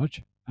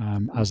discharge,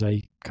 as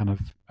a kind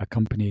of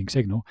accompanying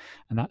signal,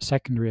 and that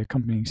secondary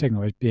accompanying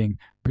signal is being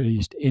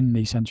produced in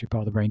the sensory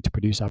part of the brain to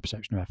produce our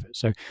perception of effort.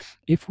 So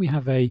if we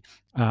have a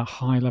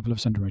high level of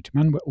central motor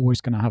command, we're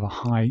always going to have a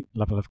high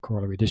level of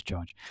corollary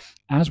discharge.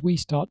 As we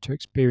start to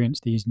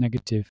experience these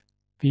negative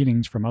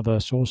feelings from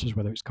other sources,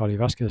 whether it's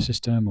cardiovascular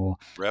system or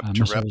Rep to rep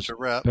muscles to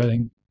rep.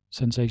 burning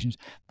sensations,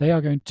 they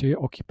are going to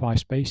occupy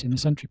space in the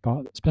sensory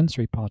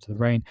part of the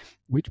brain,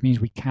 which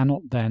means we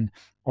cannot then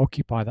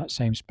occupy that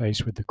same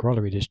space with the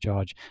corollary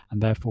discharge,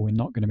 and therefore we're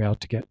not going to be able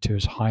to get to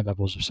as high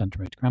levels of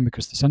central motor command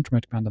because the central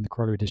motor command and the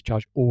corollary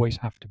discharge always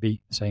have to be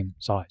the same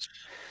size.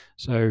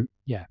 So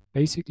yeah,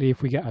 basically,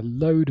 if we get a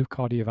load of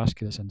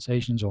cardiovascular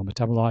sensations or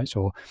metabolites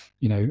or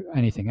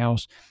anything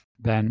else,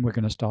 then we're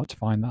going to start to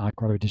find that our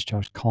corollary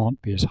discharge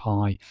can't be as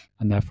high,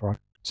 and therefore our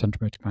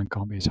central motor command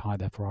can't be as high,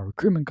 therefore our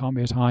recruitment can't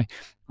be as high,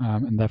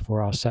 and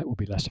therefore our set will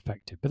be less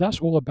effective. But that's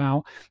all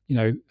about,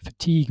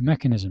 fatigue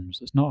mechanisms.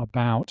 It's not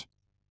about,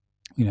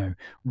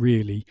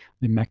 really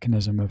the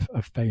mechanism of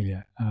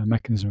failure.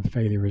 Mechanism of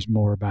failure is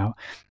more about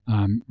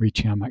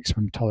reaching our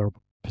maximum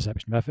tolerable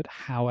perception of effort.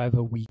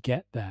 However we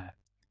get there.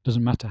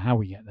 Doesn't matter how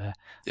we get there.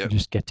 Yep. We're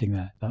just getting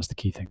there. That's the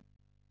key thing.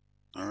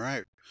 All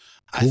right.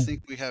 I Cool.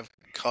 think we have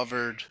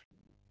covered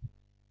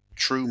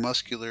true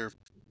muscular,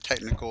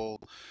 technical,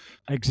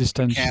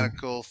 Existential.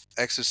 mechanical,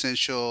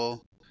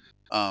 existential,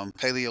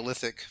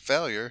 Paleolithic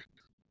failure.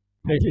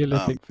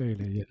 Paleolithic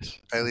failure, yes.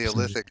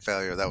 Paleolithic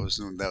failure. That was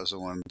the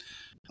one.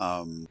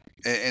 In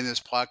this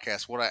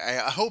podcast, what I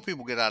hope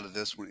people get out of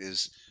this one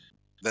is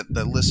that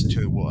listen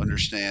to it will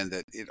understand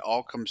that it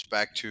all comes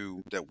back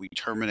to that we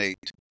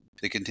terminate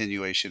the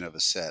continuation of a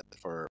set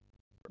for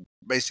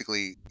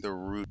basically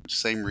the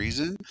same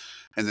reason,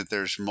 and that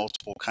there's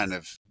multiple kind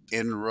of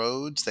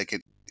inroads that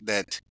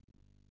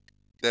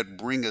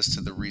bring us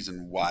to the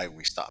reason why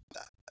we stop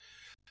that.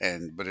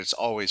 But it's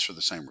always for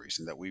the same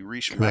reason that we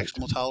reach Correct.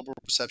 maximal tolerable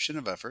perception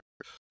of effort.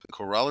 The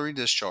corollary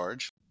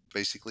discharge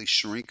basically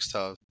shrinks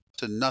to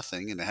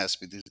nothing, and it has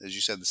to be, as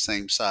you said, the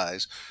same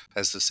size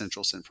as the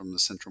central sent from the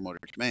central motor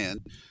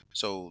command.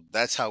 So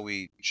that's how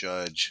we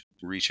judge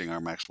reaching our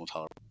maximal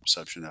tolerable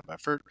perception of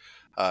effort.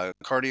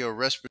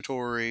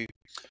 Cardiorespiratory,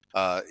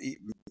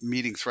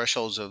 meeting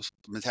thresholds of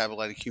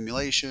metabolite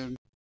accumulation,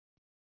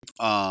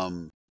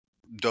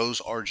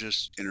 those are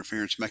just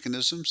interference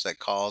mechanisms that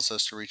cause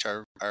us to reach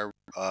our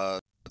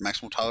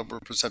maximal tolerable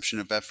perception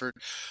of effort.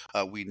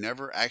 We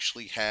never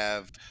actually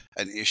have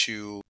an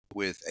issue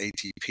with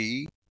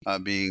ATP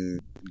being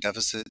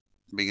deficit,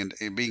 being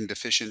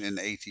deficient in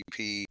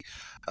ATP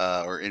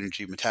or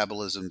energy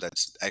metabolism.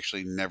 That's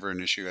actually never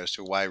an issue as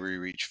to why we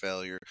reach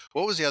failure.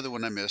 What was the other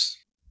one I missed?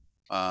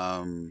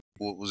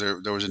 What was there?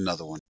 There was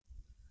another one,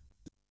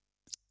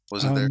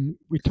 wasn't there?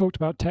 We talked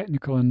about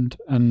technical and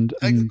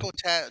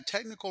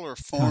Technical or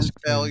form task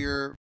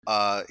failure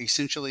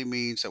essentially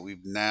means that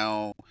we've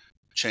now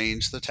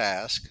changed the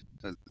task.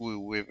 That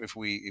if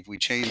we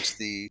change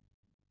the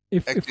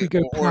If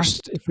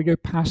we go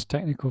past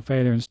technical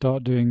failure and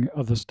start doing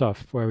other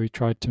stuff where we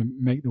try to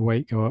make the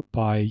weight go up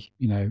by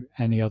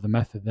any other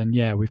method, then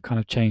yeah, we've kind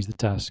of changed the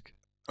task.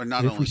 or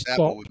not But if we only that, but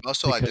stop we've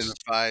also because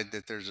identified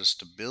that there's a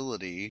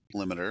stability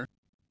limiter,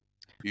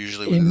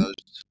 usually in within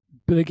those.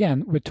 but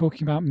again, we're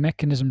talking about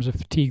mechanisms of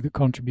fatigue that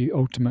contribute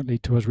ultimately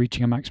to us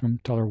reaching a maximum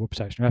tolerable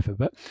perception of effort.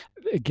 But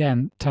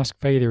again, task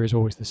failure is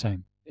always the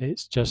same.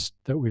 It's just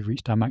that we've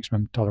reached our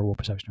maximum tolerable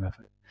perception of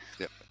effort.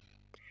 Yep.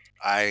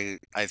 I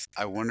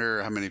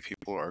wonder how many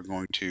people are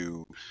going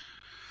to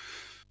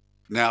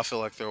now feel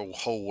like their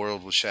whole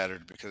world was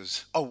shattered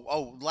because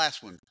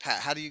last one.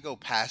 How do you go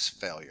past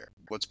failure?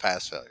 What's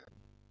past failure?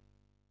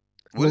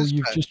 What Well, is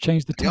you've just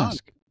changed the beyond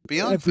task.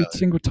 beyond Every failure?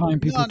 single time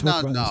people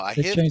talk about No. this, I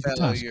they've hit changed the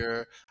task.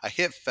 failure. I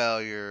hit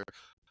failure.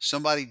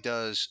 Somebody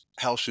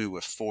helps me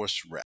with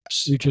force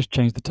reps. You just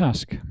changed the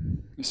task.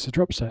 It's a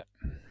drop set.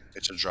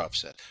 It's a drop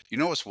set. You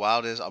know what's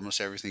wild is almost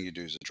everything you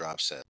do is a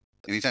drop set.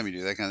 Anytime you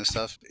do that kind of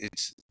stuff,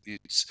 it's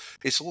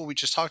what we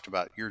just talked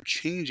about. You're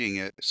changing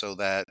it so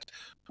that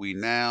we've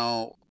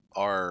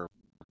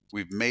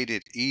made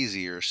it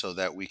easier so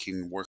that we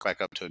can work back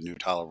up to a new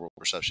tolerable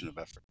perception of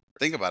effort.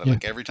 Think about it. Yeah.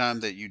 Like every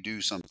time that you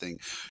do something,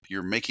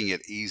 you're making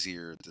it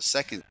easier the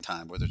second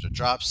time, whether it's a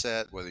drop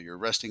set, whether you're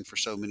resting for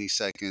so many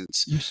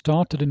seconds. You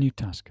started a new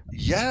task.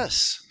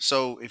 Yes.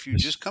 So if you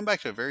Yes. just come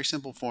back to a very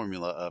simple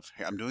formula of,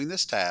 hey, I'm doing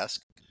this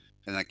task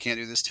and I can't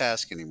do this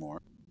task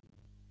anymore,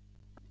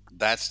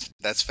 that's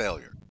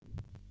failure.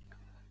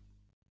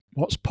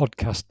 What's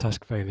podcast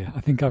task failure?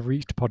 I think I've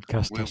reached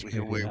podcast task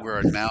failure. We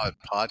are now at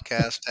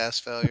podcast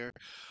task failure.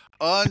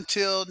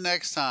 Until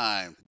next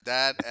time,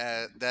 that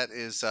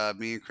is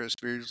me and Chris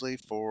Beardsley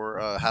for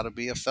how to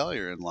be a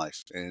failure in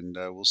life, and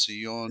we'll see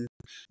you in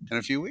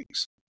a few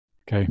weeks.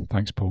 Okay,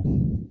 thanks, Paul.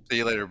 See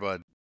you later,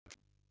 bud.